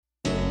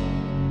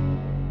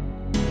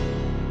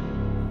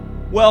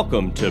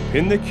Welcome to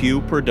Pin the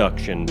Q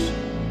Productions.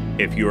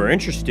 If you are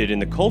interested in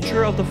the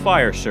culture of the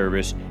fire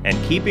service and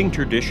keeping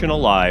tradition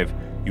alive,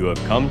 you have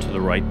come to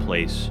the right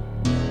place.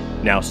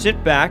 Now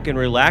sit back and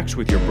relax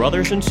with your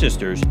brothers and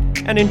sisters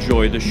and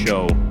enjoy the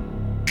show.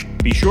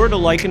 Be sure to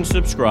like and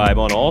subscribe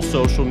on all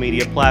social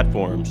media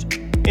platforms,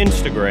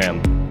 Instagram,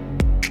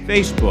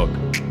 Facebook,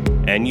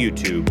 and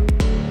YouTube.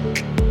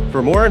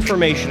 For more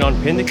information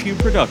on Pin the Q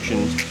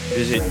Productions,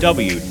 visit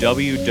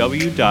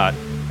www.pintheq.com.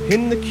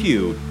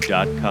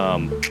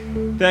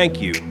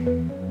 Thank you.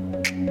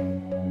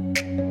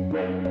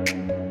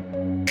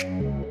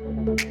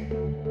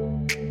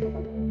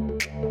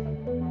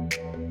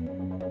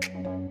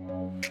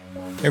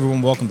 Hey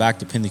everyone, welcome back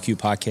to Pin the Q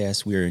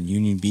Podcast. We are in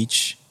Union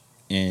Beach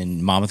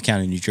in Monmouth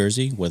County, New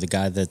Jersey, where the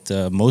guy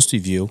that most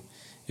of you,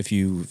 if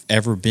you've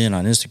ever been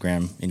on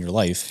Instagram in your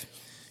life,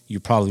 you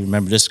probably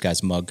remember this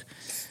guy's mug.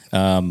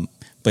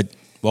 But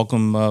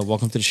welcome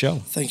to the show.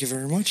 Thank you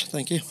very much.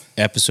 Thank you.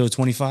 Episode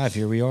 25.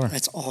 Here we are.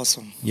 That's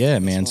awesome. Yeah,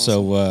 man. That's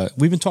awesome. So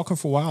we've been talking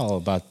for a while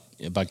about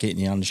getting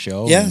you on the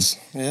show. Yes.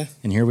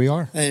 And here we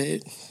are.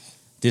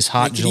 This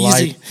hot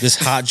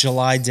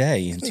July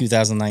day in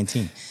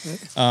 2019.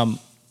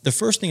 The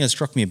first thing that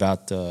struck me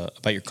about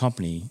your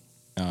company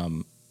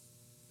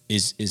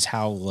is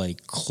how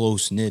like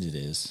close knit it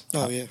is.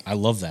 Oh yeah, I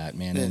love that,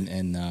 man, yeah.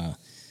 and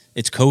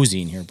it's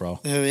cozy in here,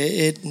 bro.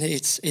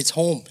 It's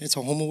home. It's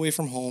a home away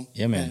from home.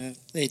 Yeah, man.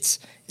 It's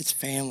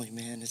family,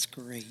 man. It's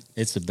great.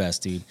 It's the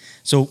best, dude.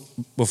 So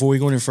before we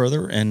go any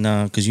further, and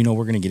because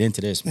we're going to get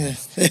into this, man,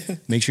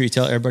 make sure you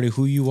tell everybody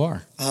who you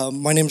are.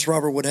 My name is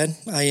Robert Woodhead.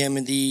 I am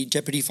the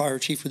Deputy Fire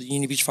Chief for the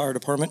Union Beach Fire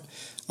Department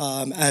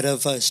out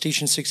of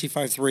Station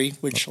 65-3,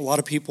 which a lot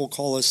of people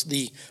call us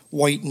the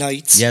White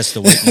Knights. Yes,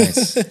 the White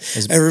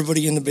Knights.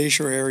 Everybody in the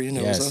Bayshore area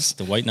knows us. Yes,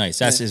 the White Knights.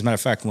 That's, as a matter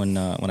of fact, when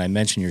I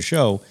mentioned your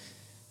show,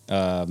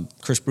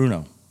 Chris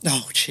Bruno.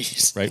 Oh,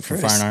 jeez. Right, from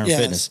Fire and Iron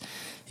Fitness.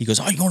 He goes,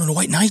 "Oh, you going to the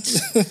White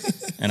Knights?"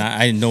 And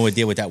I had no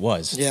idea what that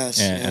was. Yes.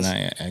 And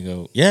I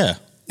go, "Yeah."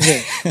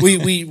 Yeah.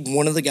 We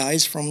one of the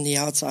guys from the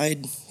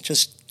outside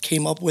just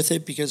came up with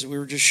it because we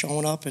were just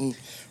showing up, and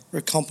we're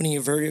a company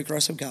of very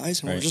aggressive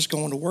guys, and we're just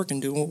going to work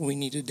and doing what we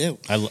need to do.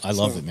 I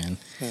love it, man.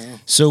 Yeah.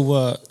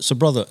 So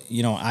brother,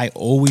 I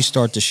always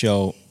start the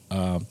show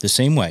the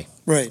same way.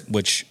 Right.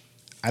 Which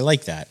I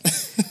like that.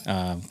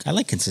 I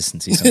like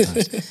consistency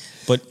sometimes.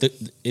 But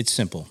it's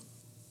simple.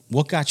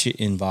 What got you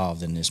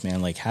involved in this,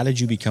 man? Like, how did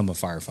you become a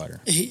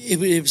firefighter? It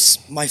was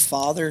my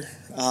father,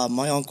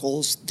 my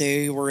uncles,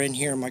 they were in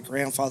here. My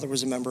grandfather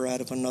was a member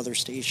out of another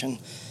station.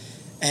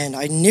 And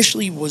I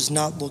initially was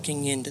not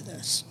looking into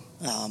this.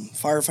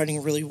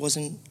 Firefighting really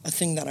wasn't a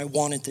thing that I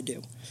wanted to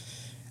do.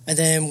 And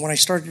then when I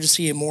started to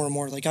see it more and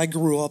more, like I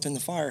grew up in the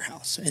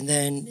firehouse. And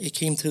then it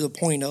came to the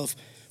point of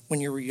when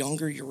you were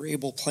younger, you were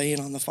able playing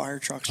on the fire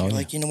trucks. You're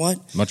like, you know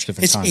what? Much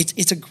different time.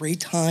 It's a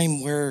great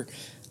time where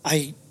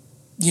I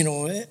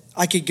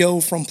could go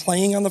from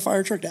playing on the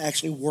fire truck to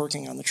actually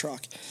working on the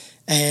truck.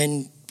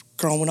 And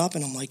growing up,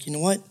 and I'm like, you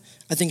know what?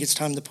 I think it's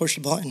time to push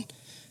the button.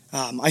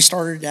 I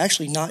started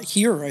actually not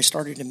here. I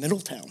started in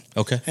Middletown.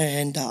 Okay.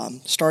 And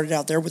started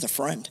out there with a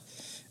friend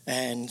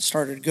and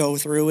started to go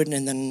through it.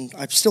 And then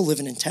I'm still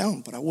living in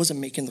town, but I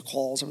wasn't making the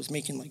calls. I was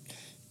making like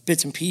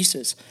bits and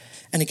pieces.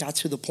 And it got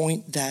to the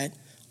point that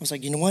I was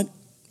like, you know what?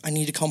 I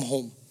need to come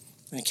home.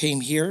 And I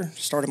came here,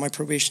 started my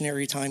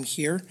probationary time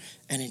here,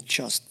 and it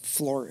just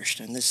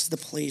flourished. And this is the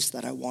place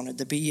that I wanted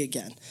to be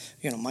again.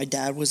 My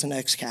dad was an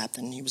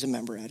ex-captain. He was a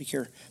member out of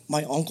here.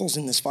 My uncle's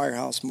in this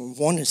firehouse.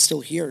 One is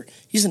still here.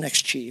 He's an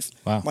ex-chief.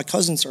 Wow. My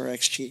cousins are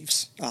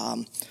ex-chiefs.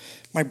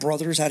 My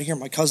brother's out of here.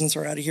 My cousins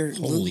are out of here.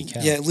 Holy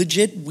cow. Yeah,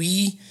 legit,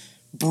 we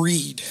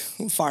breed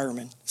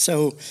firemen.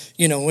 So,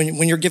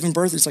 when you're giving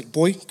birth, it's like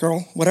boy, girl,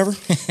 whatever.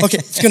 Okay,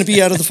 it's going to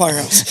be out of the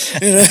firehouse.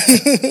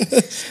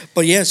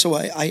 But yeah, so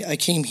I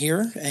came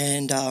here,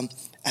 and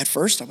at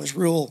first I was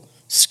real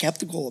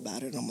skeptical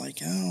about it. I'm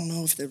like, I don't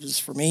know if it was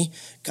for me.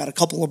 Got a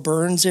couple of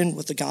burns in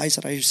with the guys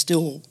that I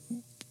still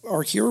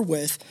are here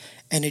with,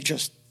 and it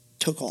just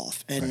took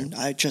off. And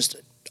a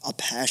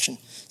passion.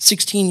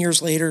 16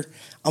 years later,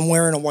 I'm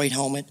wearing a white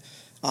helmet.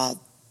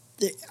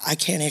 I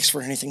can't ask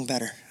for anything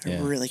better. I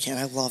really can't.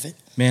 I love it.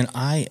 Man,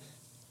 I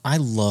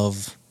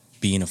love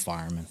being a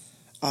fireman.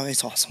 Oh,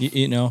 it's awesome.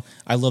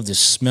 I love the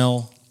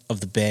smell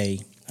of the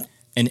bay.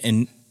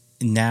 And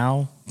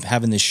now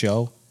having this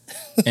show,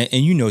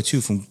 and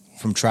too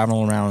from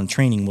traveling around and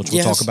training, which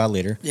we'll talk about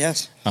later.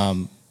 Yes.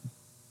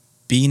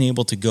 Being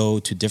able to go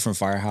to different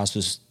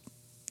firehouses,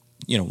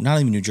 not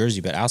even New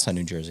Jersey, but outside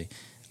New Jersey,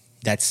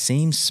 that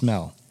same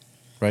smell,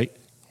 right?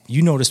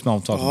 You know the smell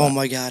I'm talking about. Oh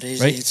my God!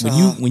 Right?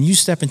 When you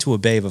step into a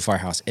bay of a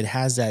firehouse, it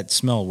has that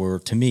smell where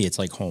to me it's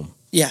like home.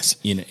 Yes.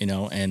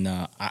 And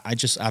I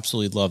just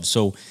absolutely love.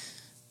 So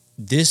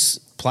this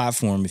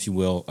platform, if you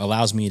will,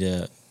 allows me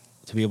to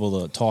be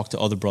able to talk to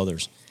other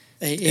brothers.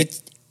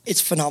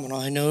 It's phenomenal.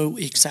 I know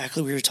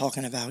exactly what you're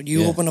talking about.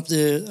 You Yeah. open up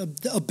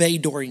a bay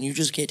door and you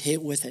just get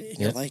hit with it, and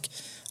you're Yep. like,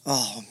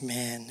 oh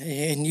man,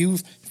 and you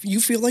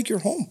feel like you're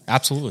home.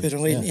 Absolutely. You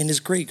know, Yeah. and it's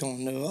great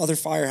going to other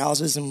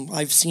firehouses, and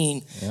I've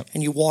seen, Yep.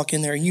 and you walk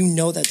in there, and you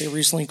know that they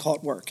recently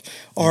caught work,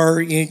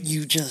 or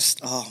you just,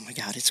 oh my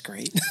God, it's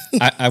great.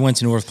 I went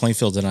to North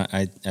Plainfield and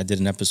I did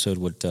an episode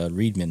with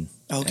Reedman.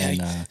 Okay.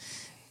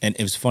 And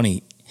it was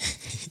funny.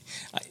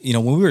 You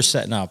know, when we were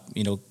setting up,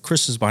 you know,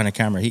 Chris is behind the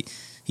camera.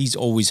 He's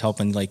always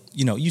helping. Like,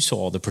 you know, you saw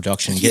all the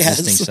production, getting this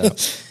thing Yes. set up.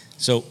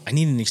 So I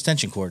needed an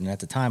extension cord, and at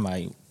the time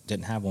I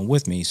didn't have one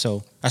with me.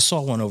 So I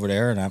saw one over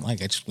there, and I'm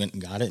like, I just went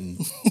and got it. And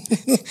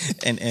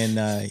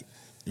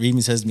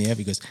Reedman says to me,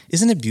 he goes,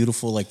 "Isn't it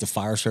beautiful? Like the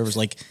fire service,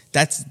 like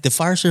the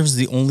fire service is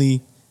the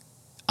only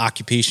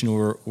occupation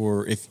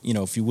or if you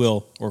know, if you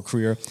will, or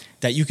career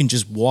that you can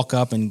just walk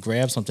up and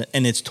grab something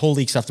and it's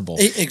totally acceptable."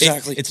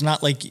 Exactly. It's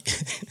not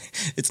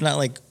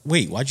like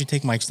wait, why'd you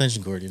take my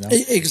extension cord? You know,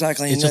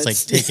 Exactly. it's and just like,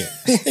 take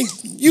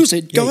it. use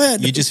it. Go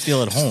ahead. You just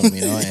feel at home,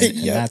 you know, and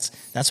Yeah.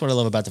 that's what I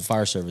love about the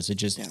fire service. It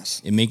just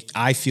Yes.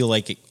 I feel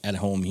like at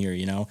home here,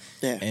 you know.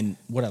 Yeah. And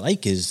what I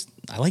like is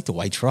I like the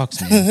white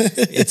trucks, man.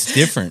 It's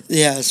different.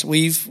 Yes,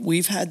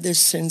 we've had this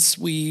since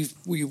we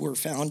were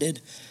founded.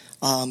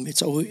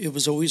 It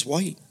was always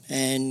white,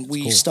 and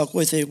we Cool. stuck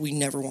with it. We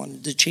never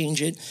wanted to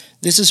change it.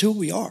 This is who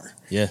we are,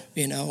 Yeah.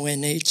 you know,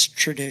 and it's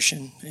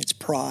tradition, it's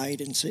pride,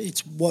 and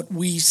it's what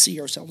we see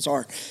ourselves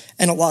are.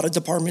 And a lot of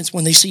departments,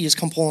 when they see us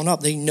come pulling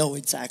up, they know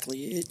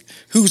exactly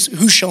who's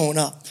showing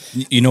up.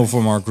 You know,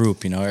 from our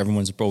group, you know,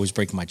 everyone's always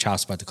breaking my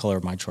chops about the color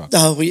of my truck.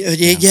 Oh,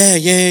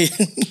 yeah.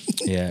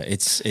 Yeah,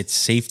 it's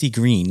safety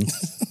green.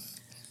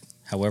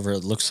 However,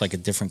 it looks like a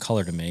different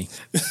color to me,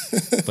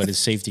 but it's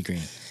safety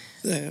green.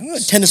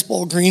 Tennis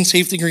ball green,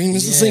 safety green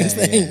is the same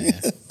thing.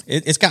 Yeah.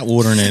 It's got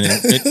water in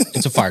it.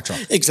 It's a fire truck.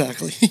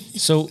 Exactly.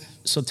 So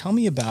tell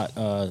me about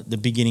the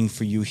beginning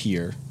for you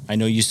here. I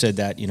know you said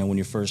that, you know, when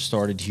you first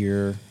started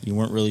here, you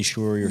weren't really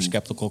sure, you're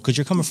skeptical because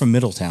you're coming from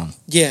Middletown.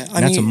 Yeah,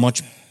 And that's a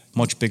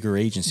much bigger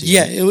agency.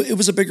 Yeah, right? it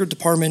was a bigger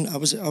department. I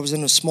was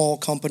in a small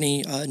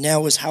company.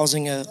 Now is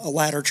housing a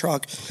ladder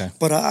truck. Okay.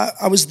 But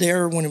I was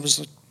there when it was,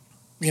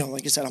 you know,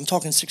 like I said, I'm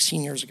talking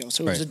 16 years ago.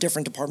 So it was Right. a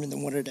different department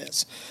than what it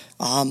is.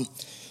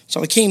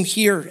 So I came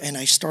here and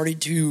I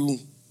started to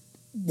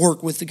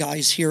work with the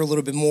guys here a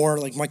little bit more,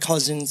 like my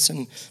cousins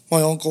and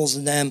my uncles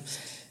and them.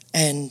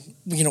 And,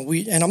 you know,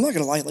 and I'm not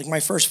going to lie, like my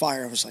first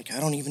fire, I was like, I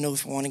don't even know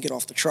if I want to get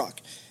off the truck.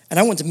 And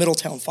I went to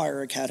Middletown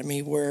Fire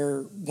Academy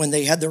where when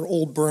they had their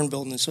old burn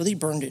building, so they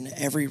burned in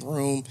every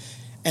room.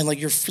 And like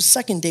your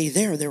second day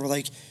there, they were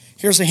like,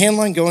 here's the hand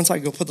line, go inside,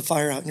 go put the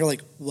fire out. And you're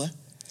like, what?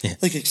 Yeah.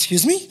 Like,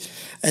 excuse me?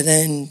 And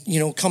then, you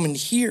know, coming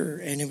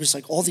here, and it was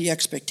like all the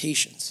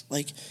expectations.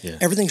 Like, Yeah.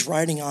 everything's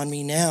riding on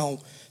me now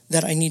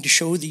that I need to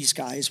show these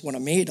guys what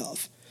I'm made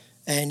of.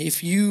 And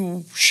if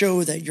you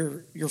show that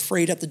you're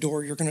afraid at the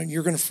door, you're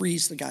gonna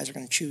freeze. The guys are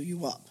gonna chew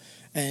you up.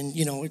 And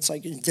you know, it's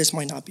like this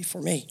might not be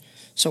for me.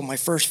 So my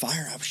first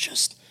fire, I was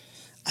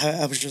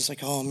just like,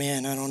 oh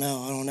man, I don't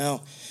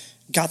know.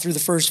 Got through the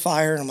first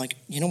fire, and I'm like,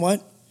 you know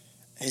what?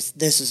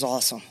 This is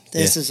awesome.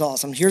 This is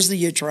awesome. Here's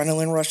the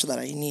adrenaline rush that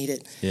I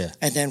needed. Yeah.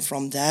 And then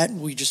from that,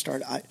 we just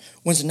started.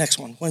 When's the next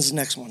one? When's the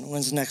next one?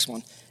 When's the next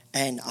one?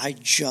 And I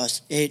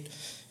just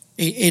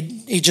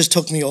it just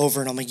took me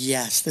over, and I'm like,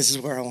 yes, this is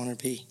where I want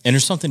to be. And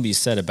there's something to be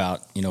said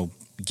about, you know,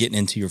 getting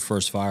into your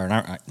first fire. And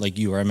I like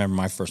you, I remember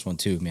my first one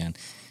too, man.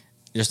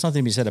 There's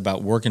something to be said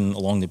about working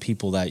along the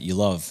people that you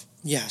love,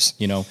 Yes.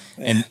 you know.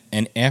 And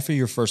after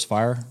your first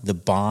fire, the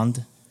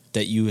bond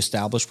that you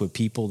establish with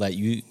people that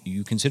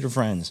you consider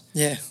friends.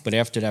 Yeah. But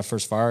after that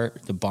first fire,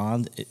 the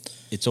bond,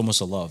 it's almost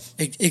a love.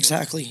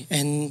 Exactly.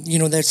 And, you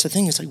know, that's the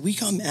thing. It's like we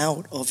come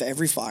out of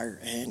every fire,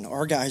 and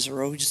our guys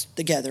are always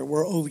together.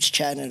 We're always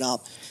chatting it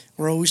up.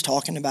 We're always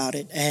talking about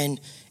it.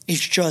 And it's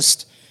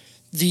just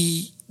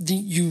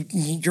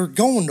you're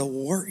going to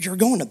war. You're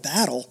going to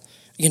battle.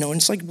 You know, and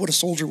it's like what a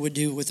soldier would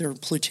do with their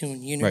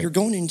platoon. You know, Right. You're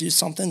going into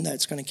something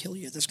that's going to kill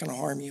you, that's going to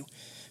harm you.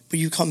 But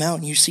you come out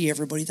and you see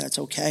everybody that's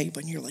okay,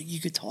 but you're like, you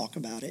could talk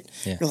about it.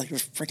 Yeah. You're like, you're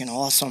freaking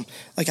awesome.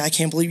 Like, I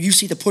can't believe you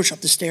see the push up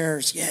the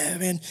stairs. Yeah,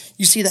 man.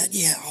 You see that?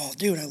 Yeah. Oh,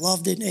 dude, I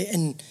loved it.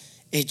 And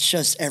it's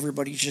just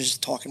everybody's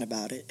just talking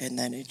about it, and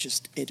then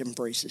it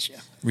embraces you.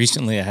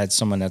 Recently, I had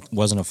someone that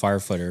wasn't a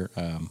firefighter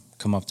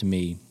come up to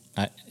me,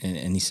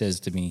 and he says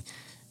to me,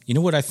 you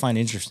know what I find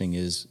interesting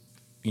is,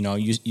 you know,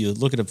 you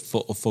look at a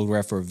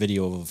photograph or a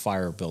video of a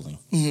fire building,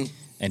 Mm-hmm.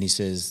 and he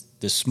says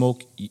the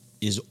smoke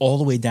is all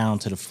the way down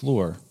to the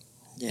floor,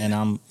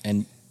 Yeah.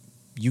 and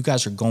you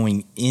guys are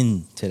going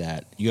into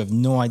that. You have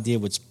no idea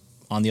what's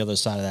on the other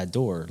side of that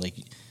door. Like,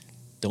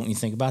 don't you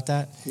think about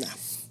that? No.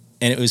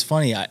 And it was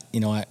funny.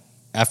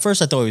 At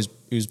first I thought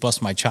he was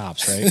busting my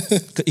chops, right?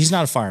 'Cause he's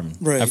not a fireman.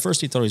 Right. At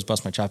first he thought he was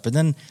busting my chops, but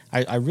then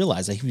I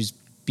realized that he was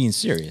being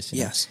serious. You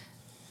know? Yes.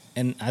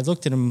 And I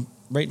looked at him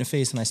right in the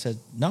face and I said,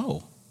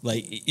 no.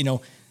 Like, you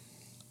know,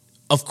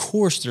 of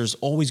course there's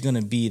always going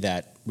to be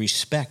that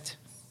respect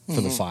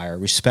for the fire,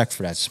 respect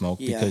for that smoke,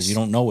 because Yes. you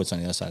don't know what's on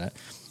the other side of that.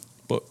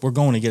 but we're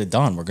going to get it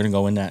done. We're going to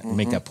go in that and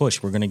make that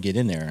push. We're going to get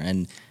in there.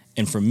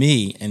 And for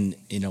me, and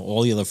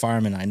all the other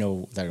firemen I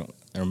know that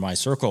are in my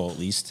circle at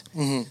least,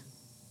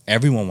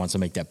 everyone wants to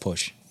make that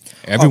push.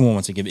 Everyone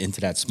wants to get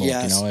into that smoke.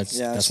 Yes,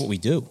 That's what we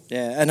do.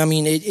 Yeah, and I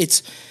mean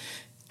it's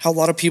how a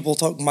lot of people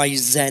talk my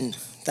zen.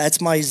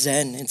 That's my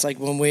zen. It's like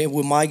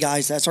with my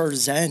guys, that's our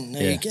zen.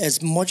 Yeah. Like,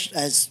 as much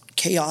as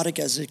chaotic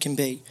as it can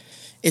be,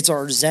 it's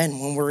our zen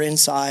when we're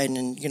inside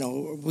and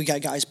we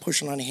got guys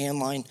pushing on a hand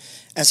line.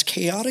 As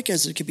chaotic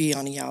as it could be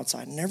on the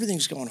outside and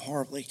everything's going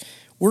horribly,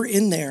 we're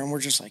in there and we're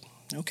just like,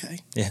 okay,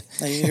 Yeah.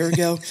 like, here we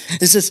go.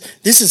 This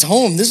is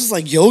home. This is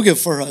like yoga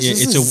for us. Yeah,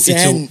 This is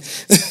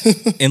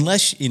zen.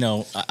 Unless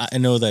I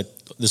know that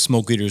the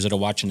smoke eaters that are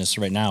watching this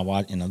right now,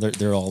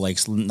 they're all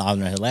like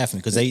nodding their head laughing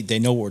because they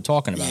know what we're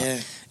talking about.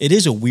 Yeah. It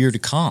is a weird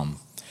calm.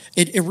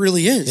 It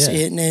really is.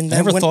 Yeah. And I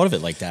never thought of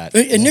it like that.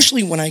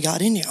 Initially, when I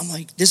got in here, I'm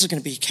like, this is going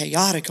to be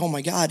chaotic. Oh,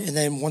 my God. And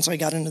then once I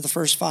got into the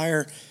first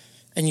fire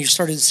and you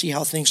started to see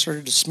how things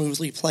started to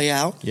smoothly play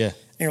out, Yeah.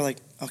 and you're like,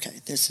 okay,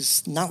 this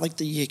is not like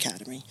the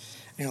Academy.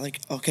 And you're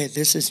like, okay,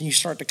 this is, and you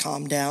start to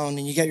calm down,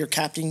 and you got your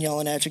captain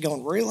yelling at you,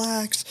 going,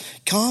 relax,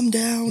 calm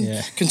down,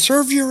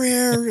 conserve your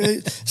air,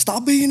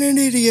 stop being an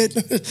idiot,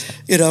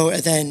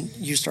 and then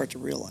you start to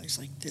realize,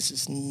 like, this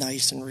is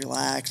nice and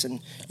relaxed,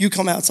 and you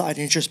come outside,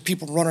 and it's just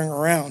people running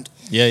around.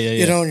 Yeah.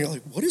 And you're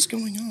like, what is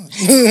going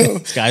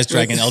on? Guys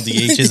dragging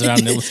LDHs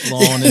around the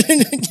lawn.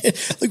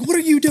 Like, what are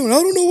you doing?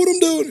 I don't know what I'm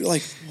doing. You're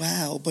like,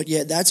 wow. But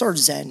yeah, that's our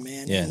zen,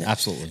 man. Yeah, And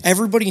absolutely.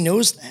 everybody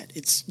knows that.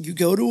 It's you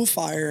go to a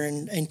fire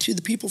and to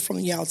the people from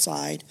the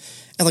outside,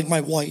 and like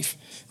my wife,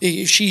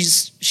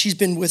 she's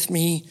been with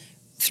me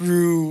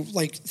through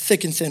like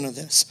thick and thin of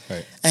this.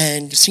 Right.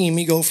 And seeing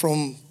me go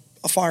from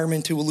a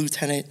fireman to a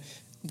lieutenant,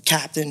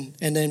 captain,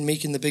 and then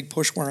making the big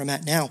push where I'm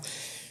at now,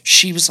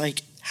 she was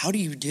like, how do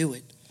you do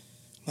it?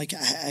 Like,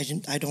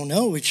 I don't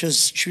know. It's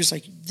just, she was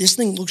like, this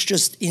thing looks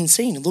just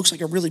insane. It looks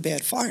like a really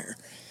bad fire.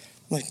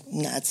 I'm like,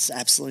 nah, it's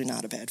absolutely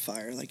not a bad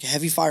fire. Like, a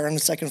heavy fire on the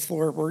second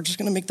floor, we're just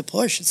going to make the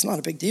push. It's not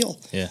a big deal.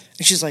 Yeah.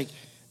 And she's like,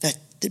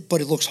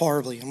 but it looks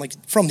horribly. I'm like,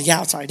 from the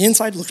outside.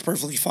 Inside, it looks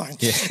perfectly fine.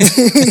 Yeah.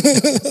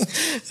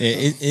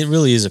 it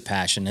really is a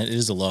passion. It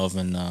is a love.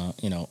 And,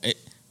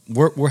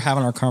 we're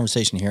having our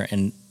conversation here.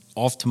 And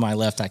off to my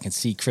left, I can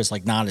see Chris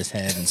like nod his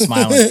head and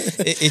smiling.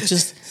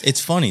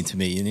 It's funny to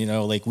me.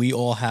 And, like we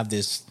all have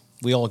this,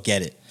 we all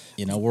get it.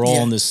 We're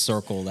all in this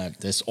circle,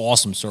 this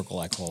awesome circle,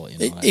 I call it.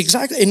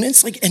 Exactly. And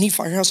it's like any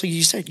firehouse, like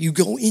you said, you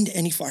go into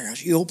any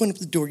firehouse, you open up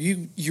the door,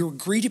 you're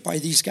greeted by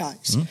these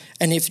guys. Mm-hmm.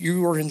 And if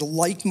you are in the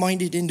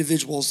like-minded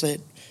individuals that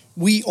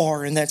we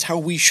are, and that's how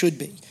we should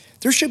be,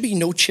 there should be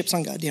no chips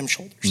on goddamn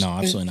shoulders. No,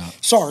 absolutely not.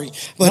 Sorry,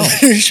 but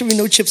there should be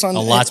no chips on. A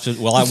lot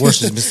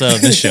worse has been said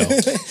of this show.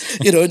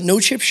 No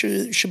chips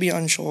should be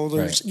on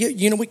shoulders. Right.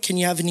 You know what? Can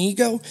you have an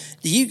ego?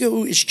 The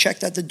ego is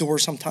checked at the door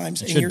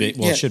sometimes. It should be.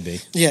 Well, it should be.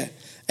 Yeah,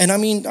 and I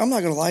mean, I'm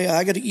not gonna lie.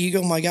 I got an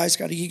ego. My guys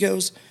got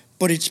egos,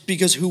 but it's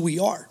because who we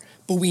are.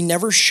 But we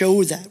never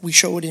show that. We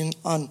show it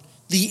on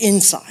the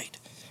inside.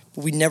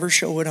 But we never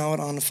show it out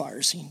on the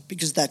fire scene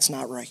because that's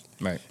not right.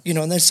 Right.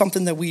 And that's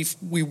something that we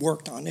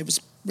worked on. It was,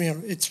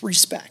 it's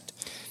respect.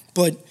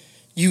 But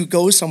you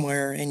go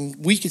somewhere and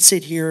we could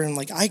sit here and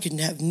like I could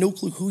have no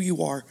clue who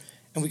you are,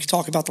 and we could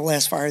talk about the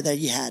last fire that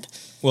you had.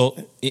 Well,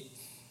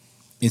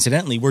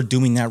 incidentally, we're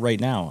doing that right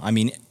now. I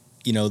mean,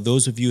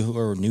 those of you who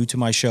are new to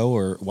my show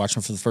or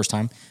watching for the first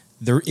time,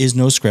 there is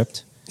no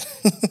script.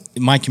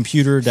 My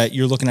computer that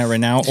you're looking at right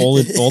now, all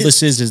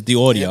this is the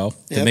audio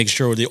to make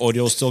sure the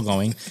audio is still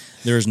going.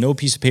 There is no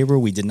piece of paper.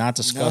 We did not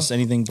discuss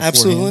anything beforehand.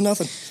 Absolutely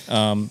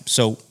nothing.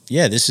 So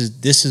yeah, this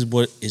is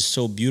what is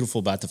so beautiful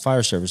about the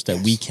fire service,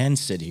 that we can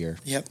sit here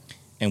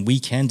and we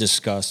can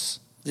discuss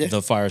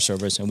the fire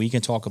service, and we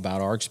can talk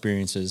about our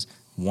experiences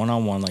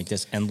one-on-one like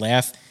this and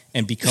laugh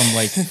and become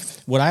like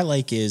what I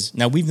like is,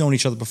 now we've known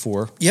each other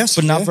before,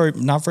 but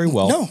not very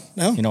well.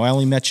 No. I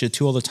only met you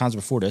 2 other times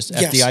before this,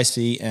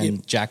 FDIC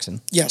and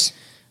Jackson. Yes.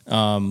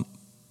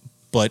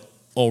 But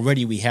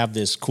already we have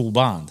this cool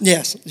bond.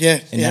 Yes. Yeah.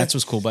 And that's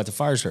what's cool about the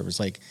fire service.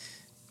 Like,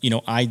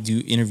 I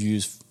do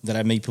interviews that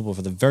I meet people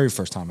for the very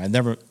first time. I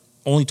never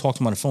only talk to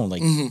them on the phone.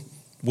 Like,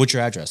 what's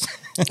your address?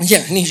 I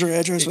need your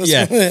address.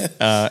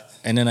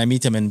 And then I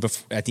meet them, and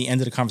at the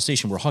end of the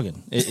conversation, we're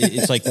hugging.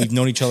 It's like we've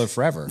known each other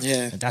forever.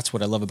 Yeah. And that's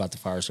what I love about the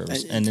fire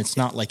service. And it's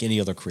not like any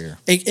other career.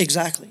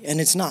 Exactly. And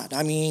it's not.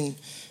 I mean,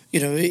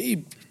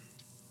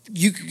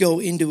 you could go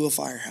into a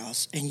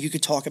firehouse and you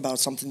could talk about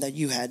something that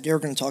you had. They're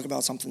going to talk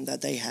about something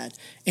that they had.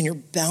 And you're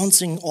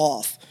bouncing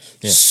off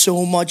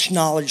so much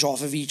knowledge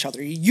off of each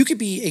other. You could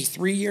be a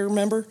 3-year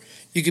member.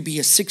 You could be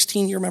a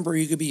 16-year member.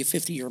 You could be a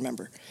 50-year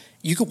member.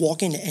 You could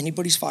walk into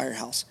anybody's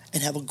firehouse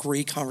and have a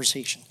great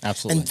conversation.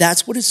 Absolutely. And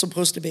that's what it's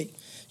supposed to be.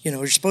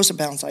 You're supposed to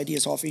bounce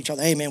ideas off each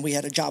other. Hey, man, we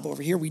had a job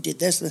over here. We did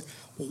this.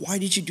 Well, why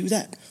did you do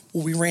that?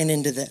 Well, we ran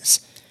into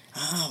this.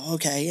 Oh,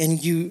 okay. And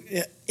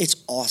it's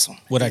awesome.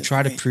 What I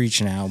try to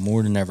preach now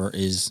more than ever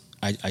is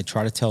I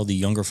try to tell the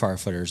younger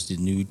firefighters, the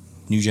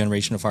new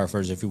generation of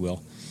firefighters, if you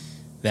will,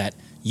 that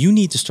you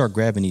need to start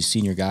grabbing these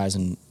senior guys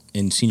and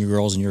senior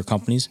girls in your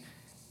companies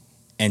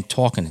and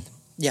talking to them,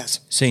 Yes.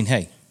 saying,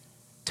 hey,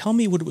 tell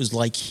me what it was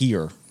like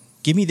here.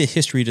 Give me the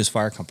history of this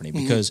fire company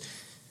because,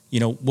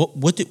 what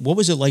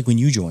was it like when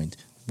you joined?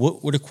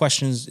 What were the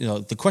questions,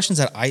 the questions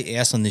that I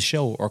asked on this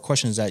show are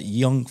questions that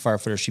young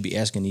firefighters should be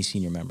asking these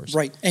senior members.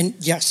 Right. And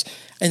yes.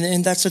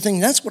 And that's the thing.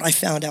 That's what I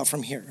found out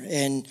from here.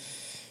 And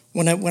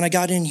when I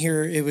got in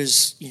here, it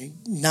was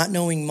not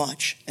knowing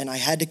much, and I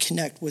had to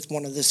connect with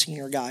one of the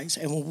senior guys.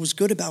 And what was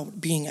good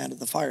about being out of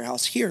the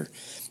firehouse here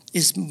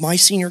is my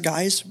senior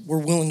guys were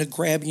willing to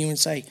grab you and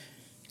say,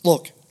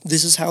 look,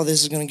 this is how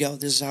this is going to go.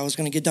 This is how it's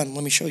going to get done.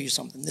 Let me show you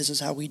something. This is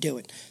how we do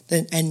it.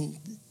 And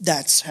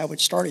that's how it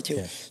started too.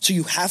 Yeah. So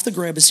you have to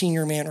grab a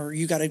senior man, or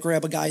you got to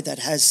grab a guy that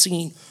has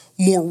seen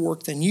more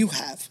work than you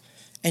have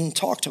and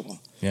talk to him.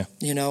 Yeah.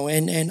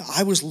 And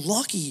I was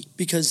lucky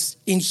because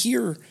in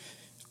here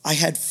I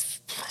had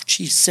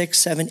 6,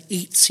 7,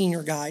 8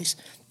 senior guys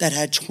that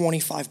had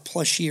 25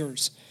 plus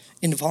years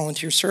in the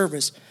volunteer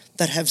service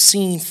that have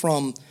seen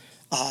from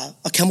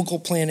a chemical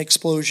plant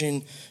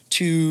explosion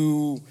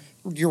to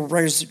your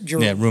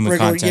room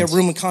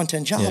and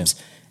content jobs,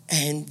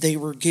 and they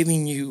were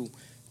giving you,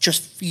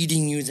 just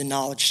feeding you the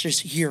knowledge.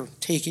 Just here,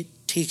 take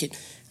it.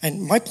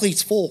 And my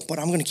plate's full, but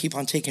I'm going to keep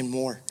on taking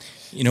more.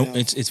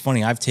 It's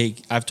funny. I've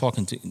talked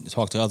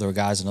to other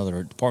guys in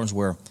other departments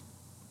where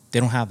they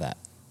don't have that.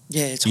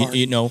 Yeah, it's hard.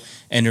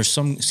 And there's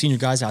some senior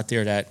guys out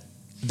there that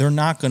they're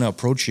not going to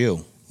approach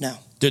you. No.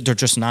 They're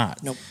just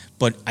not. Nope.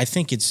 But I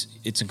think it's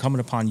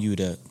incumbent upon you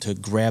to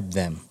grab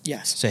them.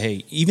 Yes. Say,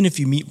 hey, even if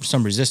you meet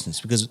some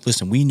resistance, because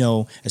listen, we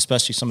know,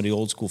 especially some of the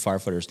old school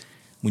firefighters,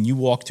 when you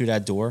walk through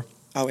that door,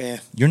 oh yeah,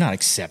 you're not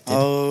accepted.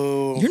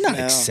 Oh, you're not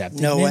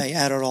accepted. No man. way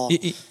at all.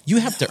 You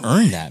have to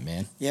earn that,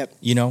 man. Yep.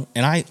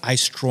 And I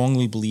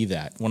strongly believe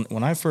that.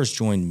 When I first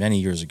joined many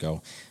years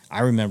ago,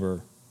 I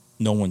remember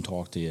no one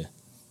talked to you.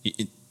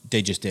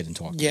 They just didn't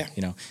talk to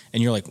you.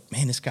 And you're like,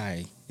 man, this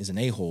guy is an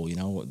a-hole.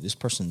 This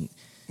person.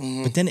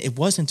 Mm-hmm. But then it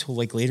wasn't until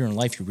like later in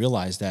life you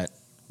realize that,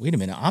 wait a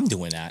minute, I'm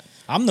doing that.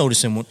 I'm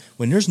noticing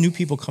when there's new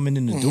people coming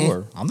in the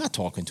door, I'm not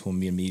talking to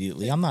them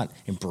immediately. I'm not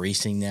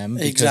embracing them.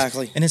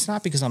 Exactly. And it's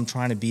not because I'm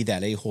trying to be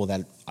that a-hole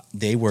that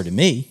they were to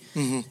me.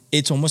 Mm-hmm.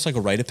 It's almost like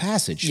a rite of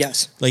passage.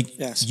 Yes.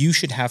 You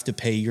should have to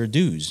pay your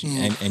dues.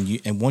 Mm-hmm.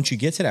 And once you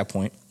get to that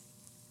point,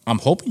 I'm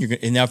hoping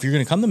and now if you're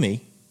going to come to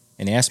me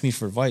and ask me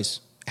for advice,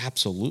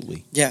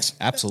 absolutely. Yes.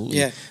 Absolutely.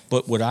 Yeah.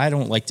 But what I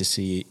don't like to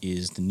see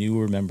is the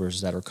newer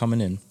members that are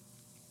coming in,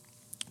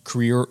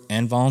 career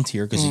and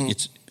volunteer,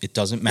 because it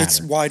doesn't matter.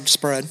 It's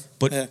widespread.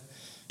 But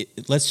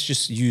let's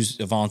just use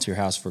a volunteer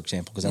house, for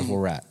example, because that's where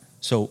we're at.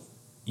 So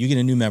you get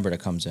a new member that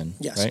comes in,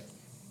 right?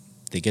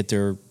 They get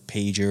their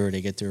pager, they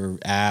get their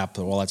app,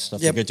 all that stuff.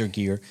 They get their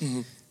gear.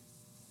 Mm-hmm.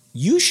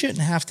 You shouldn't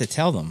have to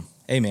tell them,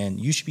 hey, man,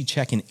 you should be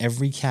checking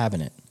every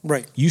cabinet.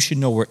 Right. You should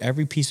know where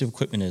every piece of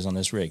equipment is on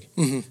this rig.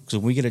 Because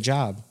when we get a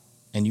job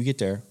and you get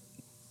there,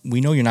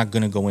 we know you're not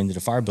going to go into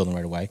the fire building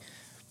right away.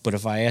 But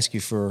if I ask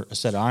you for a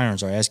set of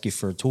irons or I ask you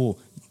for a tool,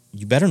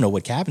 you better know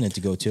what cabinet to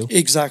go to.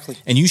 Exactly.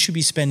 And you should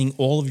be spending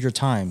all of your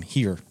time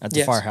here at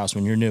the firehouse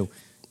when you're new,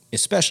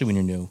 especially when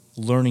you're new,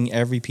 learning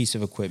every piece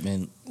of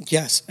equipment.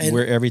 Yes. And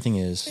where everything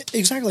is.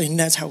 Exactly. And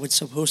that's how it's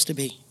supposed to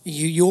be.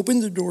 You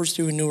open the doors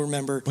to a newer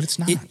member. But it's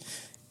not.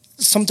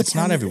 It's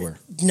not everywhere.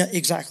 No,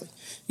 exactly.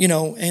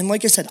 And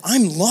like I said,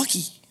 I'm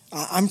lucky.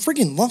 I'm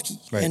freaking lucky.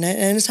 Right. And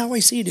it's how I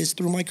see it is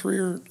through my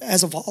career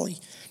as a volley.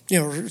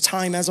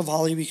 Time as a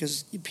volley,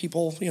 because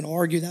people,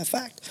 argue that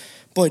fact.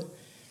 But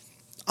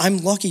I'm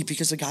lucky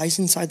because the guys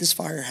inside this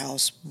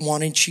firehouse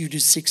wanted you to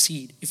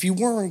succeed. If you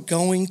weren't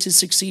going to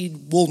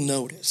succeed, we'll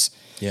notice.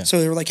 Yeah. So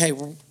they were like, hey,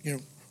 we're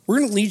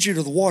going to lead you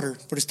to the water,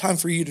 but it's time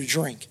for you to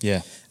drink.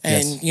 Yeah.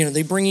 And,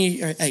 they bring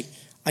you, hey,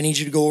 I need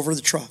you to go over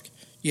the truck.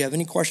 You have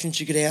any questions,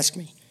 you could ask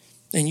me.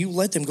 And you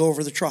let them go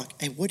over the truck.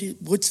 Hey,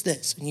 what's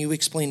this? And you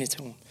explain it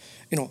to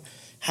them.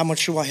 How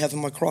much do I have in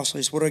my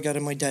crosslays? What do I got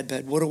in my dead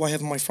bed? What do I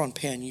have in my front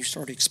pan? You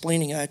start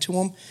explaining that to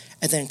them.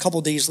 And then a couple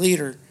of days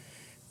later,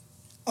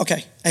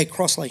 okay, hey,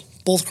 crosslay.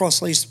 Both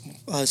crosslays,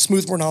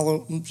 smoothbore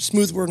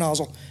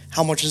nozzle.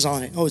 How much is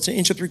on it? Oh, it's 1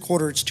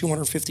 3/4 inch. It's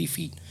 250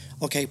 feet.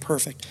 Okay,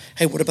 perfect.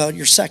 Hey, what about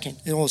your second?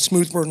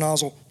 Smoothbore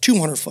nozzle,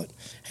 200 foot.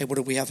 Hey, what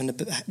do we have in the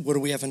back?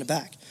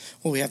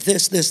 Well, we have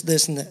this,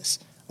 and this.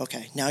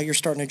 Okay, now you're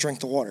starting to drink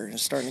the water and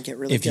it's starting to get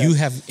really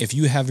good. If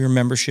you have your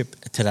membership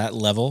to that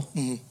level,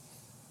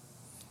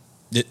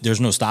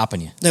 there's no stopping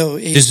you. No,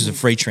 this is a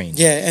freight train.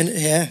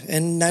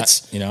 And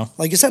that's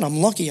like I said, I'm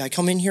lucky. I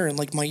come in here and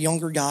like my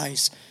younger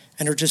guys,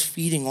 and they're just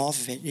feeding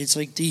off of it. It's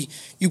like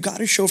you got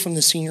to show from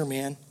the senior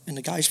man and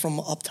the guys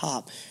from up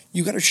top.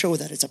 You got to show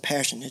that it's a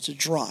passion, it's a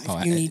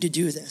drive. You need to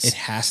do this. It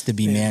has to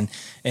be, man.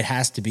 It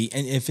has to be.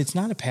 And if it's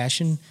not a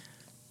passion,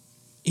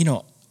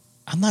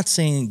 I'm not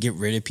saying get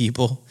rid of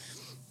people,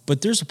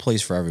 but there's a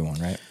place for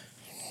everyone, right?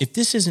 if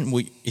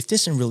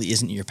this really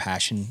isn't your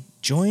passion,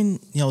 join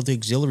the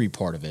auxiliary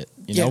part of it.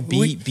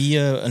 Be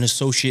an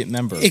associate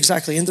member.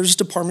 Exactly, and there's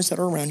departments that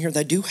are around here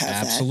that do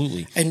have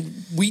Absolutely. that.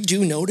 And we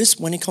do notice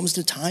when it comes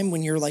to time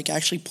when you're like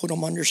actually put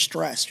them under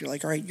stress. You're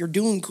like, all right, you're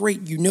doing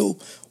great. You know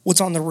what's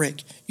on the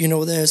rig. You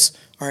know this.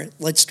 All right,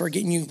 let's start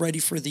getting you ready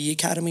for the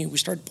academy. We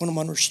start putting them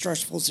under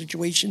stressful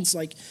situations.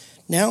 Like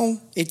now,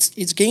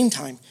 it's game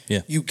time.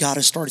 Yeah. You got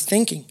to start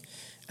thinking,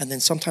 and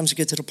then sometimes you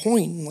get to the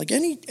point, like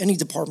any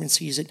department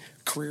sees it,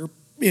 career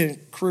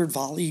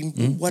volley,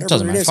 whatever it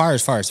doesn't it matter.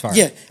 is. Fire is fire.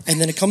 Yeah, and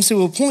then it comes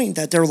to a point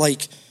that they're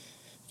like,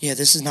 yeah,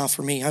 this is not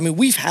for me. I mean,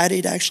 we've had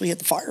it actually at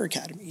the fire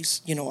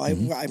academies.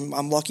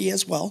 I'm lucky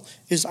as well,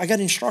 is I got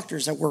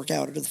instructors that work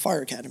out at the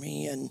fire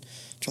academy, and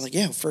they're like,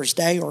 yeah, first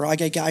day, or I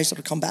get guys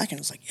that'll come back, and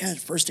it's like, yeah, the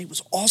first day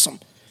was awesome.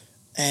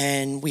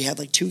 And we had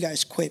like 2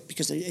 guys quit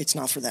because it's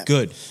not for them.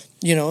 Good.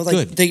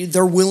 Good.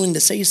 They're willing to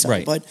say so.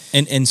 Right. But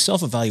and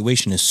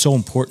self-evaluation is so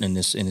important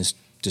in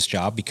this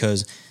job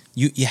because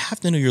you have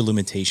to know your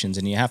limitations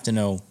and you have to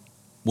know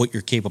what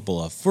you're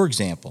capable of. For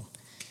example,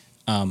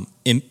 and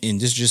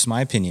this is just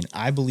my opinion,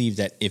 I believe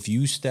that if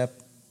you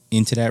step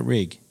into that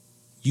rig,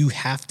 you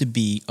have to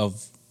be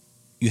of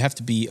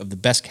the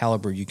best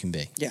caliber you can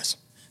be. yes.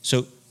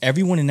 So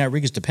everyone in that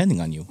rig is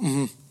depending on you.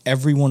 Mm-hmm.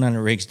 Everyone on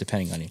the rig is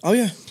depending on you. Oh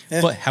yeah.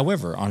 But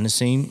however, on the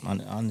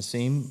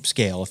same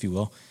scale, if you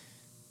will,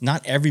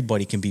 not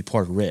everybody can be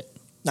part of RIT.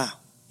 Nah.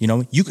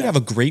 You could have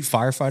a great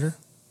firefighter,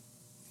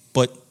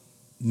 but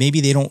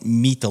maybe they don't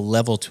meet the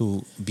level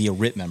to be a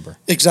RIT member.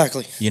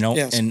 Exactly.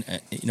 Yes. And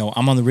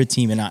I'm on the RIT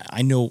team, and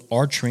I know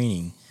our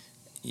training,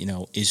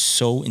 is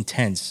so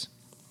intense.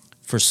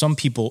 For some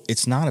people,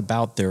 it's not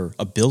about their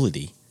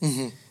ability.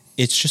 Mm-hmm.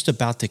 It's just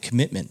about the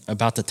commitment,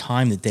 about the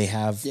time that they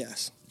have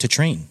Yes. to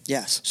train.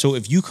 Yes. So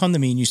if you come to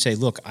me and you say,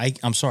 look,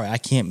 I'm sorry, I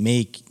can't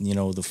make,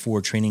 the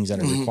 4 trainings that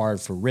are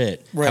required for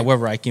RIT. Right.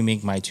 However, I can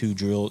make my 2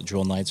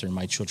 drill nights or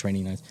my chill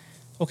training nights.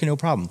 Okay, no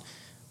problem.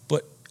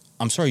 But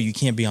I'm sorry, you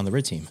can't be on the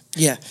RIT team.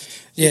 Yeah.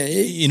 Yeah.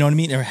 You know what I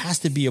mean? There has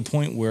to be a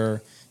point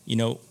where,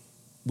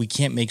 we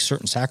can't make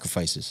certain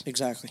sacrifices.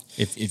 Exactly.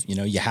 If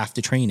you have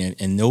to train it.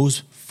 And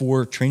those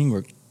 4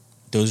 training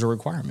those are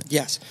requirements.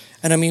 Yes.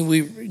 And I mean,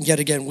 we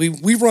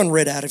run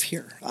RIT out of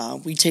here.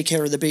 We take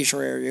care of the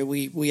Bayshore area.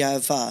 We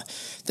have,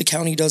 the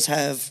county does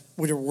have,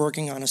 we're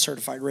working on a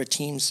certified RIT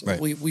teams.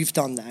 Right. We've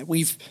done that.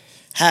 We've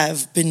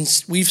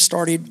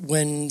started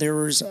when there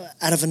was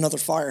out of another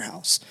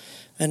firehouse.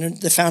 And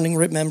the founding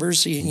RIT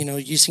members,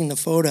 you've seen the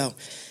photo.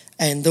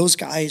 And those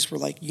guys were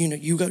like,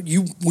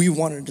 we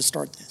wanted to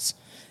start this.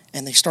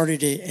 And they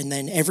started it, and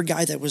then every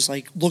guy that was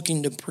like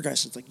looking to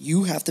progress, it's like,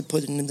 you have to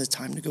put in the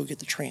time to go get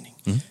the training.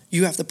 Mm-hmm.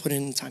 You have to put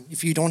in the time.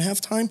 If you don't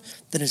have time,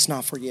 then it's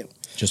not for you.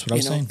 Just what I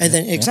was saying. And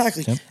then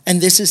exactly. Yep.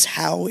 And this is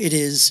how it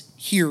is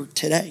here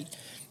today.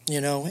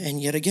 And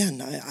yet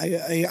again,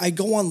 I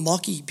go on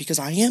lucky because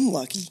I am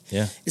lucky.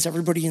 Yeah. Is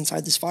everybody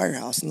inside this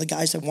firehouse and the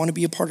guys that want to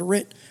be a part of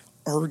RIT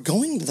are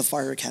going to the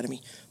fire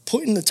academy,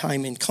 putting the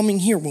time in, coming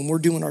here when we're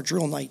doing our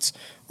drill nights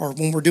or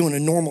when we're doing a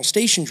normal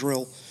station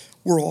drill.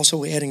 We're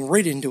also adding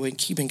RIT into it,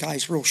 keeping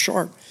guys real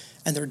sharp,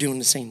 and they're doing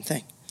the same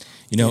thing.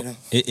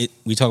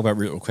 We talk about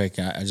RIT real quick.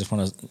 I just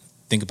want to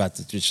think about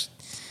this.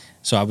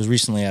 So I was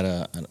recently at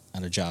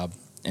a job,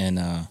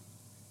 and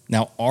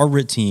now our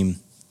RIT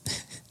team,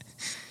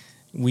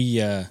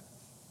 we,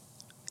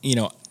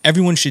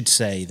 everyone should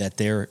say that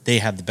they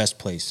have the best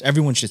place.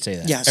 Everyone should say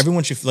that. Yes.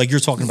 Everyone should, like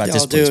you're talking about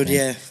this place, dude,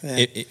 man. Yeah.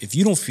 If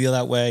you don't feel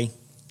that way,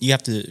 you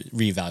have to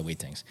reevaluate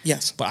things.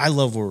 Yes. But I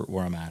love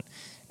where I'm at.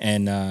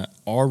 And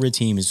our RIT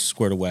team is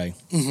squared away.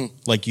 Mm-hmm.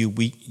 Like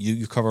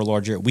you cover a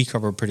large area. We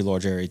cover a pretty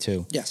large area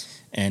too. Yes.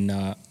 And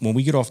when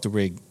we get off the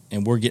rig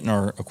and we're getting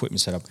our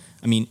equipment set up,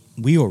 I mean,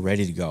 we are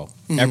ready to go.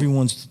 Mm-hmm.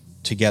 Everyone's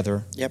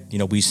together. Yep.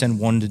 We send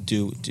one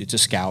to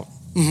scout,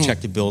 check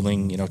the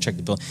building. Check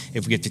the building.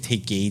 If we have to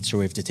take gates or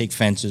we have to take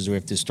fences or we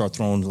have to start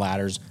throwing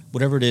ladders,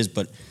 whatever it is.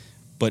 But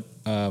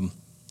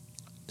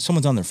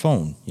someone's on their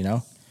phone.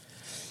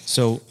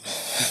 So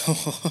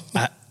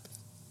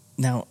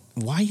now.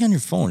 Why are you on your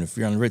phone if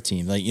you're on the RIT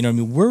team? Like,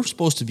 we're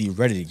supposed to be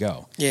ready to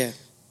go. Yeah.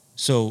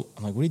 So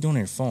I'm like, what are you doing on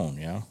your phone?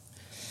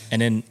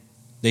 And then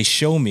they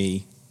show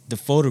me the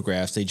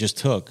photographs they just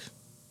took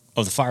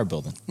of the fire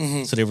building.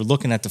 Mm-hmm. So they were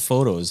looking at the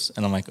photos,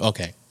 and I'm like,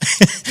 okay,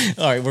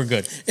 all right, we're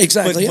good.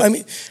 Exactly.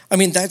 But, I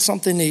mean, that's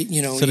something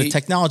that So the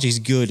technology is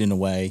good in a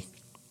way,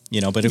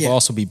 but it will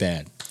also be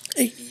bad.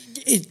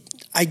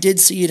 I did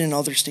see it in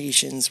other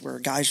stations where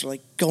guys are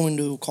like going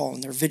to a call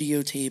and they're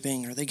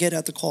videotaping, or they get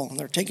at the call and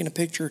they're taking a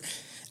picture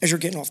as you're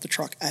getting off the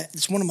truck.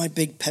 It's one of my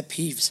big pet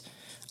peeves.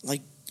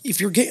 Like, if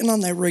you're getting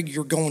on that rig,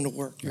 you're going to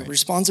work. Your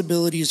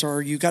responsibilities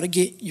are you got to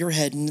get your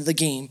head into the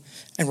game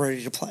and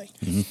ready to play.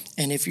 Mm-hmm.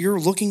 And if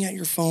you're looking at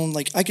your phone,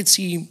 like I could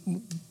see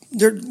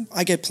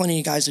I get plenty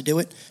of guys that do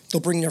it.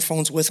 They'll bring their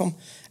phones with them,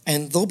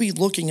 and they'll be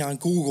looking on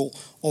Google,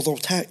 or they'll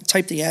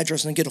type the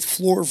address and get a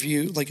floor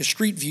view, like a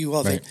street view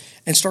of it,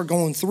 and start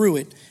going through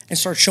it and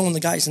start showing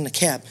the guys in the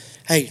cab,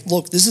 hey,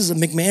 look, this is a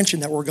McMansion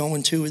that we're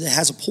going to that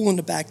has a pool in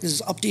the back. This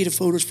is updated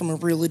photos from a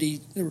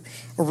realty,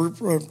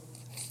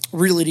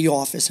 realty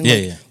office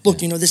and look,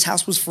 this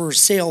house was for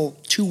sale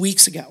 2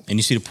 weeks ago. And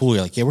you see the pool,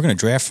 you're like, yeah, we're going to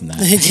draft from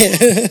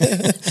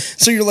that.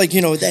 So you're like,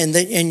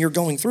 and you're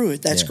going through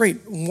it. That's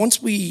great.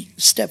 Once we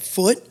step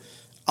foot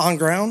on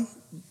ground,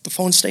 the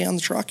phones stay on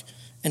the truck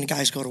and the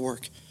guys go to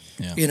work.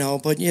 Yeah.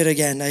 But yet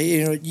again,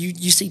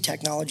 you see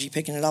technology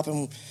picking it up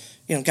and,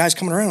 guys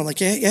coming around like,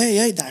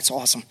 yeah, that's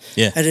awesome.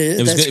 Yeah, it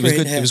was that's good.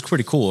 great. It was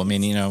pretty cool. I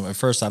mean, at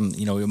first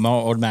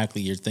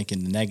automatically you're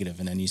thinking the negative,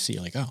 and then you see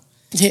like, oh,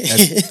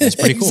 that's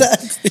pretty cool.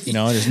 Exactly.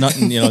 There's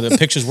nothing. The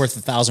picture's worth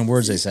 1,000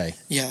 words, they say.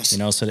 Yes.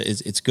 So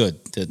it's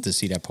good to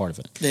see that part of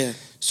it. Yeah.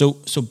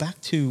 So back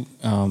to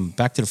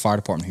the fire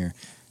department here.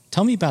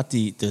 Tell me about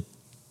the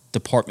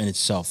department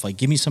itself. Like,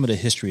 give me some of the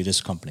history of this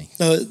company.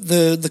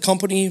 The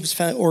company was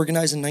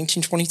organized in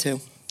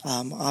 1922.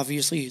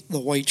 Obviously, the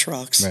white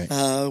trucks. Right.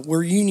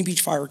 We're a Union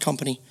Beach Fire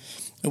Company.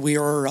 We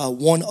are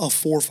one of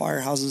 4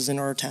 firehouses in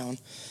our town.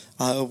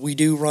 We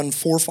do run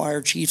 4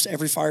 fire chiefs.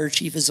 Every fire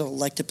chief is an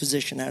elected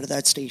position out of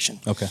that station.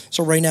 Okay.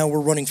 So right now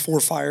we're running 4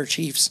 fire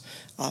chiefs.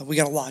 We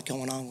got a lot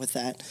going on with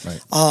that.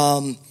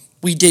 Right.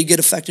 We did get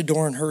affected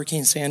during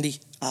Hurricane Sandy.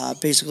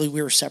 Basically,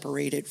 we were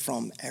separated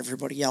from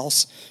everybody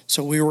else.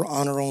 So we were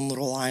on our own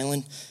little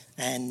island,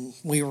 and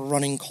we were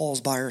running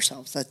calls by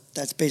ourselves.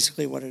 That's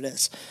basically what it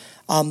is.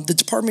 The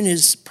department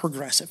is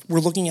progressive.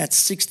 We're looking at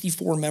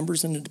 64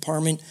 members in the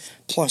department,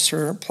 plus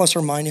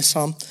or minus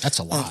some. That's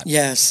a lot.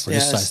 Yes. For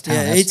this size town.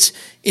 Yeah,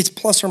 it's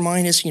plus or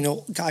minus.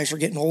 Guys are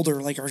getting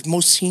older. Like our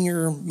most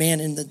senior man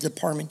in the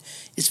department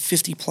is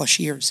 50 plus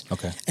years.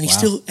 Okay.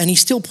 And he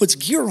still puts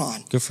gear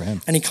on. Good for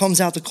him. And he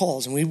comes out to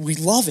calls, and we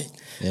love it.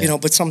 Yeah.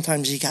 But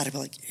sometimes you got to be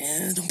like,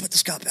 don't put the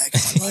Scott back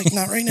on. Like,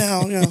 not right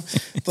now.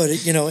 But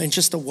and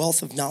just the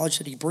wealth of knowledge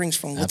that he brings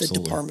from what Absolutely.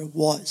 the department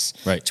was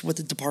to what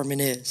the department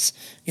is.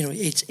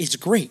 It's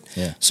great.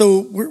 Yeah.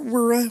 So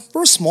we're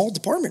a small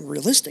department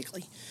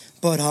realistically,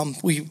 but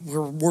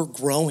we're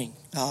growing.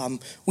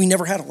 We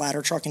never had a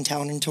ladder truck in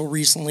town until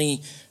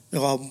recently.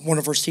 One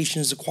of our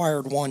stations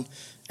acquired one,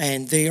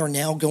 and they are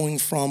now going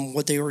from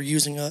what they were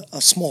using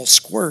a small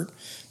squirt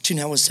to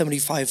now a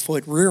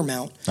 75-foot rear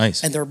mount.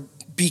 Nice. And they're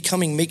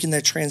making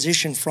that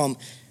transition from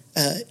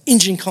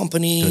engine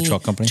company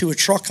to a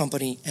truck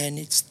company,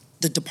 and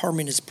the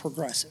department is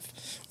progressive.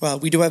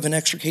 We do have an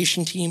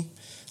extrication team,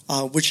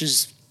 which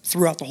is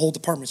throughout the whole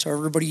department. So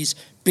everybody's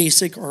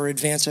basic or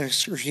advanced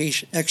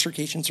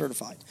extrication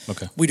certified.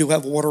 Okay. We do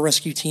have a water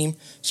rescue team.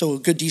 So a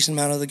good decent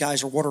amount of the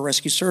guys are water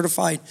rescue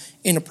certified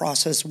in a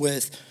process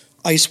with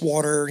ice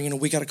water.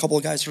 We got a couple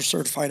of guys that are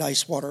certified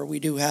ice water. We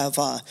do have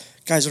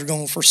guys that are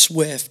going for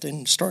SWIFT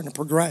and starting to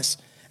progress.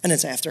 And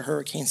it's after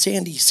Hurricane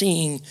Sandy,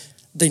 seeing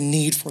the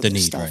need for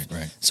this stuff.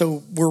 Right.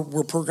 So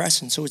we're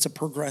progressing. So it's a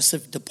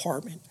progressive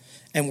department.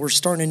 And we're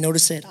starting to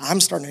notice it.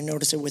 I'm starting to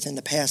notice it within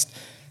the past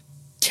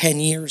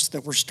 10 years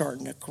that we're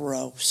starting to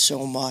grow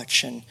so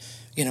much, and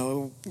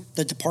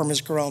the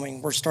department's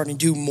growing. We're starting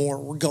to do more.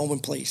 We're going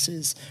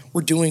places.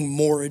 We're doing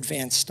more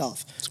advanced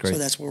stuff. That's great. So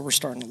that's what we're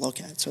starting to look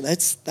at. So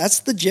that's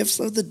the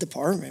gifs of the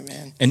department,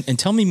 man. And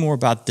tell me more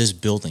about this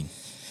building,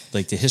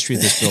 like the history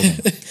of this building.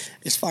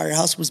 This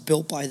firehouse was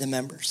built by the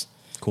members.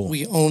 Cool.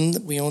 We own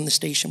the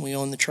station. We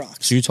own the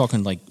trucks. So you're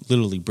talking like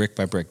literally brick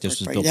by brick.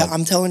 This was built. Yeah,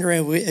 I'm telling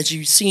you, as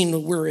you've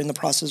seen, we're in the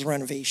process of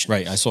renovation.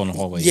 Right, I saw in the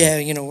hallway.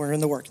 Yeah, we're in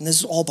the work, and this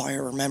is all by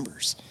our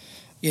members.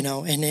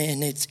 And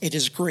it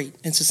is great.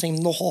 It's the same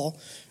in the hall.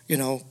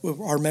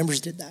 Our members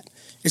did that.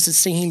 It's the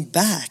same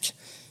back.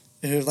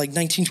 Like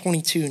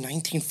 1922,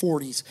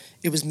 1940s,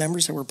 it was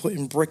members that were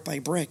putting brick by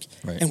brick.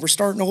 Right. And we're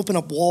starting to open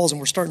up walls,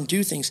 and we're starting to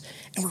do things,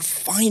 and we're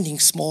finding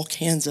small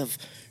cans of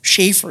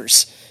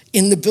Schaefer's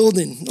in the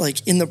building,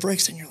 like in the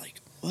bricks, and you're like,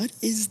 what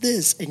is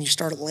this? And you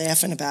start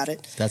laughing about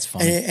it. That's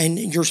funny. And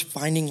you're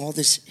finding all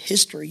this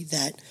history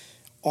that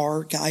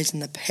our guys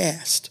in the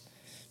past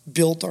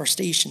built our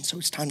station, so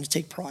it's time to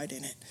take pride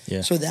in it.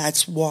 Yeah. So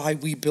that's why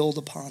we build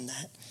upon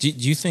that. Do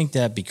you think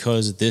that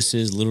because this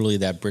is literally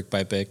that brick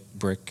by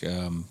brick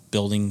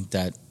building,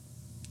 that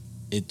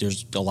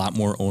there's a lot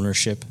more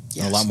ownership,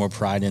 Yes. and a lot more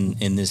pride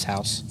in this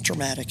house?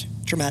 Dramatic.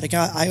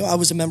 I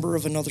was a member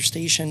of another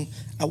station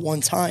at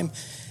one time,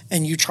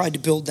 and you tried to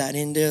build that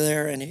into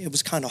there, and it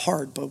was kind of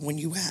hard. But when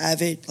you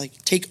have it, like,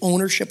 take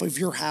ownership of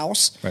your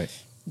house. Right.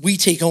 We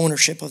take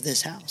ownership of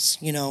this house.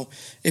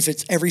 If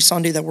it's every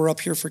Sunday that we're up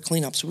here for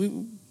cleanups,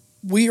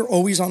 we are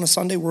always on a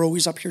Sunday. We're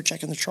always up here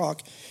checking the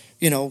truck,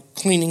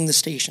 cleaning the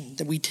station.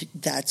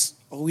 That's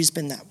always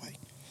been that way.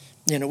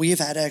 We have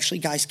had actually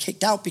guys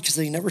kicked out because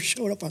they never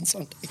showed up on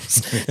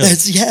Sundays. Really?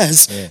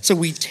 Yes. Yeah. So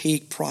we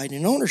take pride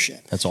in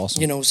ownership. That's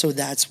awesome. So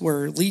that's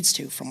where it leads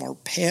to, from our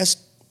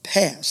past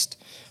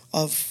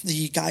of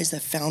the guys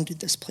that founded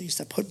this place,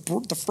 that put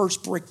the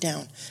first brick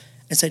down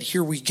and said,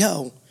 here we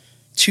go,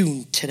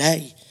 to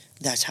today.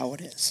 That's how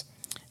it is.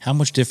 How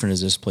much different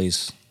is this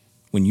place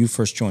when you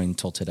first joined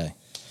until today?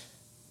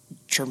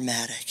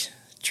 Dramatic.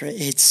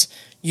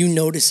 You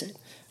notice it.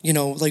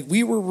 Like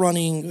we were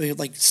running,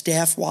 like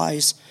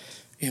staff-wise,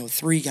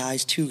 3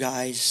 guys, 2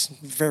 guys,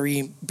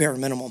 very bare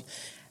minimum.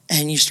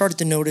 And you started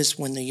to notice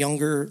when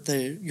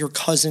your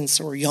cousins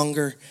or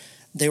younger,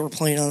 They were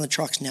playing on the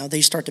trucks. Now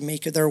they start to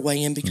make their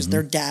way in because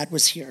their dad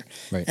was here.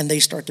 Right. And they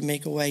start to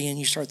make a way in.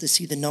 You start to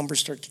see the numbers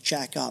start to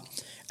jack up.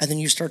 And then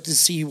you start to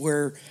see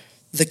where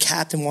the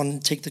captain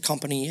wanted to take the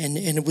company. And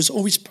it was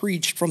always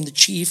preached from the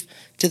chief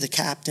to the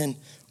captain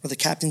or the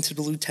captain to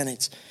the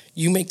lieutenants.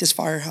 You make this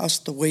firehouse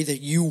the way that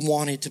you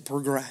want it to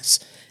progress.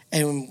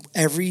 And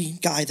every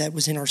guy that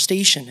was in our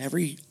station,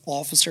 every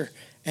officer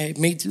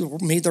made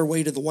their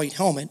way to the white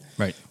helmet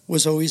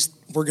was always,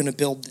 we're going to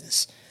build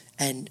this.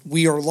 And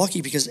we are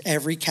lucky because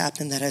every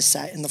captain that has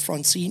sat in the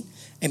front seat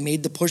and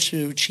made the push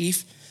to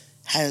chief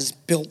has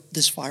built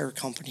this fire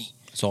company.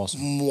 It's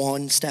awesome.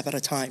 One step at a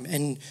time.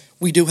 And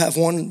we do have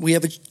one. We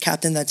have a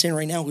captain that's in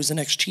right now who's the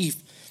next chief,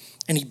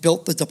 and he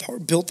built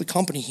the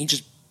company. He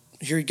just,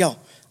 here you go.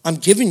 I'm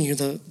giving you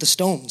the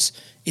stones.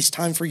 It's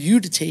time for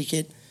you to take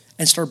it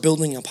and start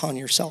building upon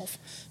yourself.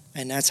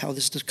 And that's how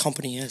this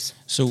company is.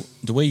 So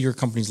the way your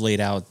company's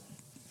laid out,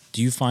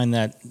 do you find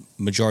that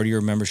majority of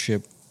your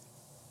membership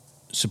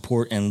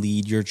support and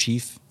lead your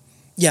chief?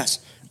 Yes.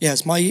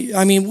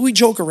 We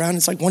joke around.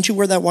 It's like once you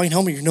wear that white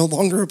helmet, you're no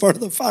longer a part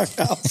of the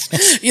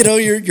firehouse.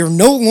 You're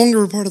no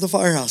longer a part of the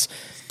firehouse.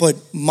 But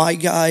my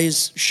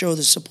guys show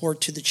the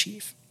support to the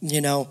chief.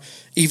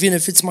 Even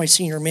if it's my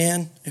senior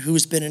man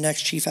who's been an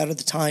ex-chief out of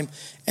the time,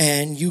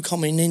 and you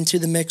coming into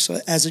the mix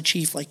as a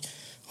chief, like,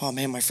 oh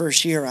man, my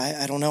first year,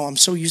 I don't know. I'm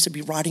so used to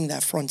be riding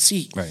that front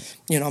seat. Right.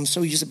 I'm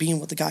so used to being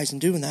with the guys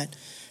and doing that.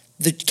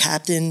 The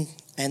captain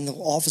and the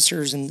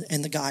officers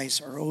and the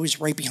guys are always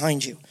right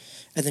behind you.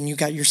 And then you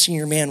got your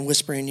senior man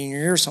whispering in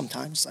your ear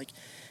sometimes, like,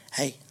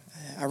 hey,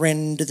 I ran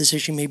into this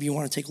issue. Maybe you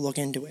want to take a look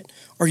into it.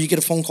 Or you get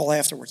a phone call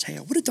afterwards. Hey,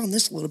 I would have done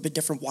this a little bit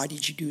different. Why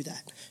did you do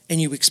that?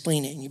 And you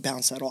explain it and you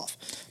bounce that off.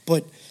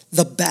 But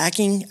the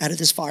backing out of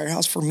this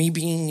firehouse for me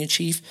being a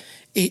chief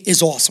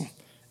is awesome.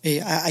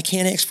 I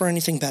can't ask for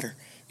anything better.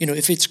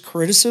 If it's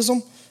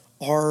criticism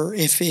or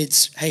if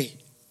it's, hey,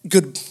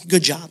 good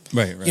job.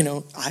 Right.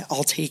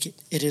 I'll take it.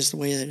 It is the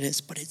way that it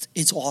is, but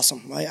it's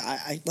awesome.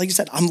 I like I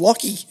said, I'm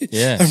lucky.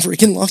 Yeah. I'm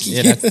freaking lucky.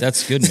 Yeah,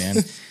 that's good,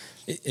 man.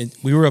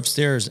 We were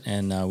upstairs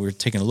and we were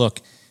taking a look,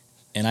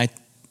 and I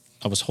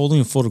was holding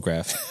a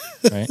photograph,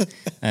 right? And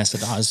I said,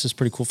 this is a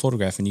pretty cool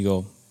photograph. And you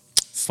go,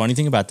 funny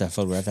thing about that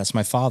photograph, that's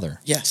my father.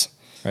 Yes.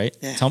 Right?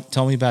 Yeah.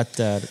 Tell me about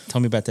that. Tell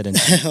me about that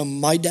incident.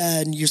 My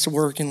dad used to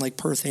work in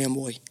Perth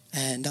Amboy,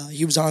 and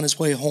he was on his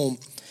way home.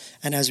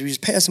 And as he was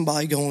passing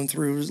by, going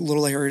through a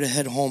little area to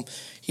head home,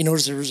 he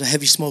noticed there was a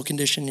heavy smoke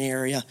condition in the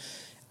area.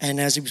 And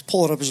as he was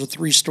pulling up, it was a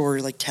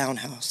 3-story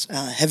townhouse,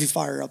 heavy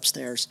fire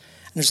upstairs.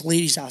 And there's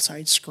ladies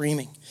outside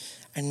screaming.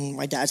 And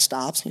my dad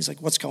stops, and he's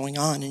like, what's going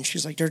on? And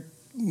she's like,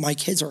 my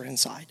kids are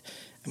inside.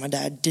 And my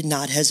dad did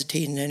not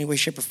hesitate in any way,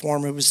 shape, or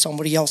form. It was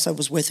somebody else that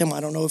was with him. I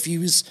don't know if he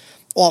was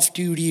off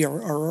duty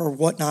or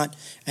whatnot.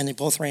 And they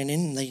both ran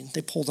in, and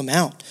they pulled him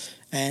out.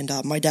 And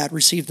my dad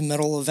received the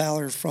Medal of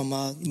Valor from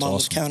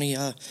Monmouth County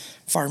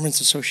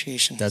Firemen's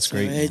Association. That's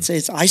great.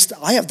 So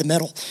I have the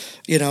medal,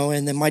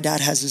 and then my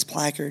dad has his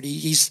placard.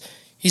 He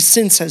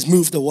since has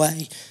moved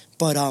away,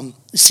 but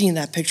seeing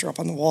that picture up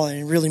on the wall,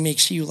 it really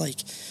makes you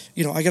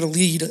I got to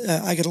lead.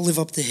 I got to live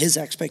up to his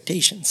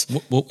expectations.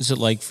 What was it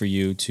like for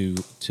you to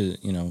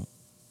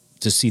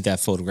see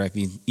that photograph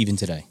even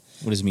today?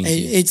 What does it mean to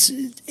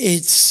you?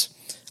 It's.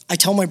 I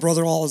tell my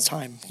brother all the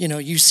time.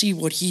 You see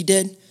what he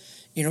did.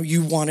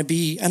 You want to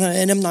be, and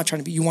I'm not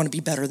trying to be. You want to be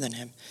better than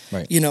him,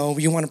 right? You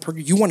want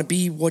to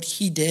be what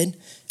he did,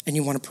 and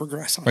you want to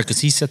progress on. Right, because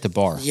he set the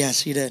bar.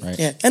 Yes, he did. Right.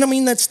 Yeah,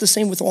 and that's the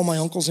same with all my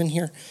uncles in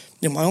here.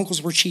 My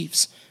uncles were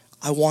chiefs.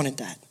 I wanted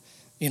that.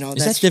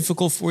 Is that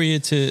difficult for you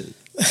to?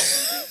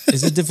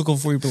 Is it difficult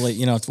for you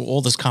to through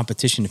all this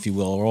competition, if you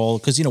will, or all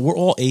because we're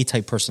all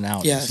A-type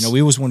personalities. Yes.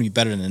 We always want to be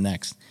better than the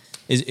next.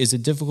 Is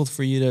it difficult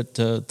for you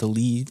to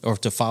lead or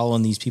to follow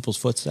in these people's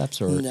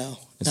footsteps? Or no,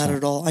 not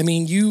at all.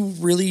 You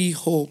really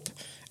hope,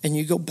 and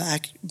you go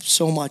back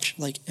so much.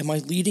 Am I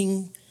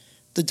leading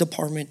the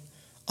department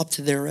up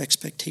to their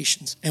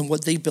expectations and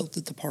what they built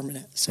the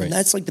department as? And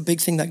that's the big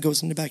thing that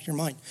goes in the back of your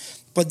mind.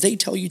 But they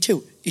tell you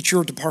too, it's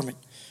your department.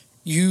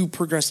 You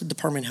progress the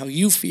department how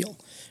you feel.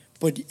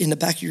 But in the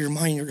back of your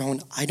mind, you're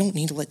going, I don't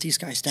need to let these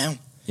guys down.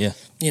 Yeah,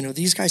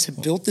 these guys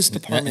have built this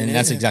department, and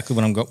that's exactly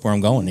where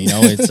I'm going.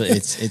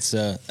 It's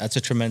that's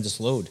a tremendous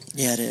load.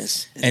 Yeah, it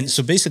is.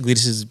 So basically,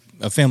 this is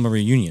a family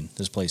reunion.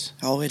 This place.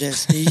 Oh, it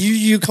is.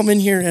 you come in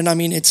here, and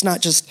it's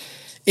not just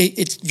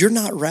you're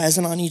not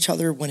razzing on each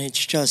other when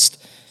it's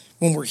just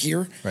when we're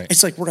here. Right.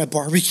 It's like we're at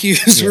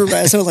barbecues. We're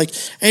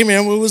razzing hey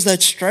man, what was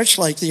that stretch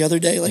like the other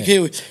day?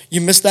 Hey,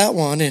 you missed that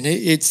one, and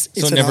it's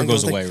so it never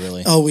goes away,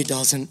 really. Oh, it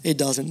doesn't. It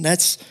doesn't.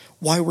 That's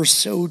why we're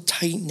so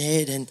tight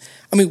knit, and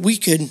we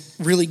could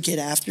really get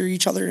after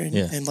each other, and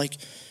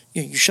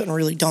you shouldn't have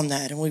really done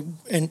that,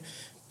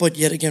 but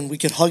yet again we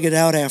could hug it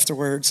out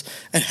afterwards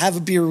and have a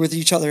beer with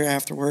each other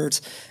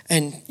afterwards,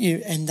 and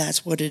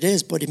that's what it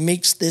is. But it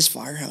makes this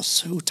firehouse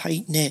so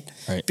tight knit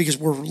because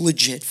we're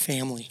legit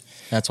family.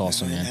 That's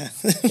awesome, man.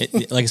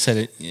 Like I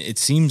said, it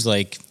seems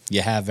like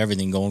you have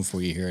everything going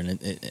for you here,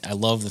 and I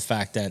love the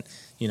fact that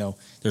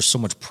there's so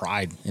much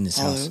pride in this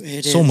house.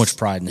 It so is. much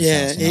pride in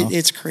this house.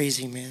 It's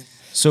crazy, man.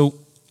 So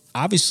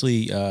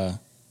obviously,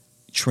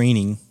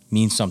 training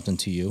means something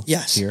to you.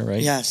 Yes. Here,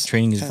 right? Yes.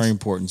 Training is very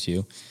important to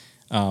you.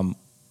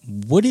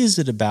 What is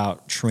it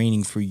about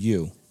training for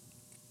you?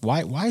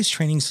 Why is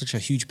training such a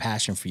huge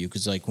passion for you?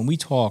 Because like when we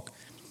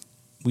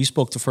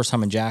spoke the first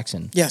time in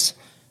Jackson. Yes.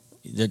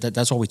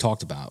 That's all we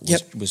talked about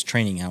was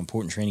training, how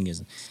important training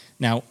is.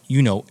 Now,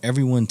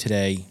 everyone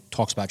today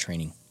talks about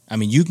training. I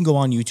mean, you can go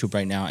on YouTube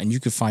right now and you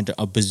can find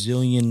a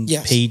bazillion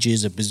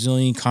pages, a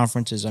bazillion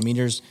conferences. I mean,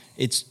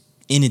 it's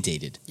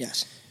inundated.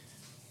 Yes.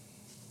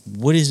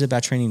 What is it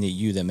about training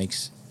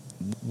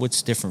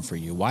what's different for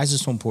you? Why is it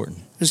so important?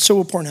 It's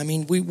so important. I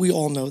mean, we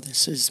all know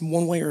this is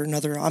one way or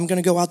another. I'm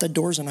going to go out the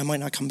doors and I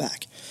might not come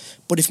back.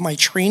 But if my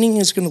training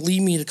is going to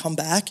lead me to come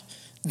back,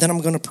 then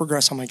I'm going to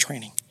progress on my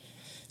training.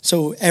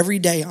 So every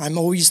day I'm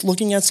always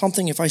looking at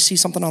something. If I see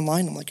something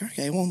online, I'm like,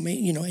 okay, well,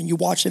 and you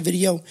watch the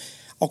video.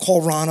 I'll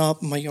call Ron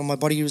up, my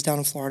buddy who's down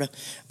in Florida.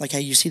 Like,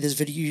 hey, you see this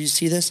video? You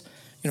see this?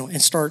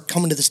 And start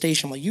coming to the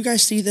station. I'm like, you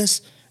guys see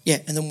this? Yeah,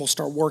 and then we'll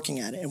start working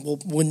at it, and we'll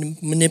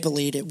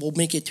manipulate it. We'll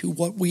make it to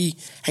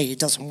it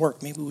doesn't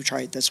work. Maybe we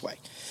try it this way.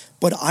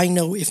 But I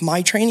know if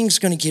my training is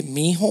going to get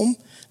me home,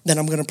 then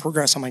I'm going to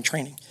progress on my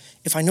training.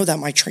 If I know that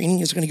my training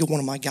is going to get one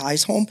of my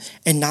guys home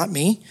and not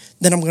me,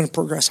 then I'm going to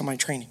progress on my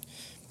training.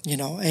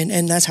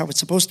 And that's how it's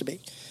supposed to be.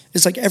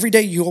 It's like every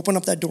day you open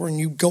up that door and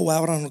you go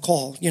out on a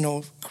call,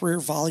 career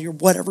volley or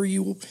whatever,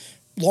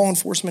 law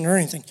enforcement or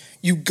anything.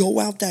 You go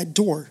out that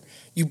door,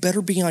 you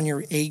better be on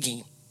your A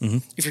game. Mm-hmm.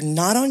 If you're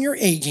not on your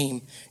A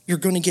game, you're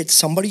going to get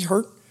somebody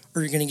hurt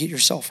or you're going to get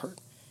yourself hurt.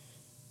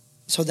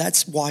 So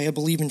that's why I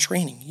believe in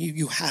training.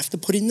 You have to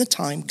put in the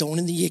time, going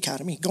to the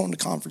academy, going to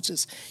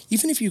conferences.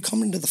 Even if you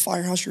come into the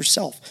firehouse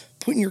yourself,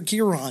 putting your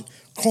gear on,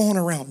 crawling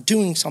around,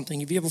 doing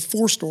something. If you have a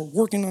 4-store,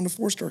 working on the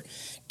 4-store,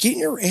 getting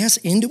your ass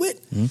into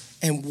it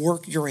and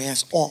work your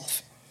ass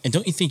off. And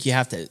don't you think you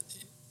have to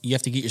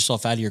get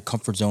yourself out of your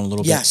comfort zone a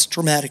little bit? Yes,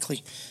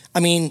 dramatically. I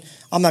mean,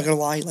 I'm not going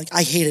to lie. Like,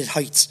 I hated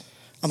heights.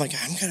 I'm like,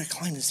 I'm going to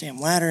climb this damn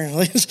ladder. And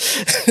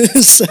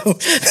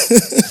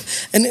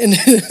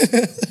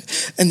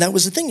and that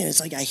was the thing. It's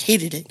like, I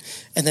hated it.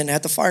 And then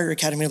at the fire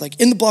academy, like,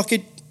 in the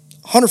bucket,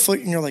 100 foot,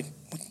 and you're like,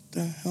 what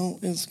the hell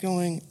is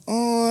going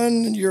on?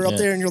 And you're up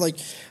there, and you're like,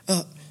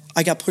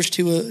 I got pushed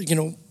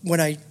to when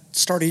I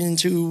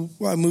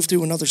moved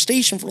to another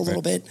station for a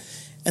little bit,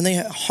 and they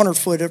had 100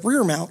 foot at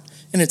rear mount,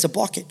 and it's a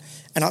bucket.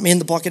 And I'm in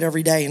the bucket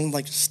every day, and I'm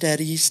like,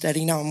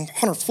 steady. Now I'm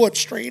 100 foot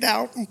straight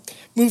out,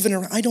 moving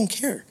around. I don't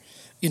care.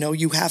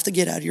 You have to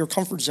get out of your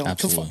comfort zone.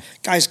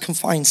 Guys,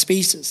 confined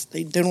spaces.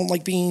 They don't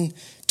like being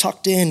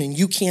tucked in and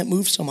you can't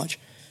move so much.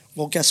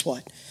 Well, guess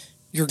what?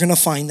 You're going to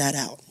find that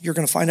out. You're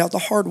going to find out the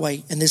hard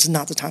way, and this is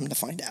not the time to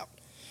find out.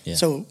 Yeah.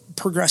 So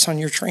progress on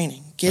your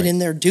training. Get in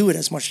there, do it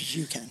as much as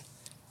you can.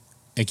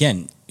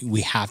 Again,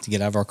 we have to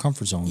get out of our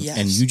comfort zone. Yes.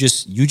 And you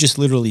just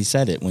literally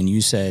said it when you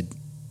said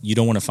you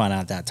don't want to find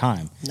out that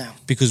time. No.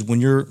 Because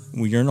when you're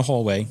in the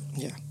hallway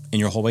and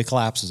your hallway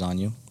collapses on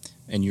you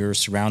and you're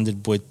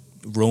surrounded with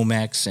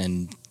Romex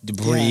and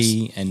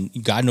debris and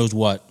God knows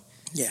what.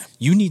 Yeah.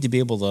 You need to be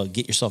able to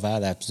get yourself out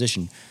of that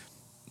position.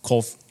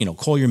 Call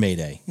your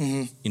Mayday.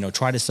 Mm-hmm.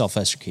 Try to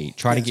self-extricate.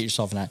 Try to get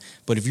yourself in that.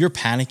 But if you're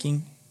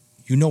panicking,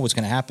 you know what's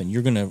going to happen.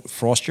 You're going to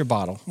frost your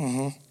bottle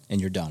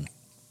and you're done.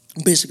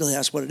 Basically,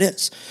 that's what it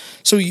is.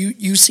 So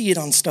you see it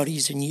on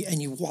studies and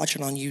you watch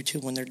it on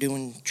YouTube when they're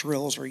doing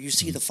drills, or you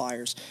see the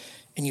fires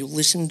and you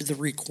listen to the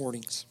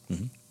recordings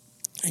and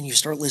you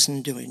start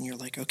listening to it and you're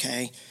like,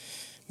 okay,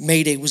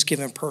 Mayday was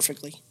given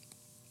perfectly.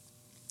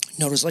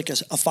 Notice like a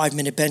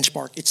 5-minute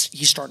benchmark,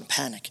 he's starting to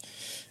panic.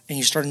 And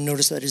you start to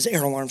notice that his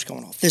air alarm's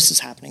going off. This is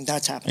happening,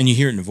 that's happening. And you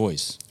hear it in the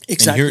voice.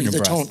 Exactly, and you hear it in the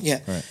breath. tone, yeah.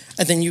 Right.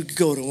 And then you could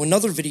go to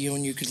another video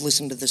and you could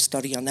listen to the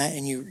study on that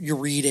and you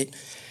read it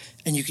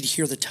and you could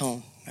hear the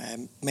tone.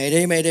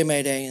 Mayday, Mayday,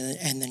 Mayday,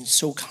 and then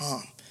so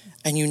calm.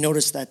 And you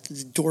notice that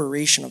the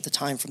duration of the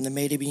time from the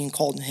Mayday being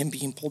called and him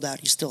being pulled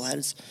out, he still had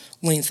his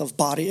length of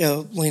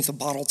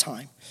bottle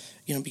time.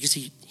 Because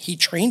he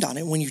trained on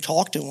it. When you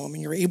talk to him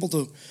and you're able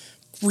to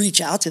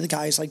reach out to the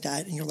guys like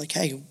that and you're like,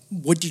 hey,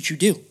 what did you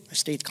do? I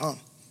stayed calm.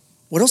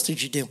 What else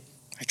did you do?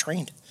 I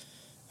trained.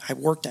 I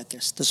worked at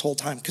this whole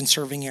time,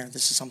 conserving air.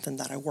 This is something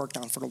that I worked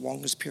on for the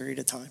longest period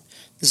of time.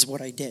 This is what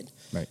I did.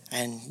 Right.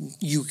 And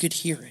you could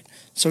hear it.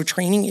 So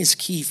training is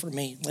key for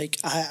me. Like,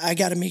 I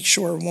got to make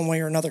sure one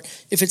way or another.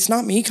 If it's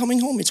not me coming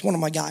home, it's one of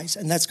my guys,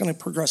 and that's going to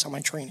progress on my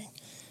training.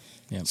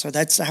 Yep. So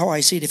that's how I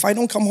see it. If I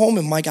don't come home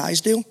and my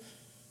guys do,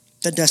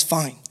 then that's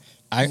fine.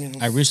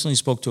 I recently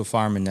spoke to a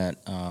fireman that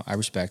I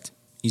respect.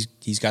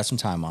 He's got some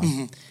time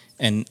on.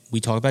 And we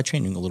talked about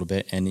training a little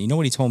bit. And you know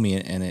what he told me,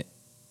 and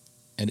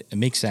it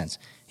makes sense.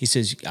 He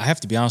says, I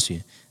have to be honest with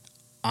you,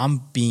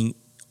 I'm being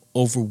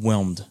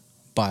overwhelmed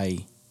by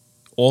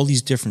all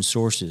these different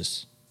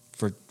sources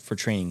for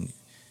training.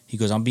 He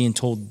goes, I'm being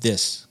told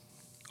this.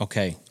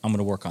 Okay, I'm going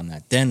to work on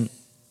that. Then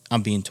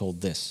I'm being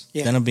told this.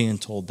 Yeah. Then I'm being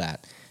told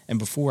that. And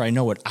before I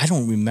know it, I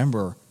don't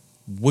remember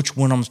which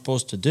one I'm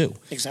supposed to do.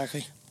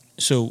 Exactly.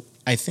 So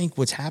I think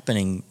what's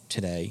happening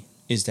today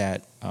is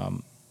that,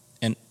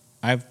 and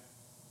I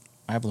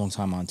have a long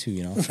time on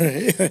too,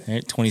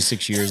 right?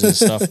 26 years and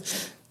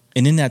stuff.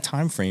 And in that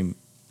time frame,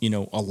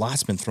 a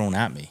lot's been thrown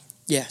at me.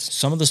 Yes.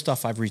 Some of the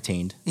stuff I've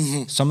retained.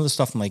 Mm-hmm. Some of the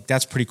stuff I'm like,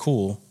 that's pretty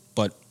cool,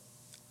 but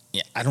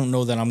I don't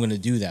know that I'm going to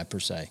do that per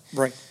se.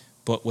 Right.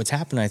 But what's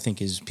happening, I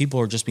think, is people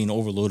are just being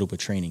overloaded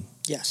with training.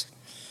 Yes.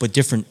 But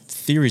different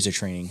theories of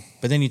training.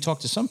 But then you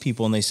talk to some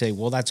people and they say,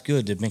 well, that's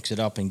good to mix it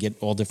up and get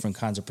all different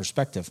kinds of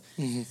perspective.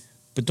 Mm-hmm.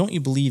 But don't you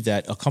believe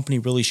that a company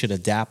really should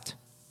adapt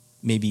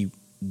maybe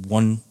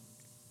one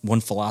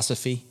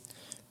philosophy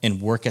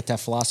and work at that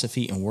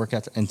philosophy and work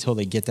at until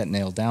they get that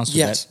nailed down? So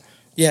yes.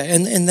 Yeah,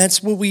 and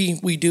that's what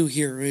we do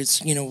here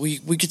is,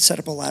 we could set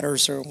up a ladder a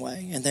certain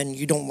way, and then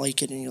you don't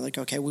like it, and you're like,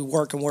 okay, we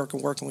work, and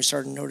we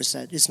start to notice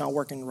that it's not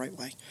working the right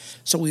way.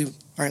 So all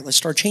right, let's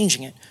start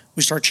changing it.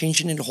 We start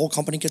changing it, the whole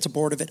company gets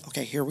aboard of it.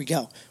 Okay, here we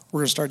go. We're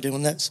going to start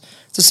doing this.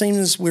 It's the same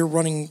as we're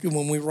running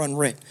when we run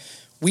RIT.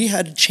 We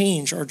had to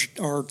change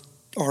our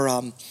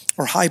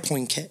high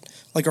point kit,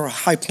 like our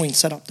high point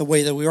setup, the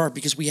way that we are,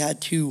 because we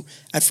had to,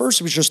 at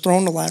first it was just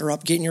throwing the ladder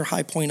up, getting your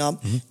high point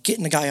up,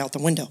 getting the guy out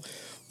the window.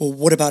 Well,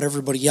 what about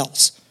everybody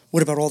else?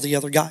 What about all the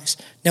other guys?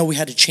 Now we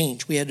had to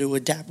change. We had to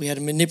adapt. We had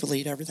to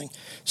manipulate everything.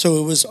 So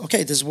it was,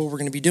 okay, this is what we're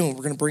going to be doing.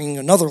 We're going to bring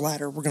another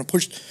ladder. We're going to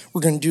push. We're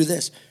going to do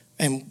this.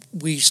 And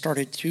we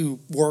started to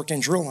work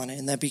and drill on it,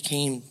 and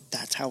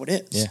that's how it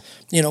is.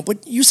 Yeah.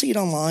 But you see it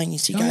online. You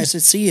see guys that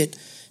see it.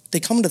 They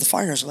come to the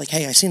firehouse like,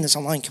 hey, I seen this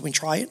online. Can we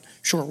try it?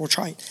 Sure, we'll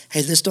try it.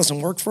 Hey, this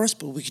doesn't work for us,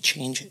 but we could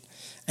change it.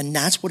 And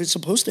that's what it's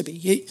supposed to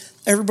be.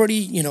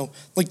 Everybody,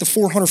 like the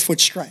 400-foot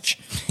stretch,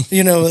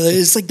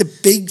 it's like the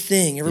big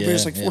thing.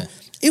 Everybody's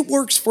it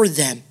works for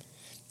them.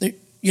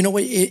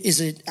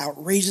 Is it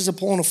outrageous of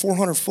pulling a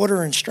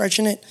 400-footer and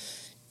stretching it?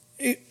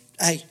 It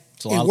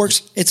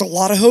works. It's a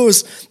lot of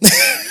hose.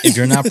 If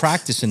you're not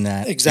practicing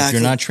that, exactly.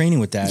 If you're not training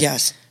with that,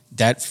 yes,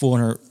 that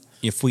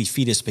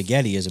 400-feet of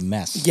spaghetti is a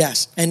mess.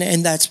 Yes,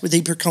 and that's where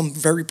they become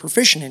very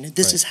proficient in it.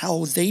 This is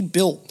how they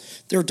built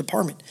their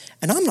department.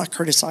 And I'm not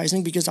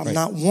criticizing because I'm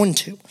not one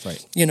to.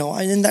 Right.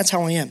 And that's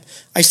how I am.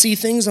 I see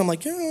things, I'm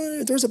like,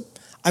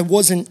 I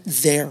wasn't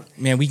there.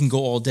 Man, we can go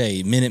all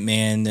day.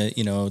 Minuteman,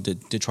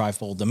 the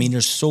trifold. I mean,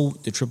 there's so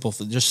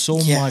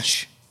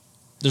much.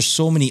 There's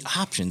so many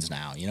options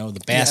now.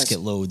 The basket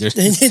load. There's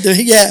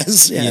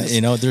yes.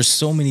 There's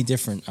so many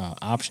different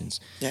options.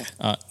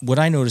 Yeah. What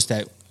I noticed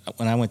that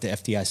when I went to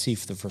FDIC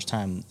for the first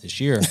time this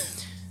year,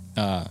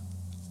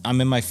 I'm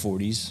in my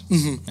 40s,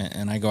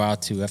 and I go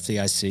out to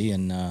FDIC,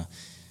 and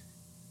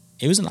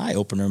it was an eye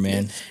opener,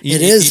 man.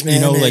 It is,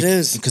 man. It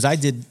is, because I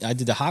did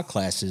the hot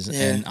classes,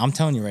 and I'm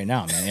telling you right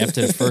now, man.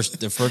 After the first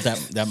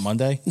that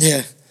Monday,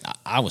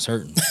 I was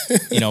hurting,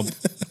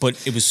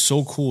 But it was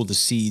so cool to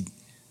see,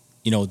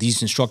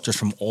 these instructors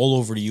from all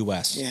over the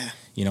U.S.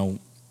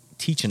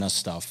 Teaching us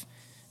stuff.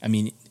 I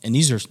mean, and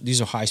these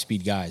are high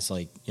speed guys,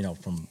 like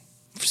from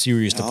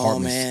serious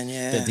departments. Oh man,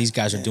 yeah. These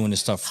guys are doing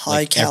this stuff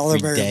high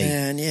caliber, every day.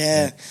 Man,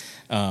 yeah.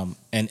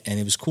 And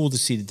it was cool to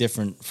see the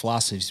different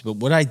philosophies. But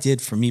what I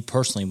did for me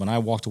personally, when I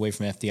walked away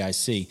from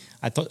FDIC,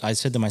 I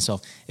said to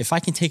myself, if I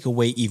can take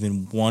away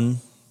even one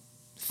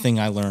thing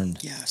I learned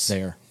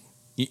there,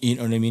 you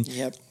know what I mean?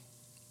 Yep.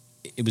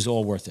 It was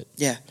all worth it.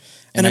 Yeah,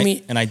 and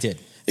I did.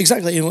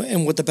 Exactly,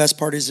 and what the best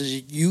part is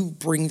you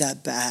bring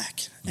that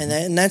back,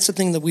 and that's the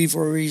thing that we've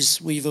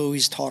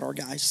always taught our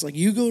guys. It's like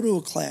you go to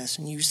a class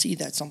and you see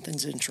that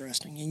something's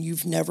interesting, and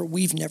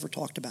we've never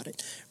talked about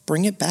it.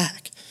 Bring it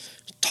back,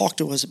 talk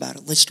to us about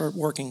it. Let's start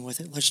working with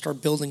it. Let's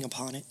start building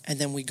upon it, and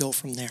then we go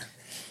from there.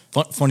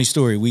 Funny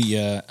story.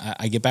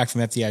 I get back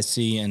from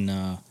FDIC and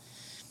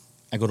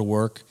I go to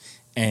work,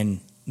 and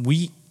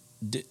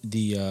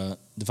the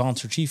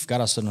volunteer chief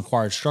got us an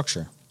acquired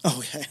structure.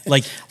 Oh yeah,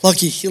 like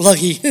lucky.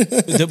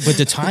 But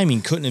the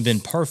timing couldn't have been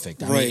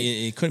perfect. I right.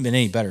 mean, it couldn't have been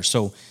any better.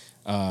 So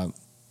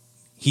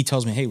he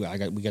tells me, "Hey,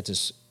 we got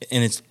this,"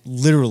 and it's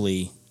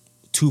literally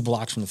 2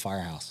 blocks from the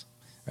firehouse.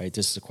 Right,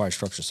 this is acquired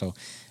structure. So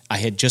I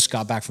had just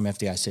got back from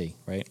FDIC,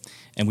 right,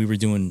 and we were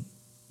doing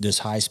this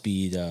high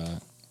speed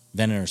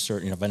ventilator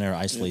search, ventilator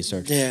isolate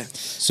search. Yeah.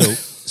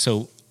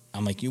 So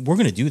I'm like, we're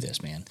going to do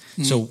this, man.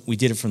 Mm-hmm. So we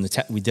did it from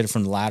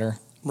the ladder.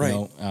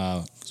 Right.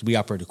 Because we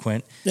operated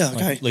Quint. Yeah,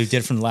 okay. We did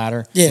it from the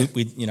ladder. Yeah.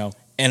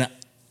 And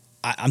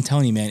I'm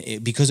telling you,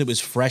 man, because it was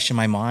fresh in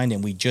my mind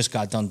and we just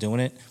got done doing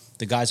it,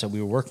 the guys that we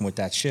were working with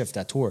that shift,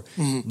 that tour,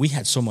 we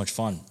had so much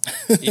fun,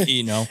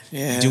 doing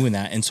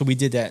that. And so we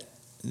did that.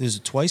 There's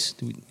twice.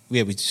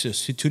 We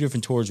 2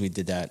 different tours. We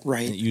did that.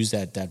 Right. And used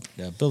that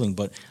building.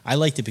 But I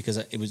liked it because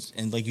it was,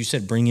 and like you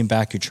said, bringing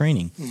back your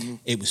training. Mm-hmm.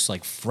 It was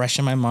like fresh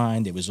in my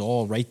mind. It was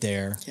all right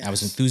there. Yes, I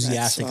was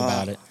enthusiastic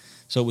about it.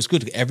 So it was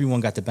good. Everyone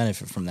got the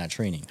benefit from that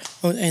training.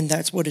 Oh, and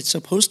that's what it's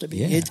supposed to be.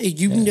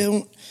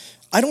 Yeah.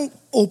 I don't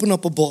open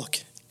up a book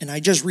and I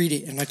just read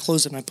it and I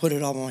close it and I put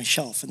it on my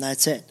shelf and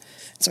that's it.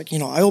 It's like,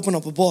 I open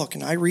up a book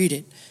and I read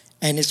it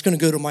and it's going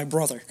to go to my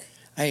brother.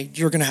 hey,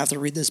 you're going to have to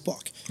read this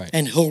book. Right.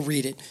 And he'll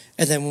read it.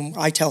 And then when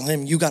I tell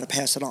him, you got to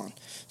pass it on.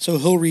 So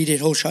he'll read it,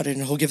 he'll shut it,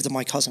 and he'll give it to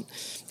my cousin,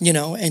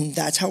 and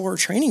that's how our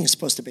training is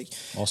supposed to be.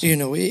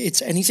 Awesome.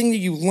 It's anything that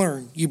you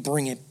learn, you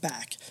bring it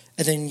back,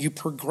 and then you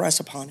progress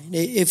upon it.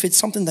 If it's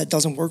something that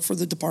doesn't work for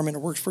the department or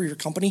works for your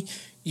company,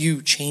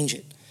 you change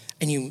it,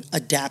 and you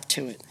adapt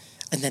to it.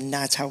 And then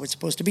that's how it's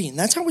supposed to be. And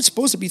that's how it's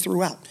supposed to be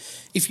throughout.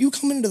 If you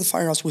come into the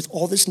firehouse with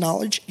all this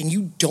knowledge and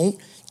you don't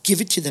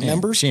give it to the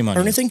members or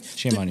anything,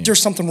 there's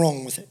something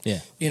wrong with it. Yeah.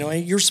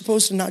 And you're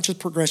supposed to not just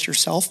progress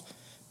yourself,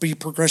 but you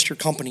progress your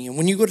company. And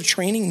when you go to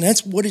training,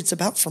 that's what it's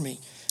about for me.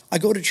 I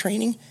go to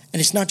training,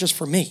 and it's not just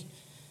for me.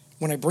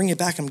 When I bring it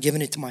back, I'm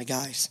giving it to my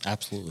guys.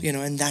 Absolutely.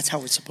 And that's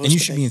how it's supposed to be. And you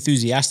should be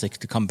enthusiastic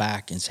to come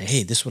back and say,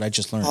 hey, this is what I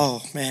just learned.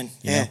 Oh, man,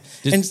 yeah.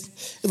 And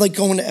like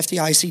going to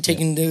FDIC,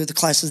 taking the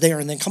classes there,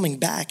 and then coming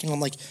back, and I'm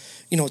like,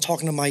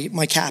 talking to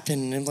my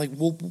captain, and like,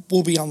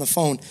 we'll be on the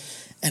phone.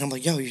 And I'm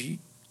like, yo,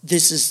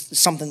 this is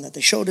something that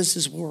they showed us,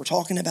 this is what we're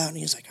talking about. And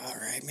he's like, all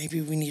right, maybe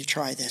we need to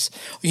try this.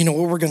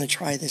 We're going to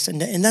try this.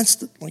 And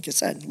that's, like I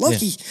said,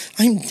 lucky. Yeah.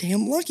 I'm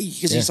damn lucky.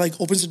 Because he's like,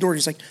 opens the door.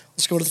 He's like,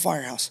 let's go to the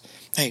firehouse.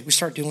 Hey, we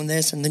start doing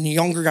this. And then the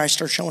younger guys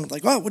start showing up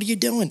like, oh, what are you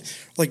doing?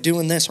 Like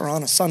doing this. Or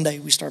on a Sunday,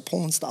 we start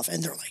pulling stuff.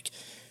 And they're like,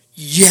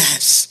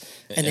 yes.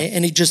 And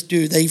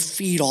they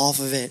feed off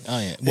of it. Oh,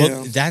 yeah.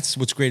 Well, that's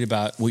what's great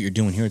about what you're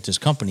doing here at this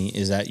company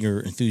is that you're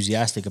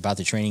enthusiastic about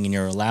the training and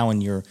you're allowing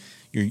your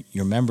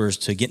members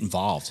to get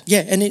involved. Yeah,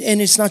 and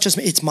it's not just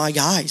me, it's my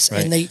guys.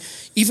 Right. And they,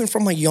 even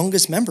from my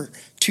youngest member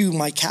to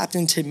my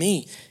captain to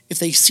me, if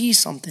they see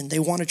something, they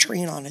want to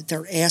train on it,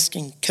 they're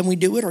asking, can we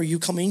do it? Or you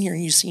come in here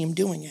and you see him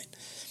doing it.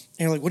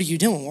 And you're like, what are you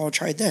doing? Well, I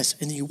tried this.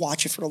 And then you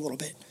watch it for a little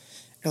bit.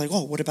 You're like,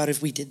 oh, what about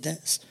if we did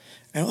this?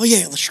 And, oh,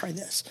 yeah, let's try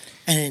this.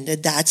 And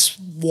that's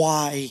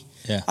why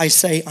I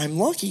say I'm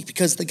lucky,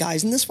 because the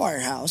guys in this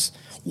firehouse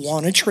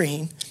want to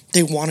train.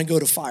 They want to go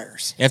to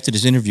fires. After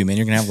this interview, man,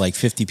 you're going to have like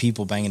 50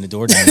 people banging the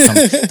door down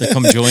to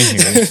come join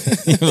here.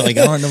 You're like,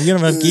 I don't know, we don't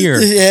have enough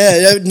gear.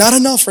 Yeah, not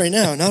enough right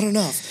now, not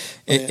enough.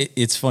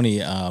 It's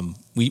funny.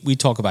 We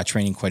talk about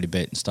training quite a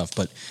bit and stuff,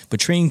 but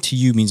training to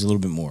you means a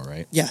little bit more,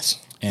 right? Yes.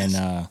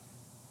 And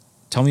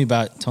tell me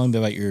about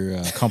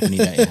your company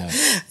that you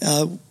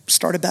have.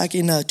 Started back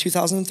in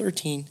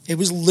 2013. It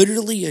was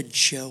literally a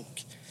joke.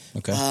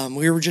 Okay.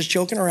 We were just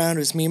joking around. It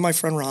was me and my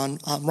friend Ron.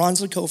 Ron's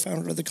the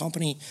co-founder of the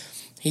company.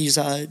 He's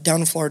down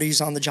in Florida. He's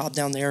on the job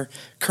down there.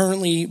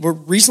 Currently, we're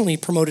recently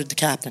promoted to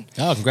captain.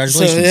 Oh,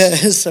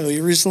 congratulations. So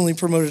he recently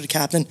promoted to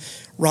captain.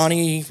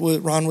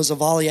 Ron was a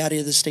volley out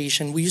of the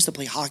station. We used to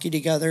play hockey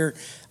together.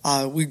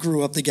 We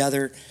grew up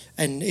together,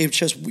 and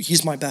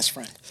he's my best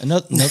friend.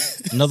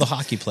 Another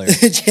hockey player.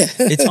 Yeah.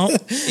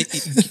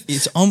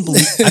 It's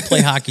unbelievable. I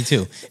play hockey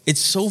too. It's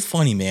so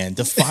funny, man.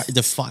 The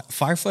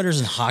firefighters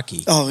in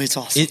hockey. Oh, it's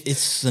awesome. It's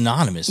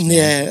synonymous, man.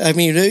 Yeah, I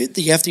mean,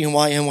 the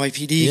FDNY,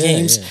 NYPD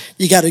games,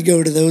 you got to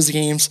go to those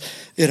games,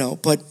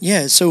 But,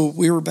 yeah, so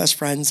we were best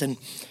friends and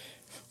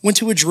went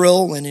to a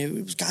drill,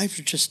 and guys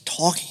were just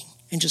talking.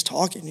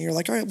 And you're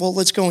like, all right, well,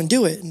 let's go and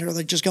do it. And they're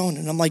like, just going.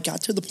 And I'm like,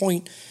 got to the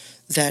point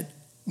that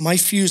my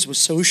fuse was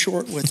so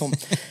short with them.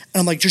 And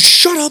I'm like, just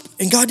shut up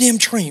and goddamn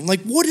train.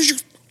 Like, what is your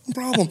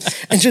problem?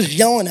 And just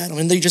yelling at them.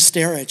 And they just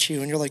stare at you.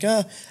 And you're like,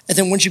 And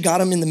then once you got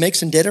them in the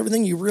mix and did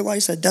everything, you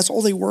realize that that's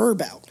all they were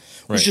about.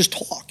 Was just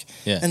talk.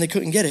 Yeah. And they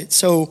couldn't get it.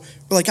 So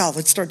we're like,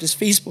 let's start this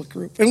Facebook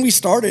group. And we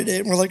started it.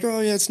 And we're like, oh,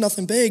 yeah, it's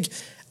nothing big.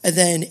 And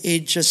then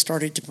it just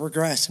started to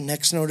progress. And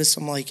next notice,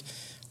 I'm like,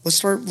 let's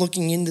start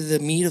looking into the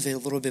meat of it a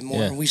little bit more.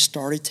 Yeah. And we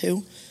started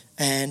to.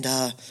 And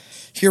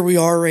here we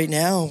are right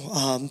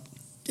now.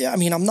 I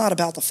mean, I'm not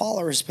about the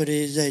followers, but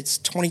it's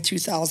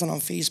 22,000 on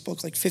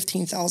Facebook, like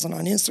 15,000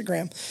 on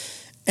Instagram.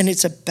 And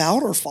it's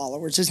about our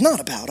followers. It's not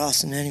about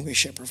us in any way,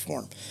 shape, or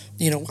form.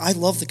 I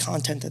love the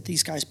content that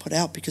these guys put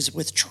out, because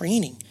with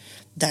training,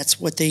 that's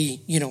what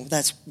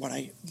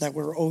that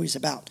we're always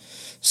about.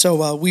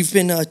 So we've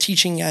been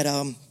teaching at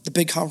the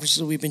big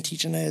conferences we've been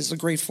teaching at is the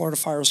Great Florida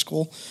Fire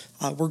School.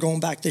 We're going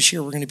back this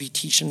year. We're going to be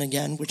teaching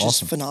again, which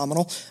awesome. Is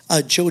phenomenal.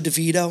 Joe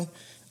DeVito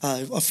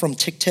from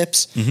Tick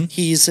Tips,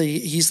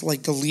 he's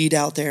like the lead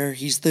out there.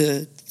 He's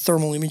the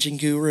thermal imaging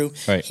guru.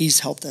 Right. He's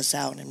helped us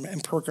out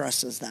and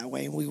progressed us that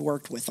way, and we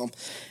worked with him.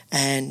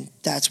 And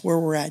that's where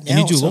we're at now.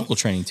 And you do local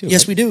training too,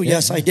 Yes, right? we do. Yeah,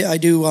 yes, yeah. I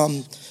do.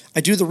 I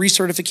do the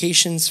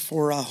recertifications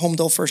for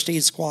Homedale First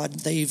Aid Squad.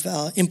 They've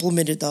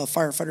implemented the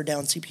firefighter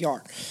down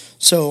CPR.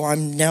 So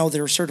I'm now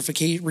their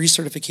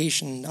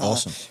recertification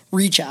awesome.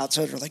 Reach out.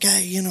 So they're like,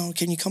 hey,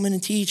 can you come in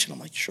and teach? And I'm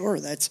like, sure,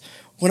 that's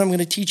what I'm going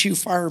to teach you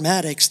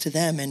firematics to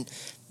them. And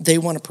they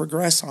want to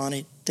progress on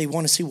it. They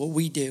want to see what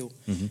we do.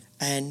 Mm-hmm.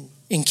 And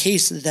in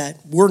case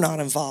that we're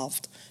not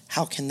involved,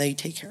 how can they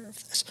take care of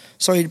this?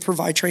 So I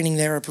provide training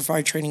there. I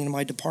provide training in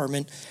my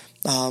department.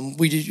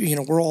 We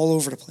do, we're all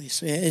over the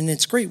place, and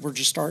it's great. We're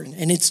just starting,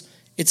 and it's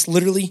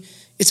literally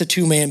a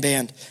 2-man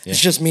band. Yeah. It's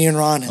just me and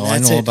Ron, and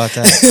that's I know it. About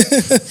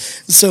that.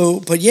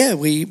 So, but yeah,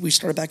 we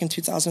started back in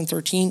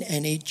 2013,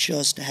 and it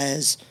just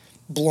has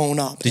blown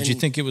up. Did you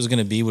think it was going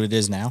to be what it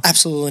is now?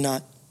 Absolutely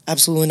not.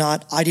 absolutely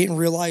not. I didn't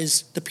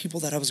realize the people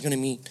that I was going to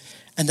meet.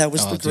 And that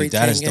was the great thing.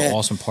 That is the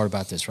awesome part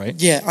about this, right?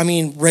 Yeah, I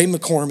mean, Ray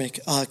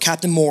McCormick,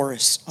 Captain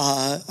Morris,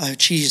 Mike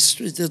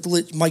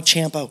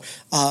Champo,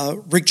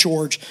 Rick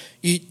George,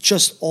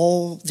 just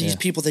all these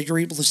people that you're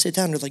able to sit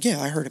down and they're like,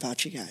 yeah, I heard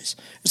about you guys.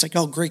 It's like,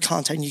 oh, great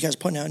content you guys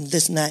putting out and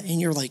this and that.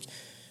 And you're like,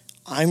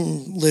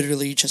 I'm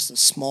literally just a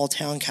small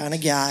town kind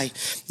of guy,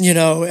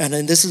 and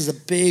then this is a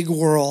big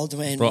world.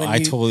 And bro,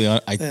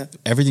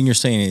 everything you're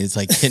saying is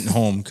like hitting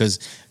home because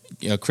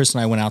Chris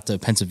and I went out to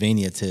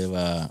Pennsylvania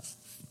to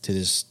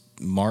this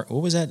what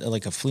was that,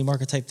 like a flea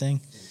market type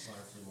thing?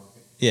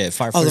 Yeah,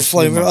 the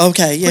flea market.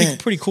 Okay, yeah.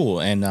 Pretty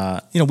cool. And,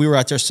 we were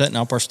out there setting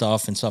up our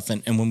stuff and stuff.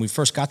 And when we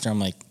first got there, I'm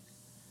like,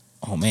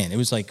 oh, man, it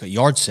was like a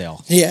yard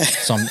sale. Yeah.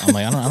 So I'm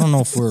like, I don't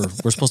know if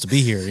we're supposed to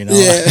be here,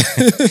 Yeah.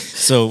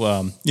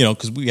 So,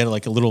 because we had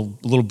like a little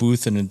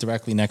booth and then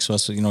directly next to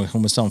us, who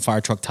was selling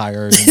fire truck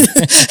tires.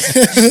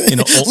 And,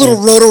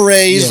 little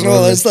roto-rays and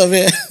all that stuff,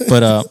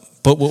 yeah.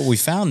 But what we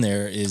found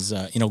there is,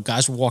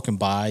 guys were walking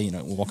by,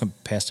 we're walking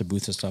past the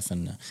booth and stuff,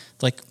 and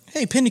it's like,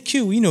 hey, Pin the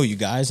Q, we know you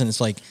guys. And it's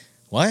like,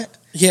 what?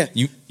 Yeah.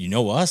 You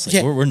know us?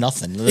 Like, we're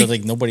nothing. They're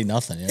like nobody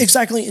nothing.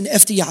 Exactly. And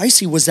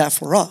FDIC was that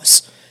for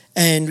us.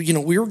 And,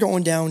 we were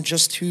going down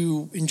just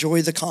to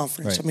enjoy the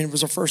conference. Right. I mean, it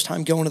was our first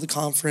time going to the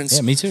conference.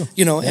 Yeah, me too.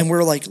 And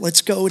we're like,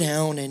 let's go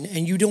down.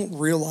 And you don't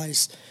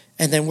realize.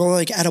 And then we're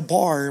like at a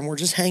bar and we're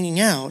just hanging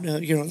out,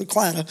 the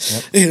Clatta,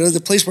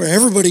 the place where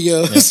everybody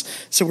goes. Yep.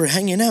 So we're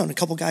hanging out and a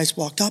couple guys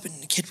walked up and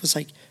the kid was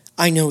like,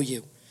 I know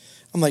you.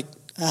 I'm like,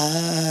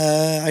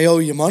 I owe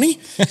you money?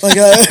 Like,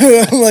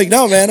 I'm like,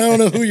 no, man, I don't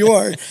know who you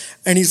are.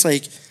 And he's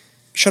like,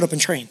 shut up and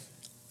train.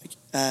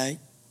 Like,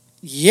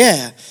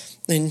 yeah.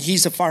 And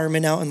he's a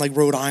fireman out in like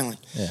Rhode Island.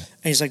 Yeah.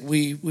 And he's like,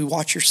 we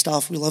watch your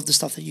stuff. We love the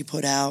stuff that you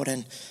put out.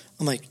 And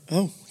I'm like,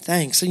 oh,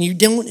 thanks. And you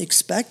don't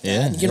expect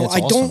that. Yeah,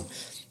 awesome.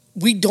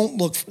 We don't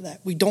look for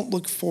that. We don't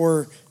look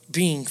for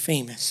being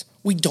famous.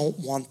 We don't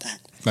want that.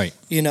 Right.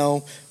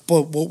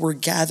 But what we're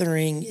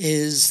gathering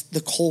is the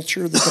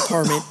culture of the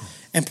department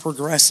and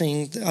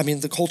progressing,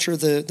 the culture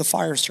of the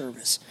fire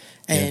service.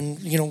 And,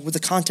 with the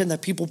content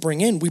that people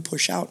bring in, we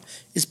push out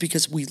is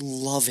because we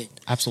love it.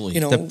 Absolutely.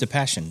 The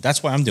passion.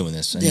 That's why I'm doing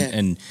this.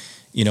 And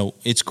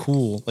it's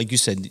cool. Like you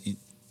said,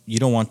 you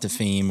don't want the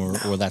fame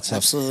or that stuff.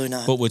 Absolutely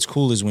not. But what's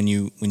cool is when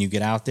you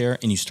get out there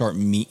and you start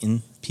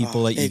meeting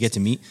people that you get to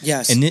meet.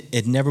 Yes. And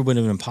it never would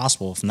have been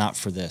possible if not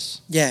for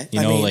this. Yeah.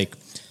 Like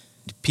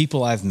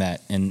people I've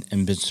met and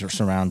been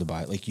surrounded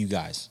by, like you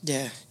guys.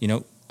 Yeah.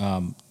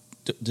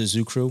 The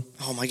Zoo Crew.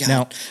 Oh my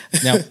God.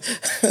 Now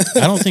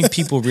I don't think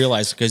people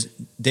realize because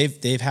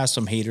they've had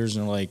some haters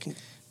and like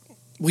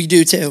we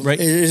do too. Right.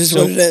 It is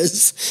what it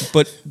is.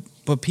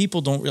 But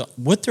people don't realize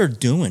what they're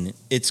doing.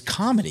 It's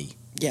comedy.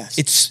 Yes.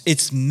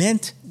 It's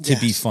meant to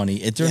be funny.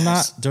 They're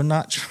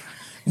not.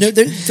 No,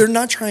 they're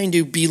not trying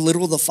to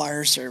belittle the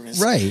fire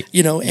service, right?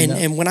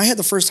 And when I had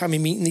the first time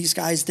of meeting these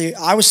guys,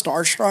 I was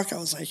starstruck. I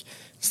was like,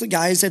 "It's the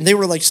guys," and they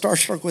were like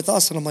starstruck with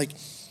us, and I'm like,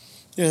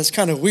 "Yeah, it's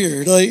kind of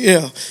weird." Like,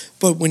 yeah,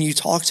 but when you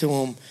talk to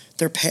them,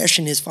 their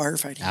passion is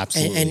firefighting,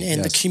 absolutely,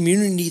 and the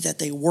community that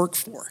they work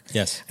for,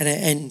 yes,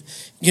 and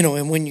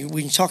when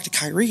you talk to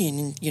Kyrie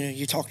and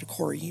you talk to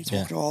Corey, you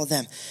talk to all of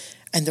them,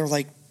 and they're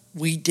like,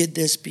 "We did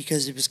this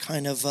because it was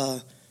kind of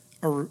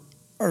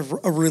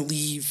a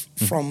relief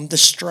from the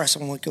stress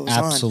on what goes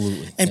on."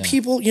 Absolutely. And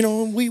people,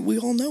 we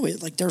all know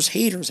it. Like, there's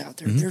haters out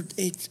there.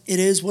 It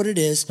is what it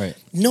is. Right.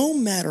 No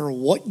matter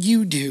what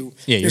you do,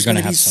 there's going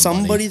to be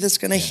somebody that's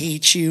going to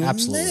hate you.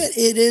 Absolutely.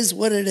 It is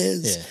what it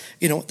is.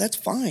 Yeah. That's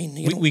fine.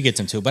 We get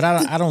them too, but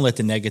I don't let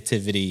the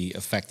negativity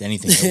affect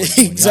anything that we're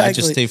doing. Exactly. I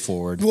just stay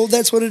forward. Well,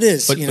 that's what it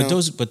is.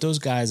 But those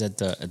guys at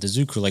the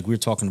Zoo Crew, like we were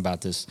talking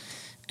about this,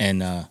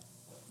 and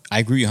I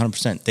agree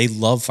 100%. They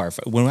love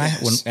firefighting. When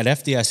at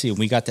FDIC, when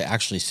we got to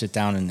actually sit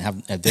down and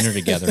have dinner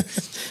together,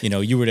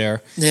 you were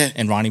there,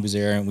 and Ronnie was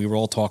there, and we were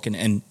all talking.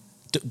 And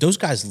those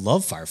guys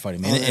love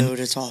firefighting, man. Oh,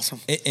 dude, it's awesome.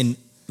 And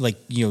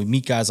like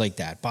meet guys like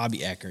that,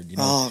 Bobby Eckert.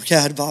 Oh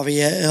God,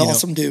 Bobby,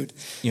 awesome dude.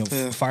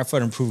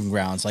 Firefighter Proving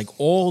Grounds, like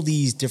all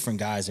these different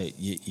guys that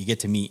you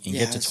get to meet and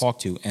get to talk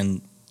to,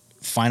 and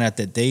find out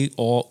that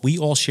we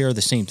all share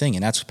the same thing,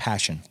 and that's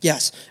passion.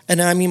 Yes.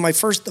 And I mean, the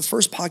first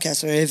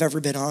podcast that I've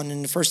ever been on,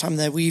 and the first time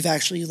that we've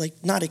actually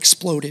not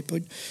exploded,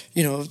 but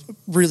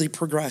really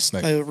progressed,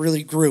 right.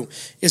 Really grew,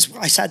 is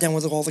I sat down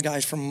with all the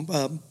guys from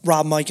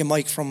Rob, Mike, and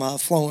Mike from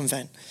Flow and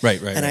Vent.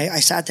 Right. And I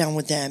sat down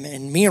with them,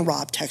 and me and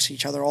Rob text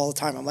each other all the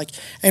time. I'm like,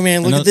 hey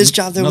man, look at this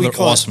job that we caught.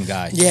 Another awesome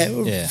guy.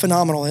 Yeah,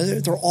 phenomenal.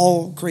 They're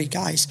all great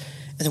guys.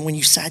 And then when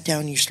you sat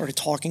down, you started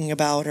talking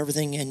about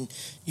everything, and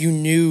you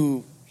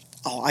knew,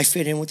 oh, I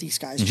fit in with these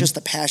guys. Just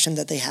the passion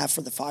that they have for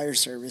the fire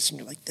service. And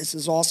you're like, this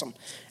is awesome.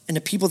 And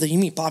the people that you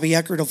meet, Bobby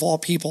Eckert of all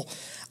people,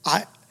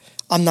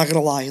 I'm not going to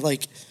lie.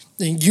 Like,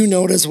 you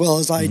know it as well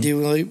as I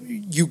do. Like,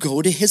 you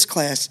go to his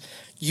class,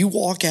 you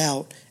walk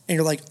out, and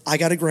you're like, I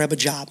got to grab a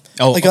job.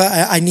 Oh, like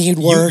I need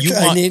work.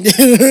 I need.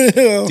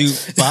 Dude,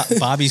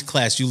 Bobby's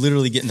class, you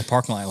literally get in the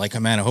parking lot like,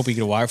 oh, man, I hope we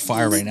get a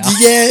fire right now.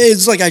 Yeah,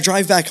 it's like I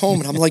drive back home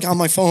and I'm like on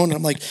my phone and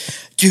I'm like,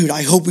 dude,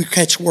 I hope we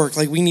catch work.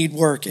 Like we need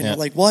work. And they're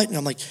like, what? And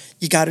I'm like,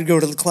 you got to go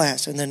to the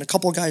class. And then a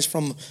couple of guys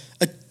from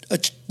a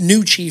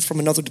new chief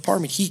from another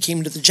department, he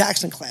came to the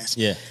Jackson class.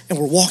 Yeah. And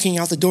we're walking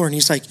out the door and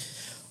he's like,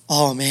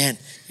 oh man,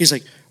 he's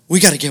like,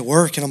 we got to get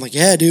work. And I'm like,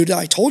 yeah, dude,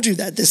 I told you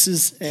that this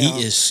is.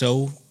 He is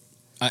so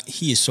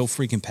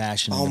freaking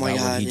passionate about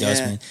what he does,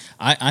 man.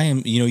 I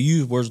am, you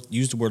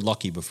used the word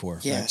lucky before.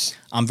 Yes.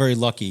 Right? I'm very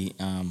lucky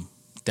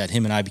that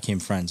him and I became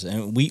friends.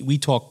 And we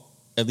talk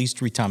at least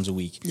 3 times a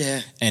week.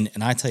 Yeah. And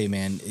I tell you,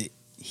 man,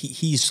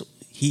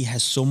 he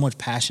has so much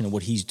passion in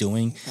what he's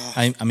doing.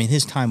 Oh. I mean,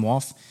 his time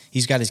off,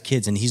 he's got his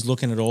kids and he's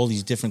looking at all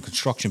these different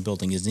construction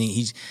buildings.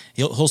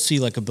 He'll see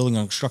like a building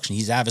on construction.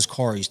 He's out of his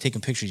car. He's taking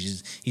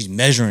pictures. He's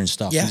measuring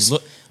stuff. Yes.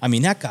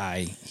 That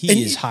guy,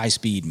 he is high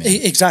speed, man.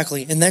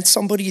 Exactly. And that's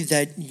somebody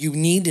that you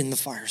need in the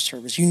fire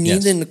service. You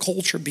need in the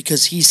culture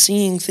because he's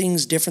seeing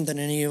things different than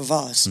any of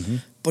us,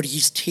 but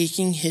he's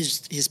taking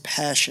his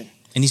passion.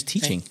 And he's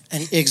teaching.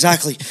 And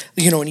exactly.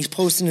 And he's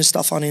posting his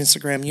stuff on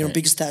Instagram, right.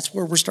 because that's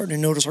where we're starting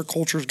to notice our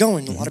culture is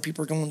going. A lot of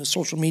people are going to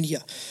social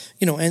media,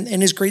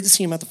 and it's great to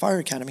see him at the fire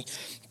academy,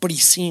 but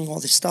he's seeing all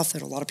this stuff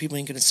that a lot of people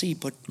ain't going to see.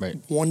 But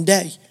one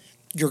day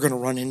you're going to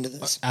run into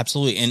this.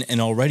 Absolutely.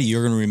 And already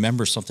you're going to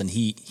remember something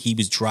he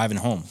was driving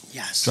home.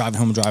 Yes. Driving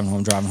home.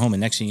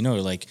 And next thing you know,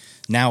 you're like,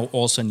 now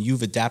all of a sudden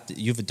you've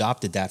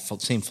adopted that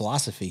same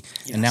philosophy,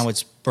 and now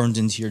it's burned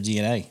into your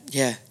DNA.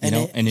 Yeah. And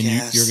then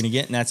you're going to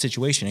get in that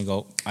situation and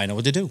go, I know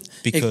what to do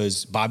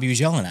because Bobby was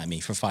yelling at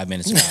me for 5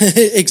 minutes about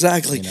it.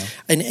 Exactly.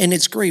 And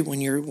it's great when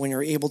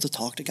you're able to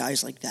talk to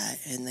guys like that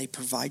and they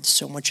provide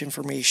so much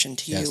information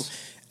to you.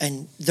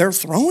 And they're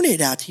throwing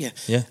it at you.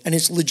 Yeah. And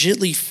it's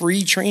legitimately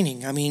free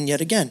training. I mean, yet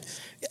again,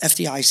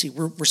 FDIC,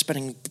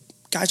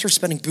 guys are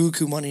spending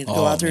buku money to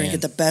go out there and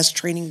get the best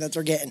training that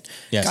they're getting.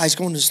 Yes. Guys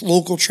going to this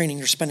local training,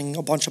 they're spending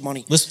a bunch of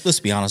money. Let's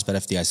be honest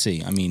about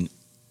FDIC. I mean,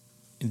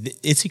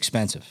 it's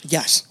expensive.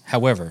 Yes.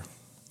 However,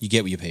 you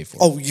get what you pay for.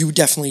 Oh, you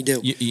definitely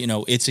do.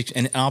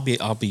 And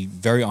I'll be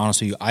very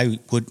honest with you.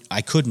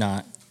 I could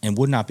not and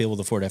would not be able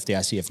to afford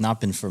FDIC if not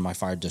been for my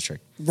fire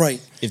district.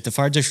 Right. If the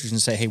fire district can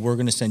say, hey, we're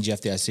going to send you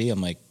FDIC, I'm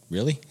like,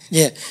 really?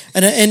 Yeah.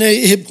 Okay.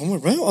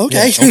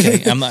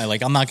 Okay. I'm not going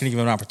to give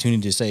him an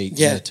opportunity to say,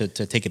 to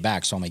take it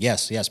back. So I'm like,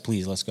 yes,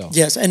 please, let's go.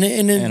 Yes. And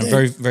I'm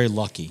very, very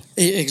lucky.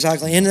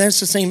 Exactly. And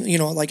that's the same,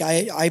 like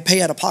I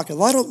pay out of pocket. A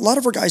lot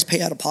of our guys pay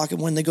out of pocket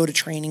when they go to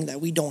training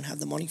that we don't have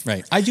the money for.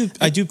 Right. I do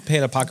pay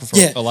out of pocket for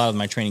a lot of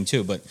my training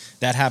too, but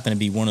that happened to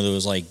be one of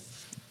those like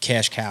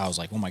cash cows,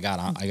 like, oh my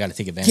God, I got to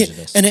take advantage of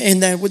this.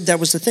 And that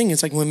was the thing.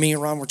 It's like when me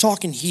and Ron were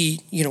talking,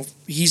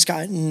 he's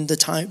gotten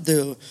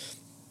the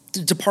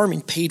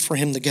department paid for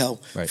him to go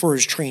for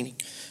his training.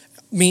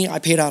 Me, I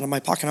paid out of my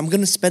pocket. I'm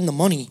going to spend the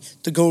money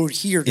to go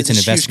here to it's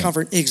this an huge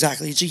conference.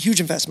 Exactly. It's a huge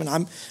investment.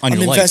 I'm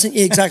investing.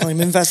 Exactly.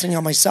 I'm investing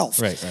on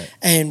myself. Right.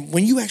 And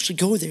when you actually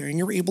go there and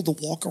you're able to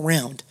walk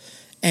around,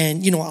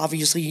 and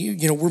obviously,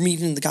 we're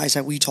meting the guys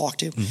that we talk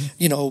to.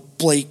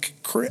 Blake,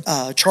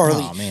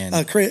 Charlie,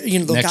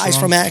 the guys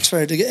from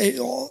Axford,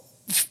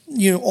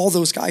 all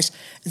those guys.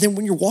 And then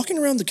when you're walking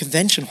around the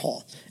convention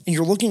hall and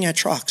you're looking at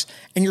trucks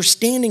and you're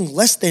standing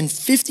less than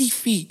 50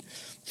 feet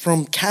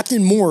from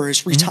Captain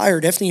Morris,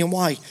 retired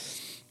FDNY,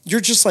 you're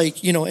just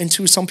like, and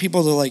to some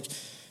people they're like,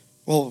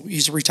 well,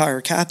 he's a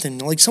retired captain.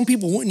 Like some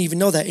people wouldn't even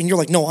know that. And you're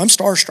like, no, I'm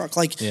starstruck.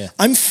 Like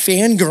I'm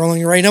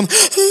fangirling right now.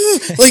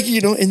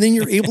 And then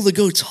you're able to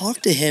go talk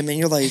to him and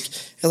you're like,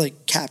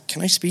 Cap,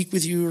 can I speak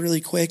with you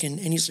really quick? And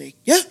he's like,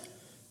 yeah.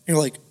 And you're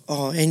like,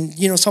 oh,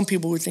 and some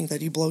people would think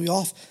that he'd blow you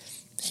off.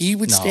 He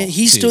would stand.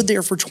 He stood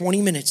there for 20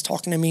 minutes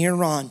talking to me and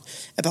Ron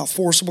about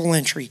forcible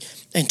entry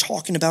and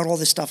talking about all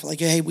this stuff.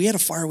 Like, hey, we had a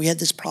fire. We had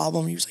this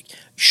problem. He was like, you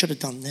should have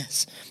done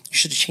this. You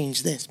should have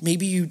changed this.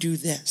 Maybe you do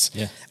this.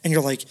 Yeah. And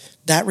you're like,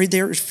 that right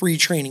there is free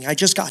training. I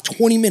just got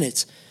 20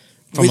 minutes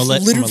from a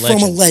legend.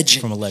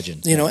 From a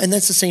legend. And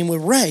that's the same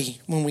with Ray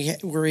when we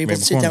were able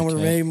to sit down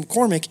with Ray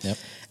McCormick. Yep.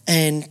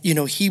 And,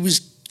 he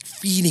was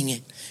feeding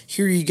it.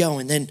 Here you go.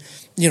 And then,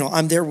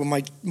 I'm there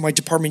with my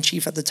department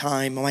chief at the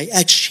time, my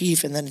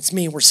ex-chief, and then it's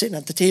me. We're sitting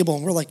at the table,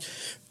 and we're like,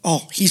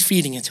 oh, he's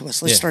feeding it to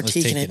us. Let's start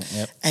taking it.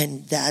 Yep.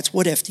 And that's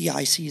what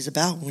FDIC is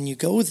about. When you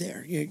go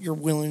there, you're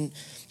willing,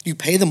 you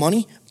pay the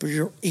money, but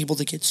you're able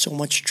to get so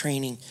much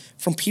training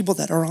from people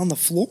that are on the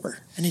floor,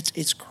 and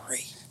it's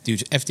great.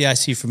 Dude,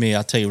 FDIC for me,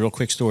 I'll tell you a real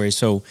quick story.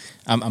 So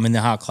I'm in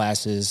the hot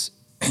classes.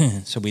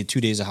 So we had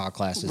 2 days of hot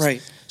classes. Right.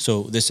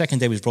 So the second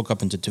day was broke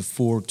up into two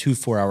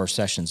 4-hour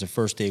sessions. The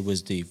first day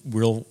was the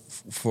real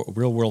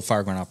world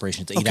fireground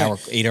operations, the 8-hour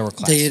class. The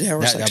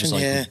 8-hour that section,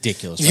 was like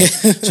ridiculous.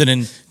 Right? So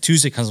then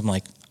Tuesday comes, I'm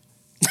like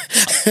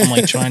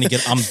trying to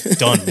get, I'm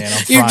done, man.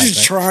 I'm fried. You're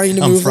just trying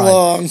to move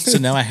along. So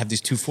now I have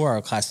these 2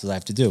 4-hour classes I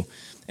have to do.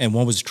 And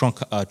one was truck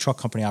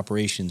company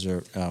operations.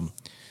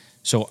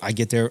 So I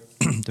get there,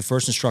 the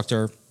first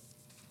instructor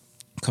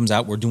comes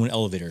out. We're doing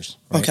elevators.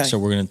 Right? Okay. So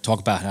we're going to talk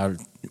about how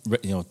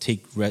to,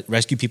 take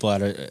rescue people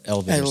out of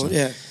elevators.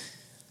 Yeah.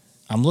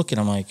 I'm looking.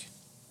 I'm like,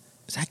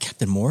 is that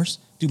Captain Morris?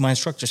 Dude, my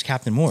instructor's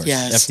Captain Morris.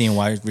 Yes.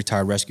 FDNY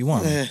retired Rescue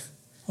 1. Yeah.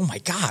 Oh my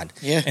God.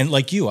 Yeah. And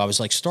like you, I was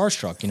like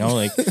starstruck,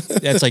 like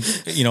that's like,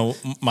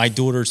 my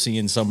daughter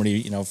seeing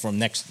somebody, from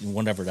next,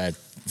 whatever that,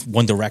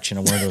 One Direction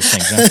or one of those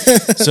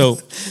things. So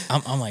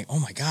I'm like, oh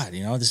my God,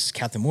 this is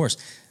Captain Morris.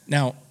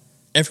 Now,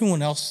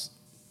 everyone else,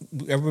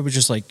 everybody was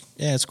just like,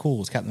 yeah, it's cool.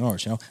 It's Captain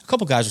Morris, A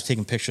couple guys were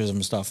taking pictures of him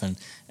and stuff and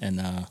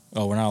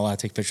we're not allowed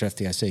to take pictures of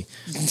FDIC.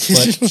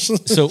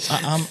 But so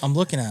I'm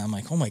looking at it, I'm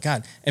like, oh my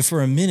God. And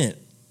for a minute,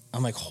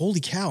 I'm like, holy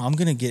cow, I'm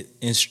going to get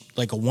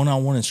like a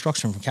one-on-one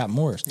instruction from Captain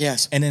Morris.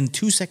 Yes. And then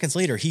 2 seconds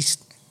later, he's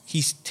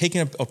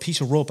taking a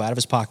piece of rope out of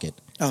his pocket.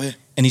 Oh, yeah.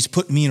 And he's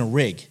putting me in a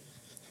rig,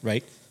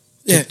 right?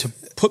 To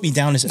put me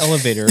down this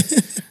elevator,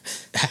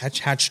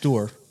 hatch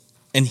door.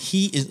 And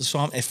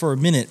for a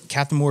minute,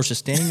 Captain Morris is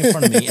standing in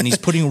front of me and he's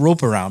putting a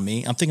rope around me.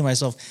 I'm thinking to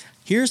myself,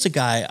 here's the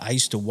guy I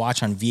used to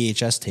watch on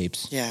VHS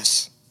tapes.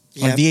 Yes.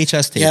 On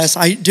VHS tapes. Yes,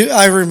 I do.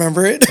 I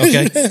remember it.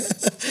 Okay.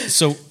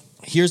 So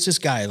here's this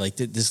guy, like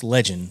this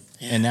legend,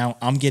 and now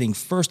I'm getting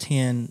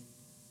firsthand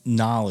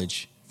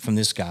knowledge from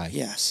this guy.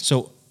 Yes.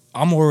 So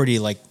I'm already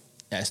like,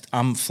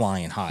 I'm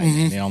flying high.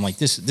 I'm like,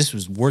 this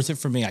was worth it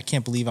for me. I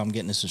can't believe I'm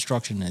getting this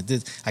instruction.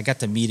 I got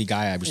to meet a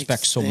guy I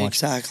respect so much.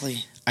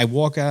 Exactly. I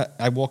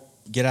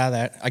get out of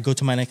that. I go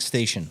to my next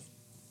station.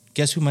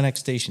 Guess who my next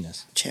station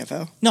is?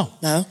 Champo? No.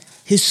 No?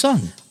 His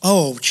son.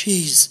 Oh,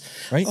 jeez.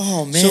 Right?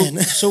 Oh, man.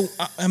 So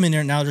I'm in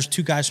there now. There's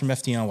 2 guys from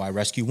FDNY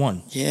Rescue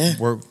 1. Yeah.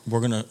 We're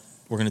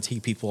gonna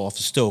take people off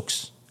the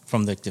Stokes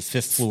from the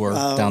 5th floor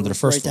down to the 1st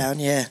floor. Right down,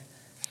 yeah.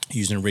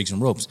 Using rigs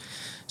and ropes.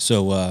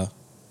 So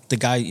the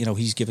guy,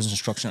 he's giving us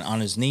instruction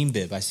on his name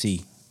bib. I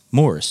see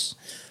Morris.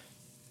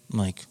 I'm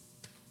like,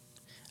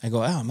 I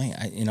go, oh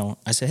man,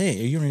 I said,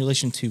 hey, are you in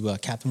relation to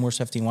Captain Morris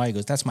FDNY? He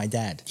goes, that's my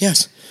dad.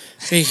 Yes.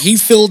 He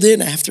filled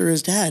in after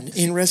his dad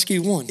in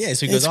Rescue 1. Yeah,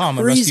 so he goes, I'm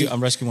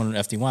Rescue 1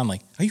 in FDNY. I'm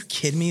like, are you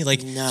kidding me?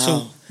 Like, no.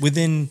 So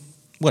within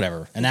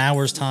an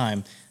hour's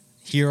time,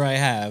 here I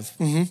have,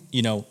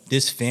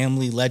 this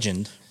family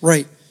legend.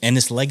 Right. And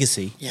this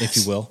legacy, if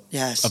you will,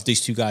 of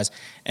these 2 guys.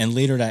 And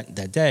later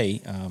that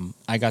day,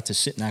 I got to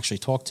sit and actually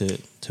talk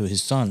to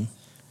his son.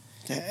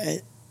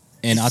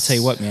 And I'll tell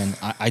you what, man,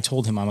 I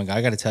told him, I'm like,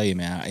 I got to tell you,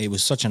 man, it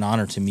was such an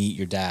honor to meet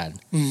your dad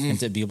and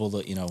to be able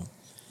to,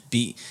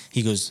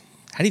 he goes,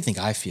 how do you think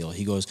I feel?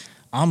 He goes,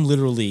 I'm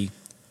literally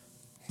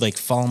like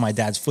following my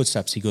dad's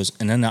footsteps. He goes,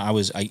 and then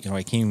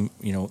I came,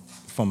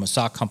 from a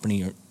sock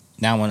company, or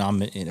now when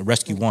I'm in a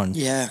Rescue 1,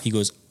 he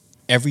goes,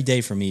 every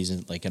day for me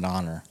is like an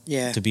honor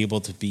to be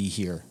able to be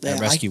here at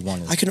Rescue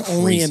 1. I can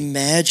only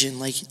imagine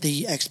like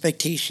the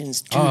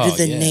expectations due to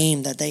the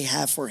name that they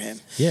have for him.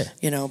 Yeah.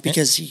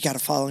 Because you got to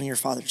follow in your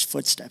father's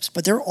footsteps.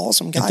 But they're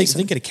awesome guys.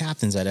 Think of the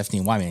captains at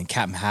FDNY, man.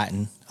 Captain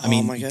Hatton. I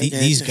mean,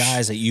 these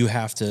guys that you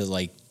have to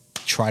like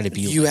try to be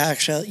you like.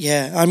 Actually,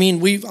 I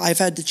mean, I've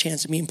had the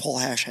chance of meeting Paul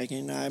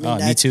Hashagen. I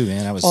mean, me too,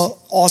 man. That was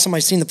awesome. I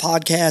seen the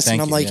podcast, and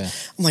I'm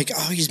like,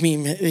 oh, he's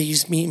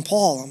meeting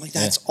Paul. I'm like,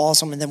 that's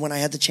awesome. And then when I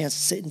had the chance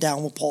of sitting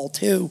down with Paul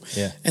too,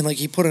 and like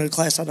he put in a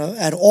class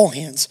at All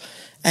Hands,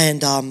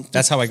 and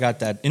that's how I got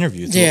that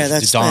interview.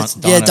 That's Don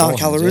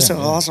Calaruso,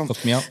 awesome.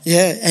 Hooked me up.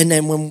 Yeah, and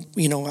then when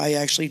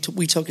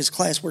we took his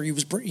class where he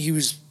was.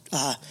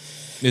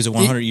 Is it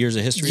 100 years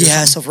of history?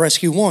 Yes, of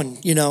Rescue 1.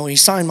 He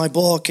signed my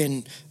book,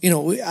 and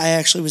I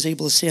actually was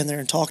able to stand there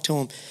and talk to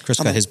him. Chris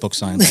got his book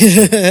signed.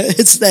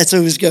 That's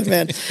always good,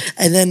 man.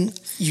 And then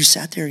you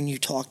sat there and you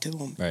talked to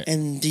him,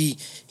 and the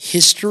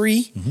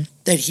history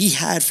that he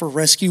had for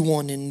Rescue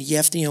 1 and the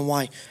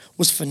FDNY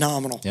was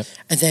phenomenal. Yep.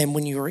 And then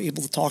when you were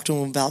able to talk to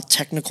him about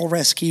technical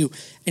rescue,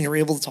 and you were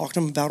able to talk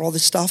to him about all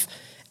this stuff,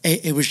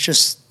 it was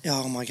just,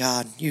 oh my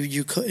God,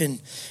 you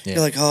couldn't. Yeah.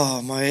 You're like,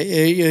 oh my,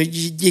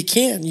 you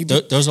can't.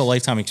 Those are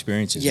lifetime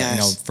experiences.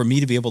 Yes. For me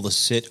to be able to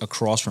sit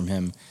across from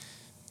him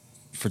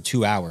for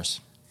 2 hours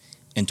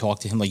and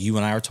talk to him like you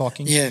and I are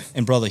talking. Yeah.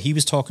 And brother, he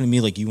was talking to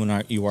me like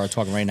you are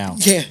talking right now.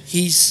 Yeah,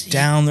 he's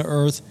down to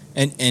earth,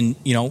 and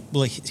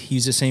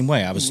he's the same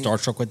way. I was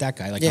starstruck with that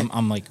guy. Like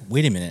I'm like,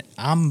 wait a minute,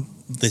 I'm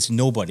this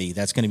nobody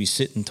that's going to be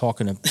sitting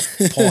talking to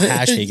Paul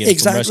Hashagen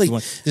from Rescue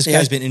 1. This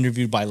guy's been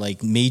interviewed by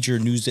like major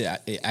news,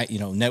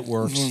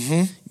 networks,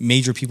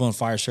 major people in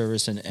fire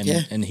service,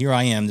 and here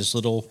I am, this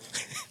little,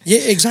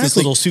 this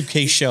little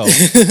suitcase show.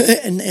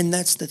 and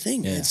that's the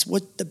thing. Yeah. It's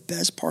what the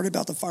best part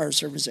about the fire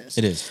service is.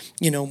 It is.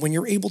 When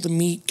you're able to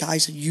meet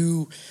guys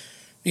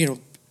that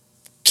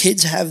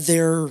kids have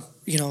their.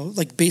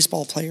 Like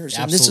baseball players,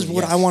 and this is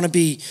what I want to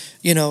be.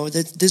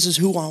 This is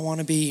who I want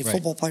to be. Right.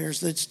 Football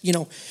players. That's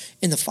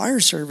in the fire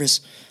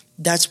service.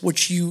 That's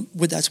what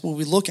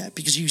we look at,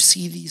 because you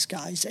see these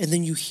guys, and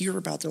then you hear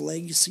about their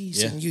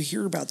legacies, and you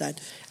hear about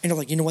that, and you're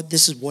like, you know what?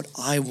 This is what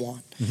I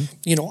want.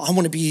 I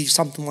want to be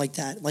something like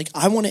that. Like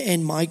I want to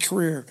end my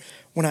career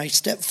when I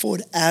step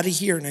foot out of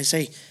here, and I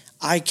say,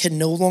 I can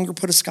no longer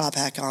put a Scott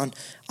pack on.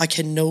 I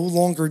can no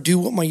longer do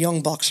what my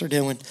young bucks are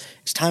doing.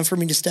 It's time for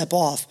me to step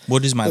off.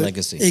 What is my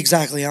legacy?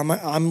 Exactly.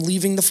 I'm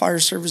leaving the fire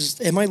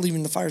service. Am I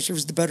leaving the fire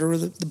service the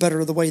better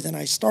of the way than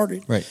I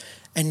started? Right.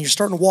 And you're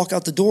starting to walk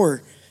out the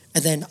door,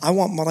 and then I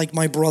want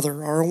my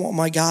brother, or I want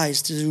my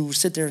guys to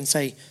sit there and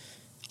say,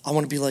 I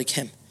want to be like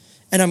him.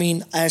 And I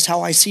mean, as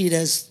how I see it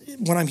as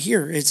when I'm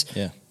here, it's,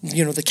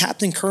 the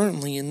captain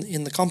currently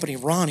in the company,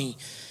 Ronnie,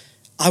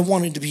 I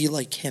wanted to be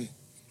like him.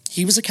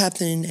 He was a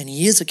captain, and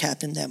he is a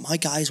captain that my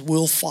guys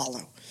will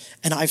follow.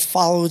 And I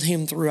followed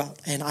him throughout.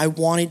 And I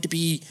want to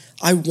be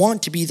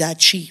that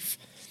chief,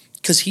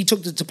 because he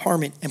took the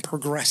department and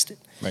progressed it.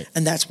 Right.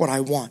 And that's what I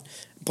want.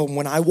 But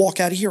when I walk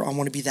out of here, I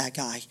want to be that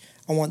guy.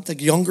 I want the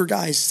younger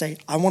guys to say,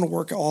 I want to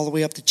work all the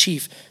way up to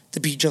chief to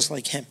be just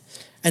like him.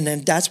 And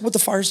then that's what the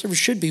fire service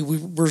should be.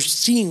 We're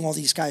seeing all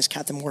these guys,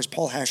 Captain Morris,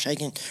 Paul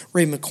Hashhagen,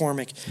 Ray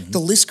McCormick. Mm-hmm. The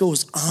list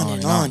goes on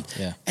and on.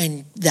 Yeah.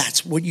 And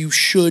that's what you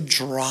should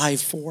drive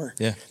for.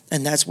 Yeah.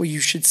 And that's what you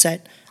should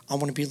set. I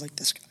want to be like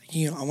this guy.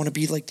 I want to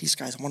be like these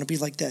guys. I want to be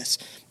like this.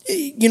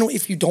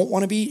 If you don't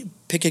want to be,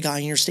 pick a guy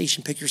in your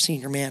station, pick your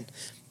senior man.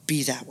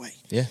 Be that way.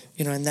 Yeah.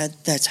 And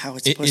that's how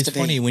it's supposed to be. It's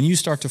funny, when you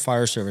start the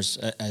fire service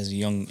as a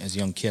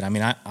young kid, I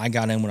mean, I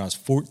got in when I was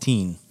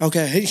 14.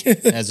 Okay.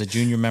 as a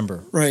junior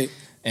member. Right.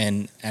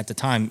 And at the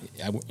time,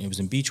 it was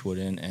in Beechwood,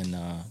 and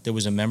there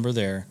was a member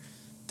there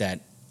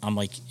that I'm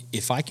like,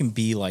 if I can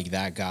be like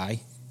that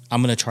guy,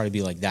 I'm going to try to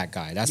be like that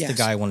guy. That's the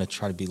guy I want to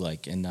try to be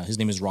like. And his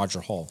name is Roger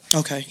Hall.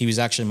 Okay. He was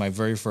actually my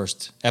very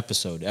first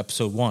episode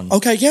 1.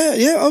 Okay,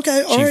 yeah,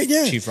 okay, all right,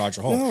 yeah. Chief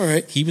Roger Hall. All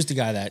right. He was the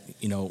guy that,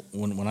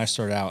 when I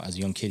started out as a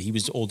young kid, he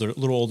was a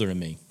little older than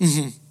me.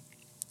 Mm-hmm.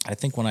 I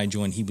think when I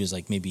joined, he was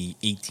like maybe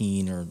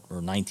 18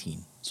 or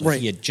 19. So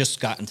right. He had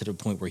just gotten to the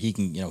point where he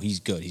can,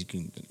 he's good. He's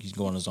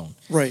going on his own.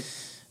 Right.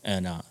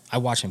 And I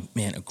watch him,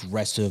 man,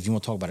 aggressive. You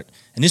want to talk about it?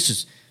 And this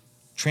is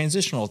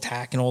transitional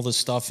attack and all this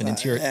stuff and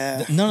interior.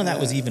 None of that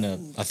was even a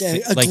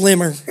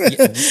glimmer.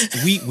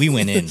 we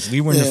went in.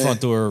 We were in the front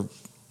door.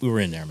 We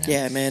were in there, man.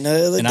 Yeah, man.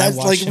 That's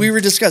like him. We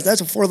were discussing.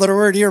 That's a 4-letter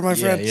word here, my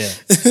friend. Yeah.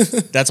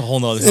 That's a whole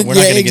nother thing. We're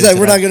not going to get.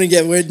 We're not going to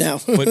get weird now.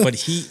 but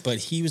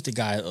he was the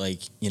guy,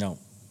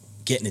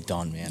 getting it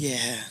done, man. Yeah,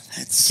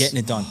 that's getting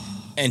it done.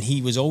 And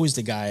he was always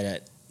the guy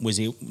that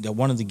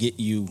wanted to get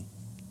you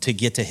to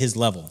get to his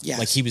level. Yes.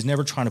 Like, he was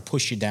never trying to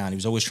push you down. He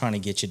was always trying to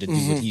get you to do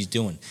what he's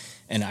doing.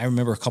 And I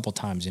remember a couple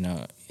times,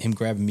 him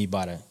grabbing me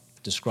by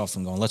the scruff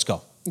and going, "Let's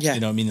go." Yeah. You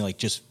know what I mean? Like,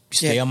 just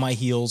stay on my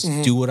heels,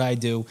 do what I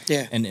do.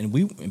 Yeah. And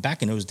we,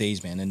 back in those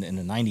days, man, in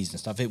the 90s and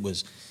stuff, it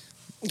was,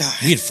 we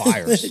had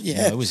fires.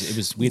 Yeah.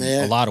 We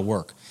had a lot of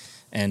work.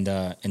 And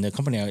the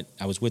company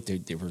I was with,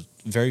 they were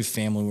very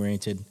family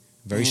oriented,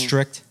 very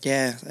strict.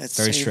 Yeah. That's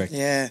very strict.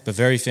 Yeah. But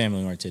very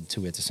family oriented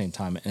too at the same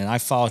time. And I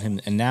followed him,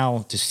 and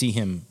now to see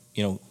him,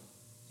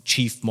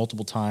 chief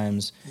multiple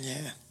times.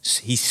 Yeah.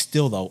 He's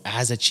still, though,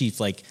 as a chief,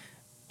 like,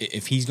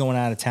 if he's going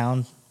out of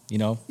town,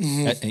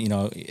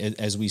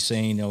 as we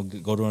say,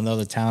 go to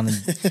another town, and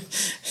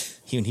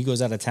when he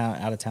goes out of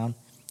town,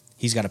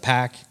 he's got a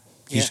pack.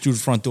 He's through the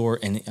front door,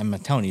 and I'm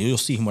telling you, you'll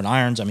see him with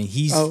irons. I mean,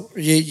 he's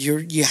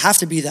you have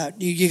to be that.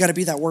 You got to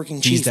be that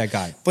working chief. He's that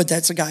guy. But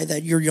that's a guy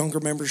that your younger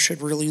members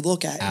should really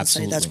look at and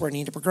say that's where I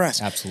need to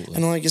progress. Absolutely.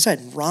 And like I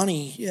said,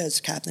 Ronnie, as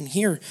captain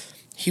here,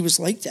 he was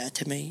like that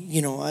to me.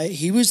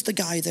 He was the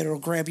guy that will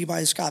grab you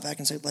by the Scott back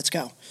and say, "Let's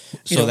go."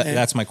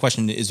 That's my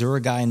question. Is there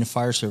a guy in the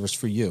fire service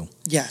for you?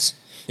 Yes.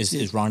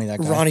 Is Ronnie that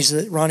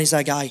guy? Ronnie's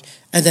that guy,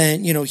 and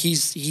then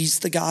he's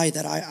the guy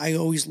that I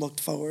always looked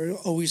forward,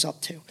 always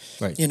up to.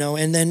 Right.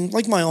 And then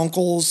like my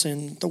uncles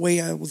and the way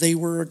they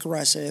were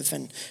aggressive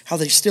and how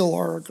they still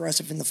are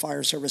aggressive in the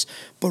fire service,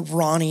 but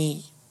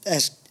Ronnie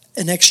as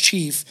an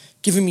ex-chief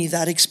giving me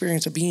that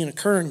experience of being a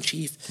current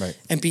chief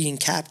and being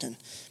captain.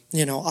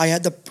 I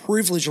had the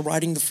privilege of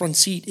riding the front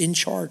seat in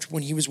charge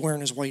when he was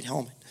wearing his white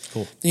helmet.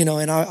 Cool.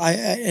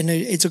 And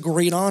it's a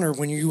great honor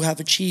when you have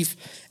a chief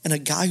and a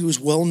guy who's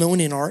well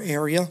known in our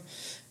area,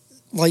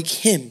 like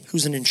him,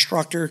 who's an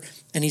instructor,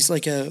 and he's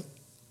like the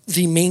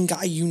main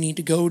guy you need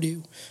to go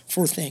to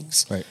for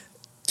things. Right.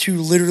 To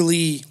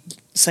literally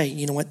say,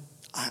 you know what,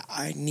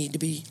 I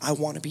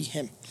want to be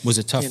him. Was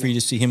it tough for you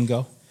to see him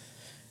go?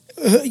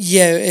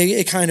 Yeah,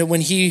 it kind of,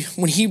 when he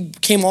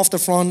came off the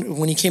front,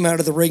 when he came out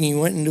of the ring, he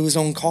went into his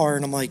own car,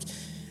 and I'm like,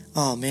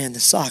 oh man,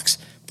 this sucks.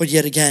 But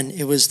yet again,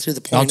 it was to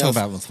the point I'm talking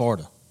about with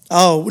Florida.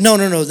 Oh, no.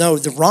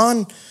 The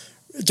Ron,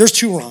 there's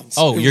 2 Rons.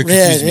 Oh, you're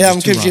confused. Yeah,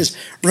 I'm confused.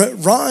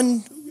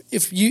 Ron,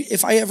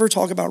 if I ever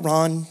talk about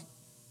Ron,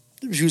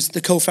 who's the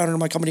co-founder of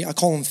my company, I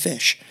call him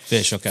Fish.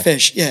 Fish, okay.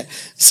 Fish, yeah.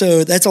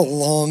 So that's a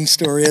long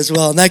story as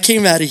well. And that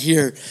came out of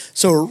here.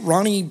 So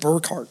Ronnie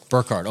Burkhart.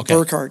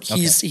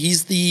 Okay.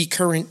 He's the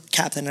current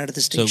captain out of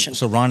the station.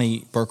 So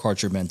Ronnie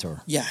Burkhart's your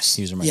mentor? Yes.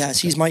 He's your mentor. Yes,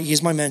 okay.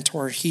 He's my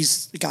mentor.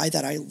 He's the guy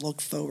that I look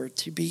forward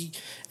to be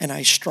and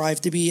I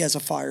strive to be as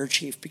a fire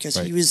chief because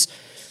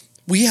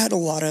we had a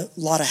lot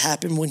of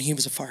happen when he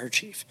was a fire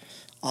chief.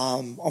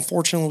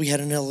 Unfortunately, we had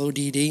an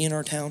LODD in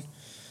our town.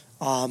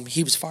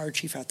 He was fire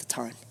chief at the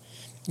time.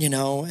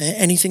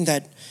 Anything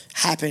that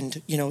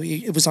happened,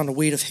 it was on the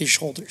weight of his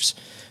shoulders.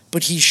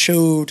 But he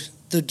showed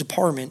the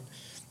department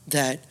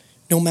that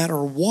no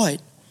matter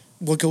what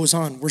goes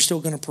on, we're still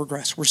going to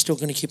progress. We're still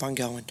going to keep on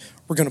going.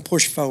 We're going to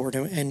push forward,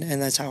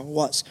 and that's how it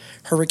was.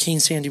 Hurricane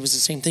Sandy was the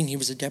same thing. He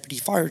was a deputy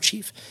fire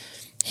chief.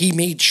 He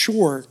made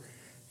sure,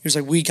 he was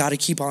like, we got to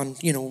keep on,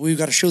 we've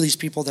got to show these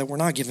people that we're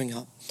not giving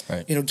up.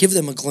 Right. Give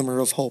them a glimmer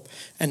of hope.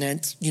 And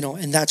that's,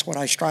 and that's what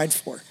I strive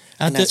for.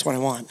 And that's what I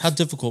want. How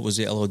difficult was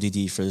the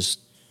LODD for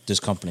this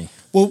company?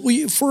 Well,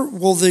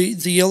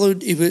 the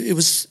LOD, it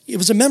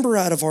was a member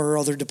out of our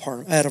other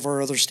department, out of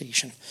our other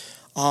station.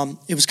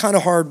 It was kind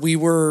of hard. We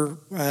were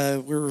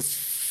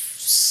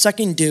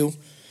second due.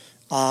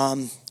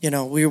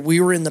 We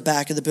were in the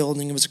back of the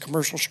building. It was a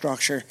commercial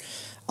structure.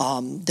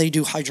 They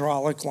do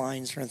hydraulic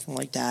lines or anything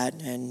like that,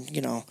 and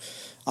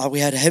we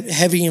had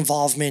heavy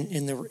involvement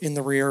in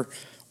the rear.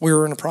 We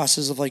were in the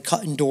process of like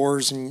cutting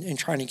doors and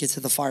trying to get to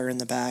the fire in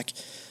the back.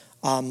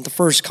 The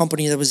first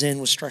company that was in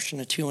was stretching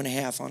a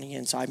 2.5 on the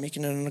inside,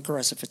 making it an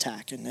aggressive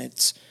attack, and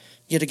it's.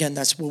 Yet again,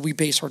 that's what we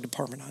base our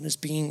department on, is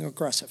being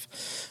aggressive.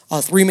 A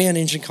 3-man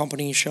engine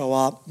company show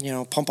up,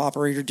 pump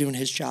operator doing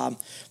his job.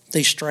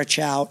 They stretch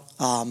out.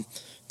 They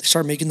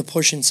start making the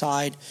push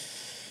inside.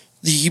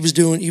 He was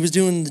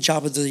doing the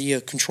job of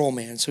the control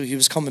man, so he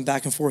was coming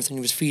back and forth and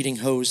he was feeding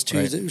hose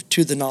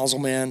to the nozzle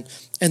man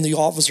and the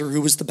officer who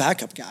was the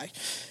backup guy.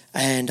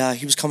 And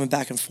he was coming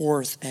back and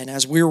forth. And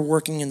as we were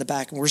working in the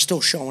back, and we're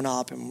still showing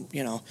up, and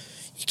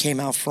he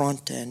came out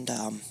front, and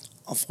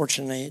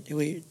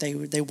unfortunately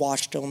they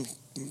watched him.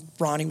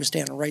 Ronnie was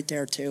standing right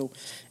there too,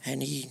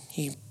 and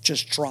he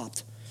just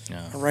dropped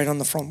right on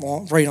the front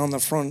wall, right on the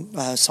front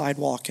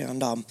sidewalk.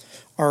 And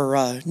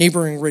our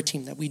neighboring RIT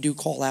team that we do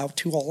call out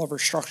to all of our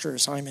structure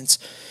assignments,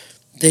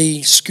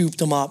 they scooped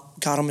him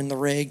up, got him in the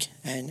rig,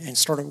 and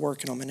started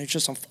working him. And it's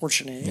just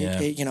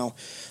unfortunate,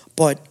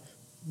 But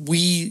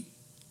we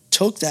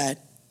took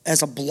that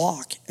as a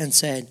block and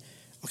said,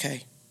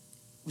 okay,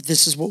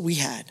 this is what we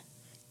had.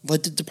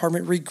 Let the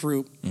department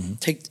regroup.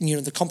 Take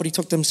the company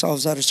took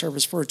themselves out of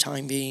service for a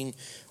time being.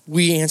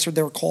 We answered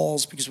their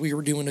calls because we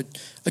were doing a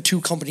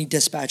 2-company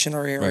dispatch in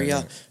our area.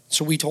 Right.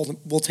 So we told them,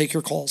 we'll take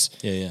your calls.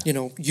 Yeah.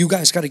 You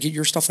guys got to get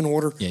your stuff in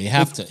order. Yeah, you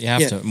have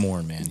to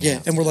mourn, man.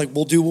 And we're like,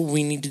 we'll do what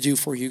we need to do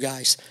for you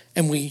guys,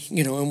 and we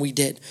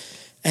did,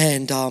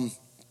 and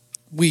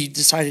we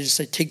decided to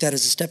say, take that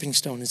as a stepping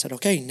stone and said,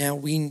 okay, now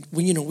we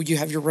you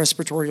have your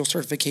respiratory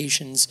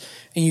certifications,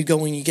 and you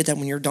go and you get that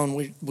when you're done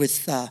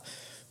with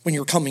when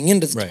you're coming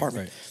into the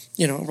department.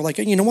 Right. We're like,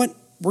 you know what?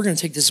 We're going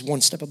to take this one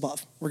step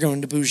above. We're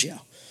going to Bugio.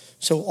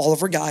 So all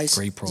of our guys.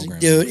 Great program.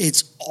 Dude,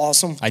 it's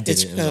awesome. I did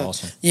it. It was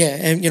awesome. Yeah,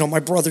 and, my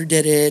brother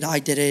did it. I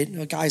did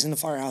it. Guys in the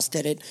firehouse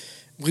did it.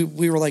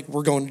 We were like,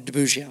 we're going to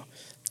Bugio.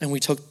 And we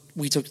took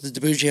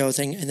the Bugio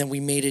thing, and then we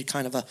made it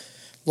kind of a,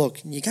 look,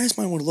 you guys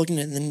might want to look at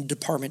it, and then the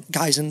department,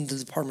 guys in the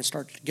department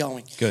started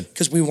going. Good.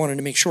 Because we wanted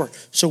to make sure.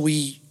 So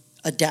we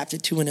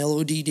adapted to an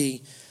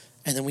LODD,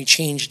 and then we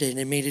changed it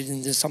and made it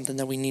into something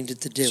that we needed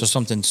to do. So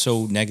something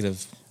so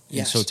negative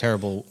and so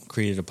terrible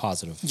created a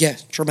positive. Yeah,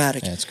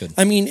 dramatic. Yeah, that's good.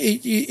 I mean,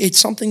 it's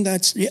something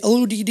that's the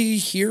LODD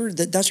here.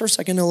 That's our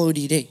second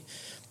LODD.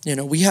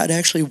 We had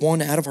actually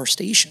one out of our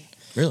station.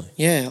 Really?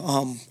 Yeah.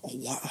 I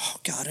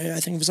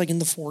think it was like in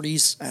the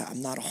 40s.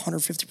 I'm not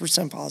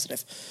 150%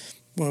 positive.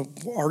 Well,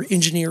 our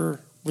engineer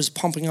was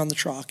pumping on the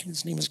truck.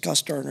 His name was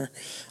Gus Durner.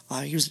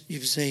 He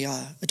was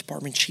a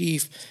department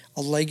chief,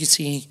 a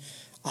legacy.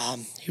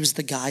 He was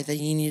the guy that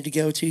you needed to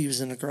go to. He was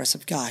an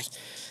aggressive guy.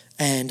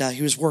 And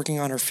he was working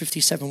on our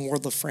 57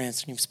 World of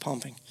France, and he was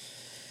pumping.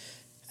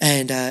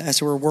 And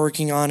as we were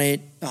working on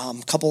it, a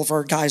couple of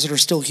our guys that are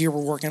still here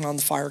were working on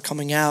the fire,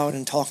 coming out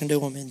and talking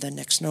to him. And then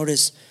next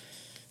notice,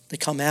 they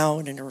come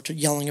out and they're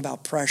yelling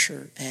about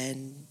pressure.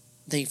 And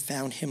they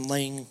found him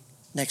laying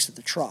next to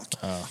the truck.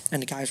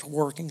 And the guys were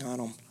working on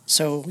him.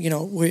 So,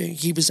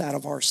 he was out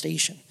of our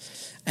station.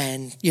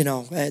 And,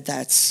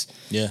 that's,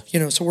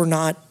 so we're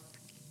not,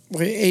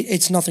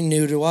 it's nothing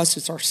new to us.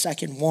 It's our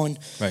second one,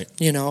 right?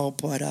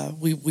 But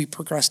we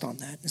progressed on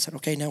that and said,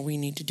 okay, now we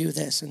need to do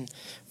this. And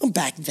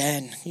back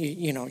then,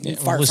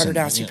 firefighter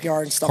down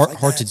CPR and stuff like that.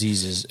 Heart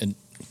disease is a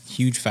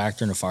huge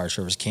factor in the fire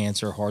service.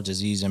 Cancer, heart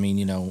disease. I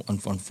mean,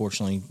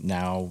 unfortunately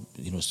now,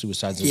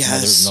 suicides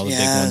is another big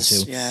one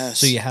too. Yes.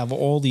 So you have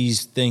all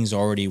these things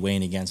already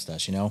weighing against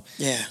us, Yeah.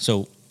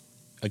 So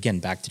again,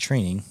 back to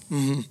training.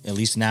 Mm-hmm. At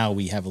least now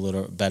we have a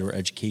little better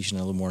education,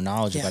 a little more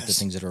knowledge about the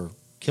things that are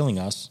killing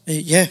us.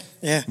 Yeah.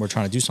 We're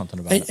trying to do something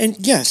about it. And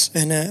yes,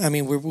 and I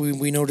mean,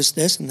 we noticed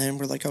this, and then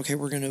we're like, okay,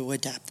 we're going to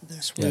adapt to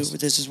this. Yes.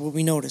 This is what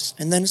we noticed.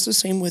 And then it's the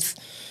same with,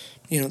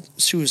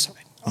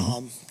 suicide.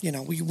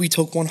 Mm-hmm. We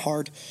took one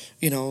hard,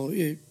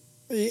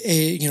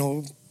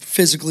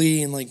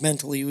 physically and like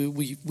mentally,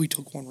 we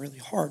took one really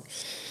hard.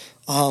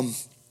 But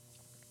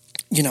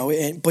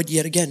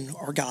yet again,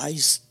 our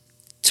guys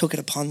took it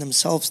upon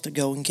themselves to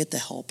go and get the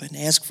help and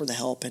ask for the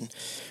help, and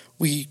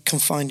we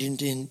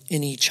confided in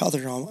each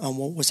other on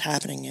what was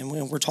happening. And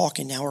when we're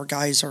talking now, our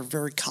guys are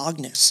very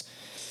cognizant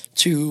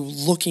to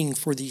looking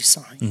for these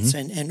signs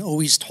and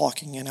always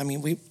talking. And I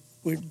mean,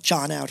 we're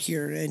John out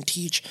here and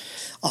teach,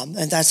 and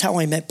that's how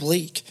I met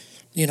Blake.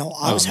 You know,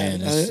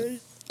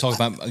 talk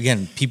about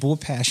again people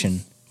with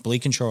passion.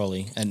 Blake and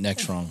Charlie at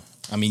Next Strong.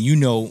 I mean, you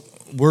know,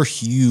 we're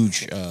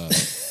huge,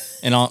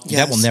 and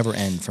that will never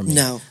end for me.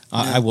 No.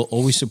 I will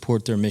always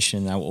support their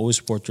mission. I will always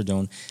support their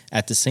doing.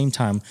 At the same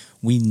time,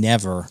 we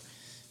never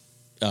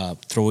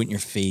throw it in your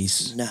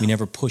face. No. We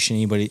never push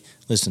anybody.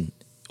 Listen,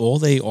 all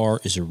they are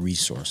is a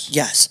resource.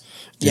 Yes.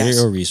 They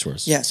are a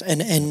resource. Yes,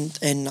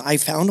 and I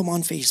found them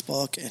on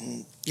Facebook,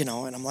 and you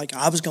know, and I'm like,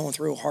 I was going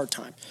through a hard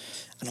time,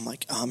 and I'm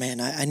like, oh man,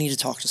 I need to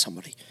talk to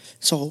somebody.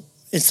 So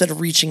instead of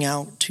reaching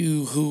out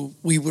to who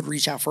we would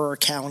reach out for our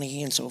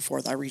county and so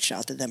forth, I reached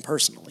out to them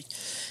personally.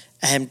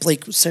 And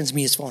Blake sends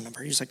me his phone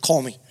number. He's like,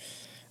 call me,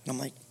 and I'm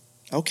like,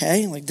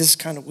 okay, like this is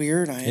kind of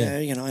weird.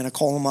 You know, and I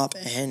call him up,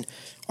 and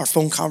our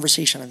phone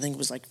conversation I think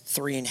was like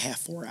 3.5,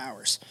 4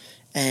 hours.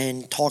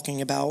 And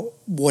talking about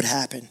what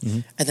happened,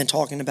 and then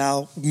talking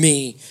about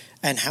me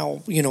and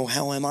how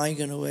am I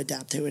going to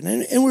adapt to it.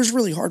 And it was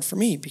really hard for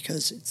me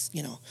because it's,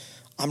 you know,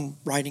 I'm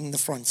riding the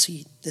front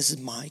seat. This is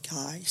my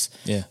guys.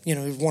 Yeah. You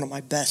know, he's one of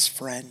my best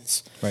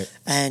friends. Right.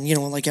 And, you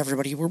know, like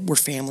everybody, we're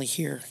family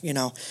here, you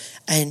know.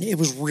 And it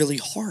was really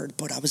hard,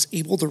 but I was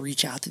able to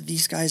reach out to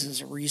these guys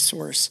as a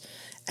resource,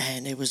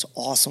 and it was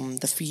awesome,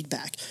 the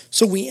feedback.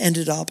 So we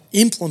ended up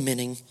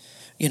implementing,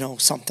 you know,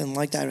 something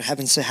like that,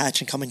 having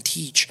Sahatchin come and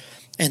teach.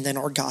 And then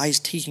our guys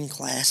taking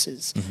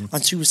classes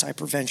on suicide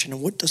prevention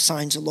and what the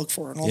signs to look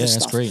for and all this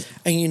stuff. Yeah, that's great.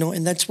 And, you know,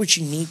 and that's what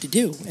you need to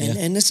do.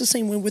 And it's the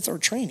same way with our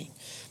training.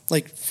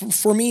 Like,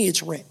 for me,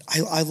 it's RIT.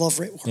 I love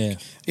RIT work. Yeah.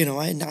 You know,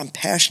 and I'm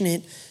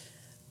passionate.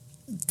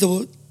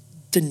 The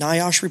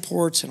NIOSH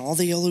reports and all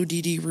the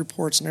LODD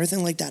reports and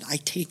everything like that, I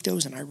take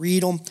those and I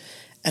read them.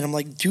 And I'm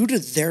like, due to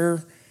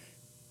their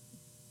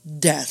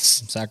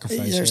deaths,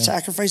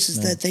 sacrifices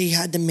that they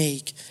had to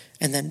make,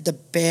 and then the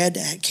bad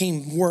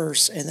came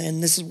worse, and then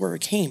this is where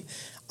it came.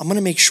 I'm going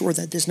to make sure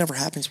that this never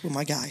happens with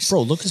my guys.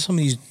 Bro, look at some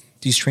of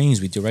these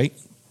trainings we do, right?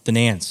 The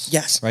Nance.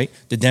 Yes. Right?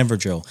 The Denver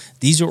drill.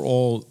 These are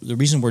all, the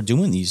reason we're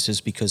doing these is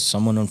because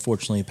someone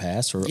unfortunately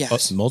passed, or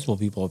multiple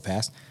people have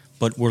passed,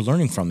 but we're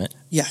learning from it.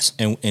 Yes.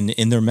 And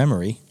in their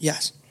memory.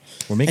 Yes.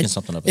 We're making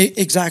something of it.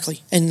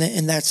 Exactly. And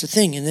that's the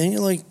thing. And then you're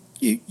like,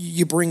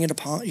 you bring it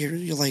upon,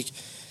 you're like,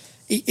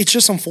 it's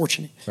just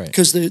unfortunate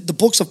because the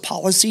books of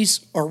policies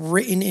are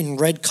written in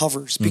red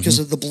covers because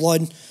of the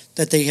blood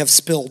that they have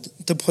spilled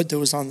to put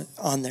those on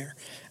there.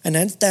 And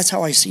that's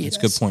how I see it. That's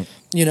a good point.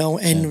 You know,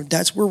 and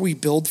that's where we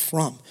build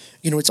from.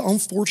 You know, it's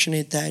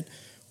unfortunate that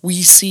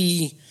we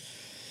see,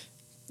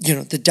 you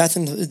know, the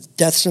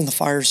deaths in the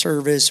fire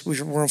service.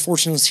 We're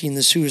unfortunately seeing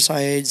the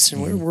suicides,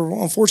 and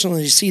we're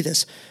unfortunately see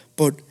this.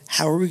 But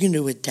how are we going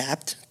to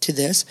adapt to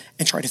this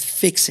and try to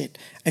fix it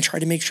and try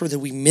to make sure that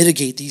we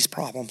mitigate these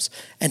problems?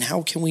 And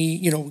how can we,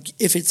 you know,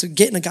 if it's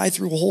getting a guy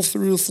through a hole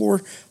through the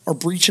floor or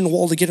breaching a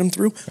wall to get him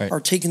through,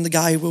 or taking the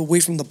guy away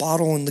from the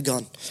bottle and the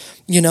gun,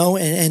 you know,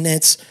 and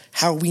that's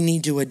how we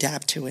need to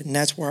adapt to it. And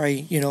that's where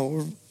you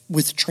know,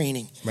 with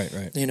training.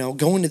 Right. You know,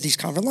 going to these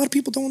conferences, a lot of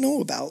people don't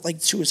know about,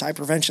 like, suicide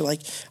prevention.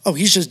 Like, oh,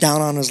 he's just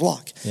down on his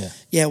luck. Yeah.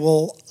 Yeah,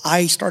 well,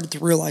 I started to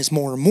realize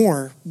more and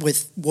more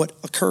with what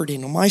occurred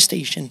in my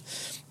station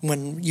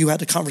when you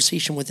had a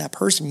conversation with that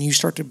person, you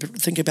start to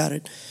think about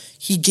it.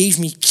 He gave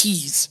me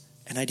keys,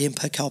 and I didn't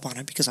pick up on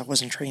it because I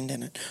wasn't trained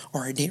in it,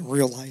 or I didn't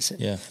realize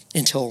it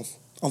until,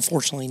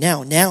 unfortunately,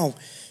 now. Now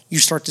you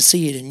start to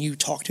see it, and you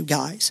talk to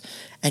guys,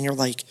 and you're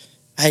like,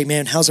 hey,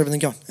 man, how's everything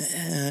going?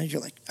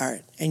 You're like, all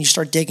right. And you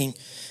start digging,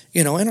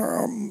 you know,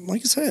 and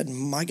like I said,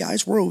 my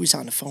guys, we're always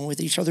on the phone with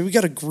each other. We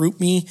got a group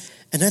me,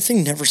 and that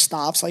thing never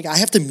stops. Like, I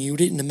have to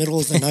mute it in the middle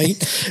of the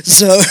night.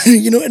 So,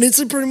 you know, and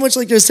it's pretty much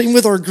like the same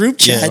with our group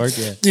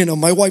chat. You know,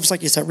 my wife's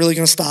like, is that really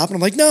going to stop? And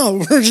I'm like,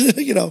 no,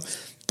 you know.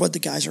 But the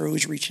guys are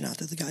always reaching out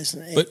to the guys.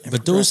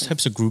 But those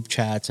types of group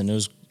chats and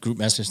those group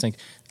messages things,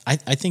 I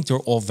think they're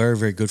all very,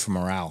 very good for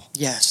morale.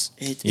 Yes.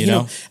 You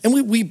know?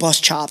 And we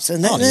bust chops,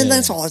 and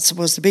that's all it's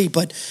supposed to be.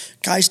 But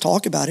guys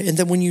talk about it. And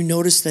then when you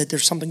notice that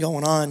there's something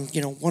going on,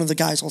 you know, one of the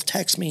guys will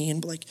text me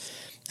and be like,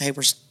 hey,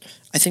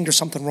 I think there's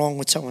something wrong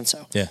with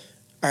so-and-so. Yeah.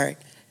 All right.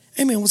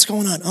 Hey, man, what's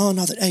going on? Oh,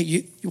 nothing. Hey,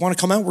 you want to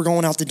come out? We're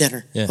going out to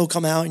dinner. Yeah. He'll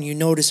come out, and you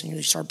notice, and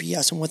you start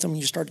BSing with him, and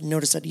you start to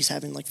notice that he's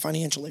having, like,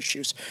 financial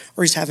issues,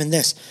 or he's having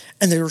this.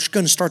 And they're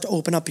going to start to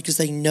open up because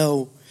they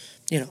know,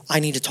 you know, I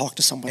need to talk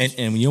to somebody.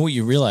 And you know what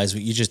you realize,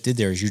 what you just did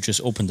there is you just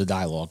opened the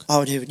dialogue.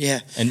 Oh, dude, yeah.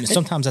 And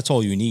sometimes that's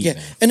all you need. Yeah.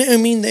 Man. And I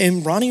mean,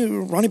 and Ronnie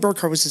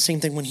Burkhart was the same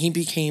thing. When he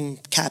became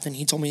captain,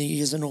 he told me he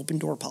has an open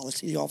door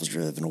policy. The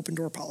officers have an open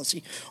door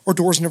policy, or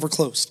doors never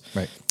closed.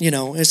 Right. You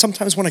know, and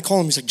sometimes when I call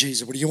him, he's like,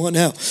 Jesus, what do you want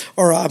now?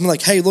 Or I'm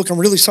like, hey, look, I'm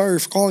really sorry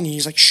for calling you.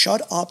 He's like,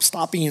 shut up,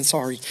 stop being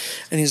sorry.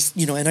 And he's,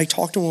 you know, and I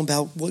talk to him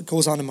about what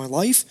goes on in my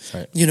life,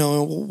 you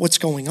know, what's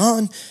going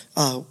on,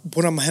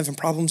 what I'm having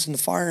problems in the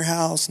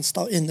firehouse and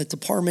stuff in the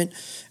department.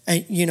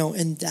 And, you know,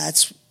 and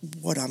that's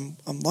what I'm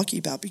lucky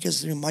about,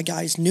 because, you know, my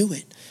guys knew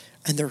it,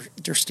 and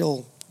they're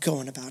still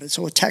going about it.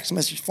 So a text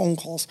message, phone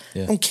calls.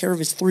 Yeah. I don't care if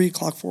it's 3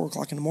 o'clock, 4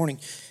 o'clock in the morning.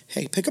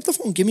 Hey, pick up the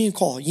phone, give me a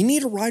call. You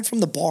need a ride from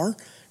the bar?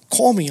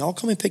 Call me. I'll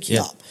come and pick you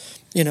up.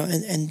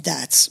 And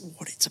that's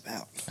what it's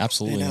about.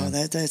 Absolutely.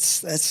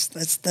 That's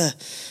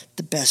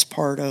the best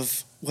part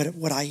of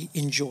what I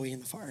enjoy in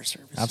the fire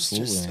service.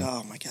 Absolutely.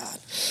 Oh my God.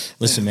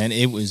 Listen, man,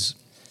 it was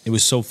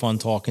so fun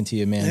talking to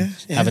you, man.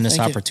 Yeah, having this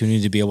thank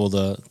opportunity to be able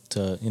to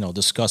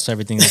discuss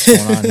everything that's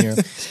going on here.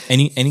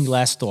 Any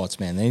last thoughts,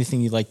 man?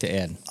 Anything you'd like to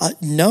add?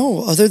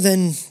 No, other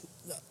than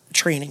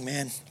training,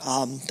 man.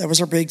 That was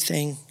our big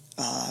thing.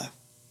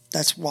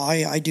 That's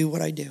why I do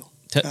what I do.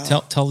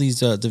 Tell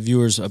these the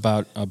viewers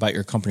about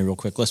your company real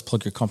quick. Let's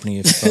plug your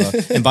company.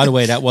 And by the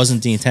way, that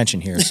wasn't the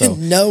intention here. So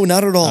no,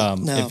 not at all.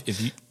 No.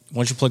 Why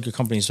don't you plug your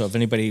company? So if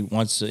anybody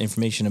wants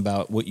information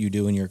about what you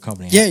do in your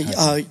company,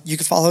 you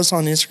can follow us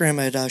on Instagram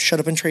at Shut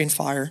Up and Train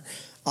Fire.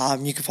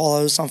 You can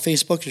follow us on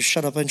Facebook at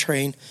Shut Up and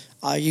Train.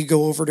 You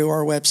go over to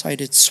our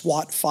website. It's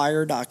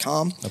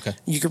swatfire.com. Okay.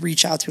 You can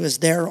reach out to us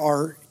there.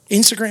 Our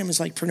Instagram is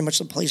like pretty much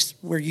the place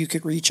where you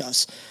could reach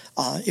us.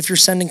 If you're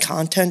sending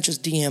content,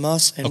 just DM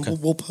us and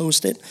we'll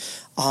post it.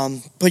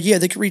 But yeah,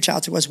 they can reach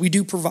out to us. We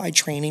do provide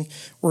training.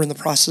 We're in the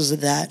process of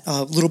that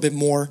a little bit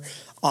more.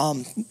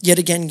 Yet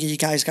again, you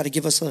guys got to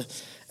give us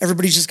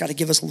everybody's just got to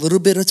give us a little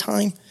bit of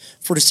time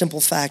for the simple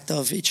fact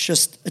of it's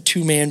just a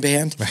 2-man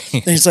band. Right.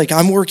 And it's like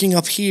I'm working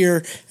up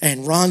here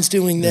and Ron's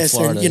doing this,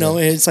 Florida, and and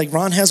it's like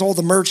Ron has all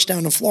the merch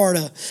down in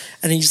Florida,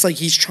 and he's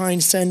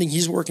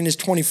working his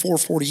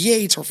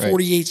 24-48s or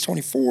 48s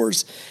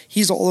 24s.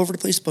 He's all over the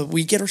place, but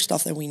we get our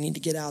stuff that we need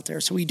to get out there.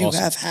 So we do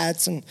have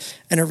hats and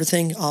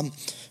everything.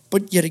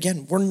 But yet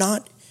again, we're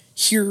not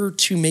here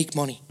to make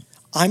money.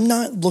 I'm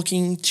not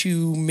looking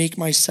to make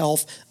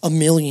myself a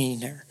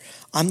millionaire.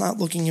 I'm not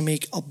looking to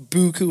make a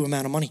buku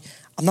amount of money.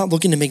 I'm not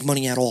looking to make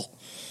money at all.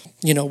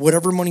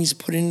 Whatever money's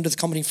put into the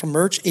company from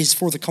merch is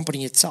for the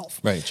company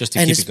itself. Right, just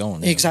to keep it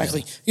going.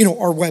 Exactly. Yeah.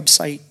 Our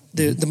website,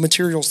 the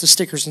materials, the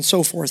stickers, and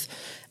so forth.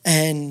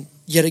 And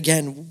yet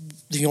again,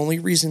 the only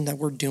reason that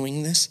we're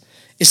doing this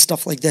is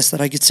stuff like this,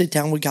 that I could sit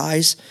down with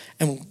guys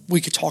and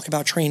we could talk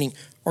about training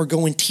or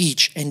go and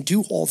teach and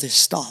do all this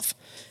stuff.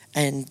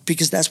 And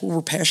because that's what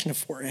we're passionate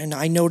for. And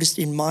I noticed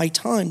in my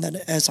time that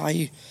as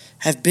I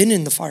have been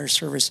in the fire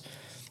service,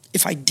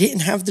 if I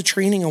didn't have the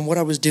training on what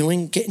I was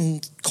doing,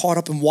 getting caught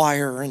up in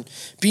wire and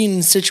being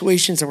in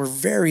situations that were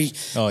very,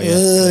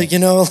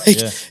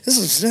 this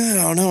is, I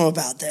don't know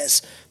about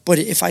this. But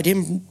if I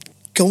didn't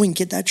go and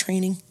get that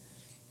training,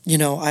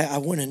 I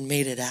wouldn't have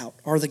made it out,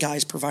 or the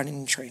guys providing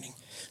the training.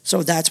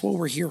 So that's what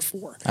we're here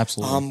for.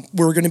 Absolutely.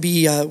 We're going to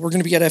be at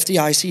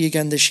FDIC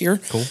again this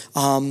year. Cool.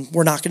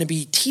 We're not going to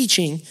be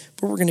teaching,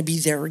 but we're going to be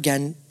there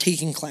again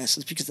taking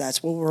classes, because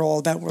that's what we're all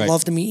about. We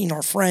love to meeting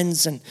our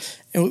friends and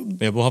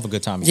we'll have a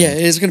good time. Yeah,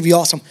 it's going to be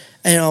awesome.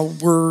 And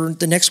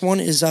the next one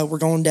is we're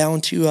going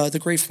down to the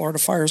Great Florida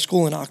Fire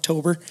School in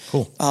October.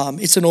 Cool.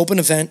 It's an open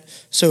event,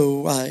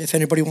 so if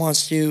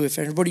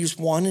anybody's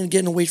wanting to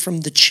get away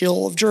from the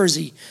chill of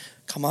Jersey,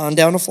 come on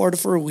down to Florida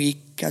for a week.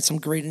 Got some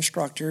great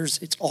instructors.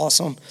 It's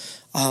awesome.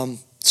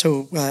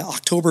 So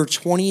October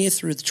 20th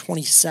through the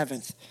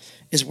 27th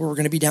is where we're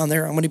going to be down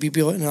there. I'm going to be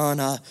building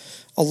on a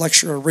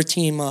lecture, a RIT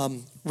team,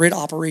 RIT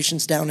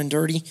operations down and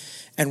dirty,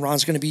 and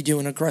Ron's going to be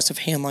doing aggressive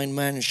handline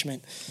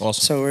management.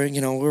 Awesome. So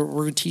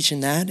we're teaching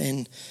that,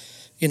 and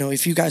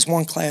if you guys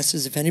want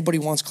classes, if anybody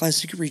wants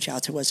classes, you can reach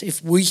out to us.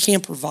 If we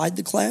can't provide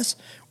the class,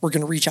 we're going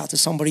to reach out to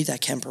somebody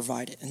that can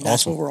provide it, and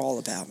that's what we're all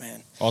about,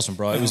 man. Awesome,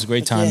 bro. It was a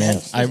great time, man.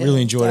 I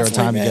really enjoyed our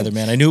time together,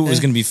 man. I knew it was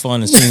going to be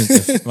fun as soon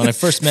as when I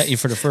first met you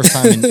for the first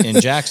time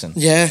in Jackson.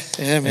 Yeah,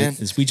 man.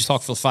 We just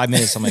talked for 5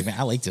 minutes. I'm like, man,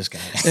 I like this guy.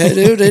 Yeah,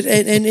 dude,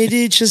 and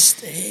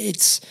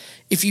it's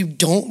if you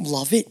don't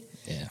love it,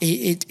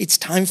 it's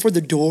time for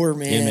the door,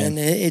 man. Yeah, man.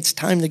 It's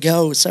time to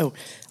go. So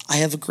I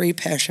have a great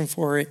passion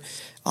for it.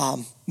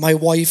 My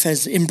wife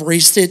has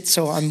embraced it,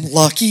 so I'm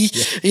lucky.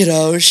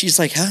 Yeah. She's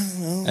like,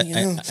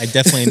 I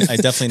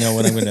definitely know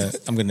what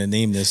I'm gonna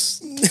name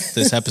this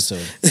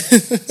episode.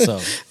 So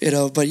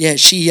but yeah,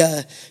 she's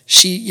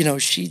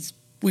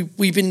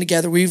we've been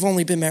together. We've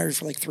only been married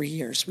for like 3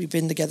 years. We've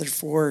been together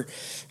for,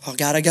 I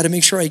got to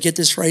make sure I get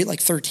this right, like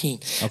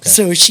 13. Okay.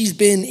 So she's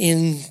been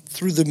in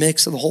through the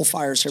mix of the whole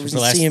fire service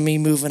and seeing me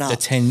moving up.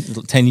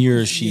 The 10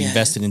 years she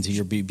invested into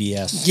your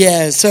BBS.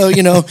 Yeah, so,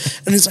 and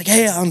it's like,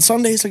 hey, on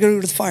Sundays I got to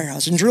go to the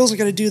firehouse. And drills I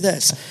got to do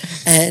this.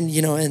 And,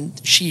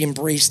 and she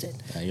embraced it.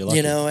 Yeah, you're lucky.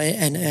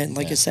 And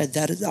like I said,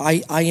 that is,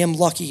 I am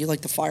lucky.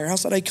 Like the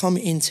firehouse that I come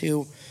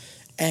into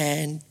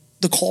and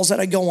the calls that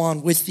I go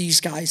on with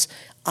these guys,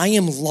 I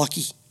am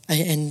lucky,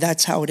 and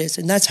that's how it is.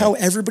 And that's how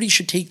everybody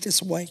should take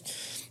this away.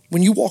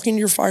 When you walk into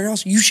your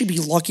firehouse, you should be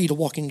lucky to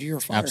walk into your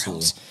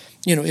firehouse.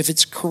 Absolutely. If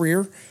it's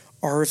career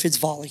or if it's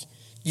volley,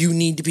 you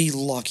need to be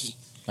lucky.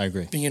 I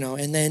agree.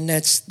 And then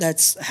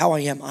that's how I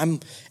am. I'm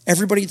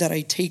everybody that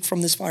I take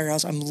from this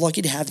firehouse, I'm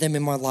lucky to have them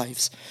in my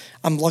lives.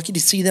 I'm lucky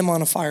to see them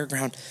on a fire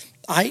ground.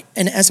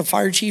 And as a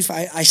fire chief,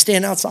 I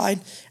stand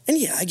outside, and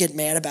I get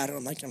mad about it.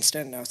 I'm like, I'm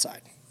standing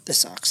outside. this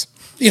sucks.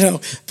 You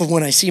know, but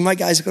when I see my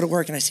guys go to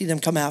work and I see them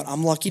come out,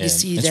 I'm lucky to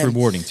see them. It's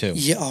rewarding too.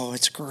 Yeah, oh,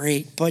 it's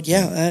great. But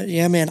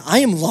yeah, man, I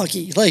am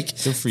lucky. Like,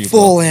 good for you,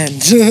 full bro.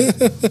 end.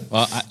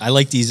 Well, I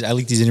like these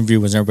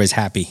interviews when everybody's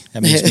happy.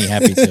 That makes me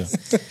happy too.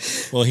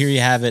 Well, here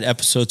you have it,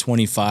 episode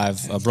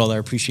 25. Brother, I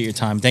appreciate your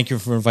time. Thank you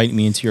for inviting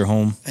me into your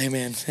home. Hey,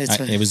 man,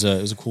 it was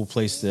a cool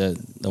place. The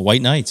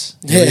White Knights.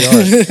 Here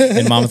we are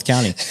in Monmouth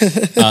County.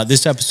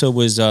 This episode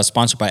was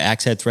sponsored by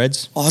Axe Head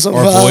Threads. Awesome.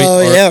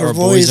 Our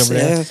boys over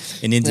yeah. there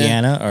in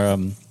Indiana are,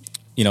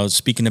 you know,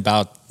 speaking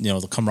about, you know,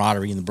 the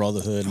camaraderie and the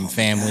brotherhood and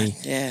family.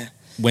 Yeah.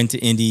 Went to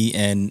Indy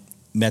and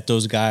met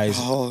those guys.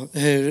 Oh,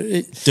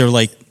 they're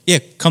like, yeah,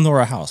 come to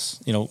our house.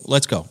 You know,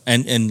 let's go.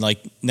 And like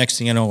next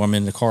thing you know, I'm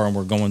in the car and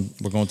we're going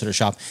to the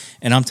shop.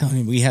 And I'm telling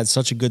you, we had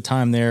such a good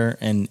time there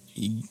and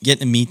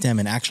getting to meet them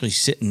and actually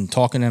sit and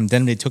talking to them.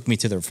 Then they took me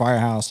to their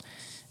firehouse,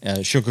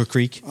 Sugar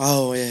Creek.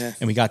 Oh yeah.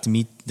 And we got to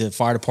meet the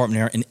fire department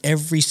there. And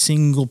every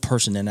single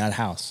person in that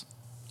house,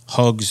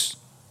 hugs,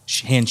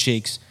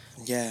 handshakes.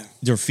 Yeah.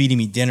 They're feeding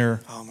me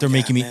dinner. Oh, they're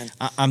making me. man.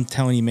 I'm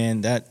telling you,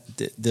 man, that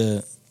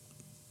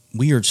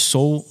we are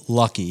so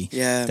lucky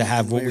to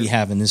have what we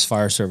have in this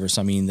fire service.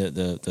 I mean,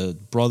 the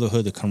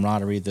brotherhood, the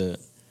camaraderie, the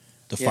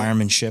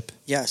firemanship.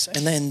 Yes,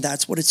 and then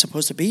that's what it's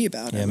supposed to be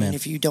about. Yeah, I mean, man.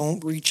 if you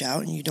don't reach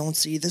out and you don't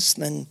see this,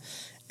 then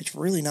it's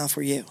really not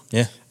for you.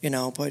 Yeah. You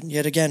know, but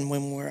yet again,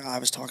 I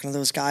was talking to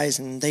those guys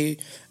and they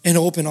in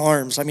open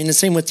arms. I mean, the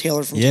same with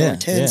Taylor from Taylor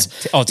Tins.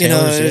 Yeah. Oh,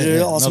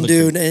 Taylor's awesome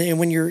another dude. And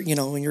when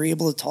you're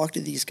able to talk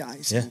to these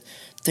guys, Yeah. and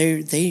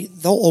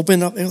they'll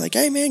open up. They're like,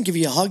 "Hey, man, give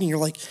you a hug," and you're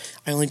like,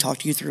 "I only talk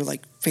to you through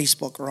like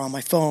Facebook or on my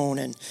phone."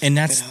 And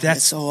that's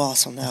it's so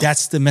awesome. Now.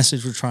 That's the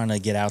message we're trying to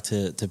get out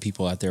to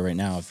people out there right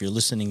now. If you're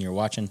listening, you're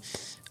watching,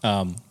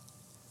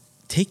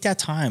 take that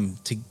time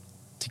to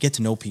get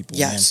to know people,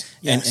 yes,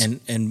 man. yes.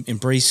 And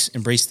embrace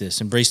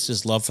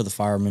this love for the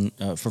fireman,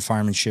 for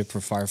firemanship, for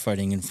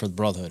firefighting, and for the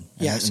brotherhood.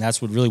 Yes. And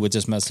that's what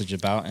this message is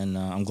about. And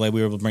I'm glad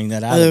we were able to bring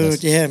that out of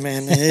this. Yeah,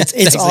 man,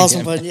 it's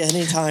awesome. Again. But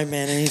anytime,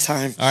 man,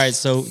 anytime. All right,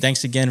 so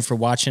thanks again for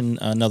watching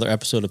another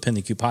episode of Pin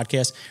the Q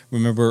Podcast.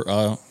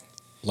 Remember,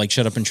 like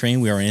Shut Up and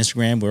Train, we are on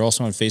Instagram. We're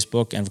also on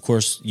Facebook and, of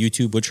course,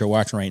 YouTube, which you're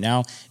watching right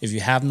now. If you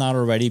have not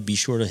already, be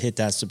sure to hit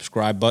that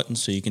subscribe button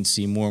so you can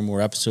see more and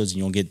more episodes and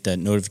you'll get that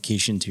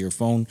notification to your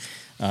phone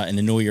and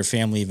annoy your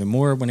family even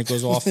more when it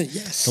goes off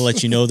Yes. to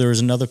let you know there is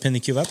another Pin the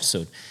Q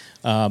episode.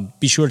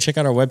 Be sure to check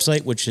out our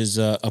website, which is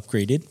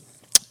upgraded.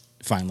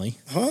 Finally.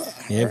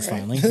 Right.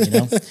 Finally, you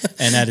know.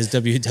 And that is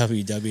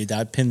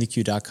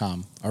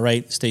www.pintheq.com. All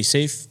right, stay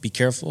safe, be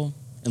careful,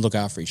 and look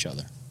out for each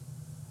other.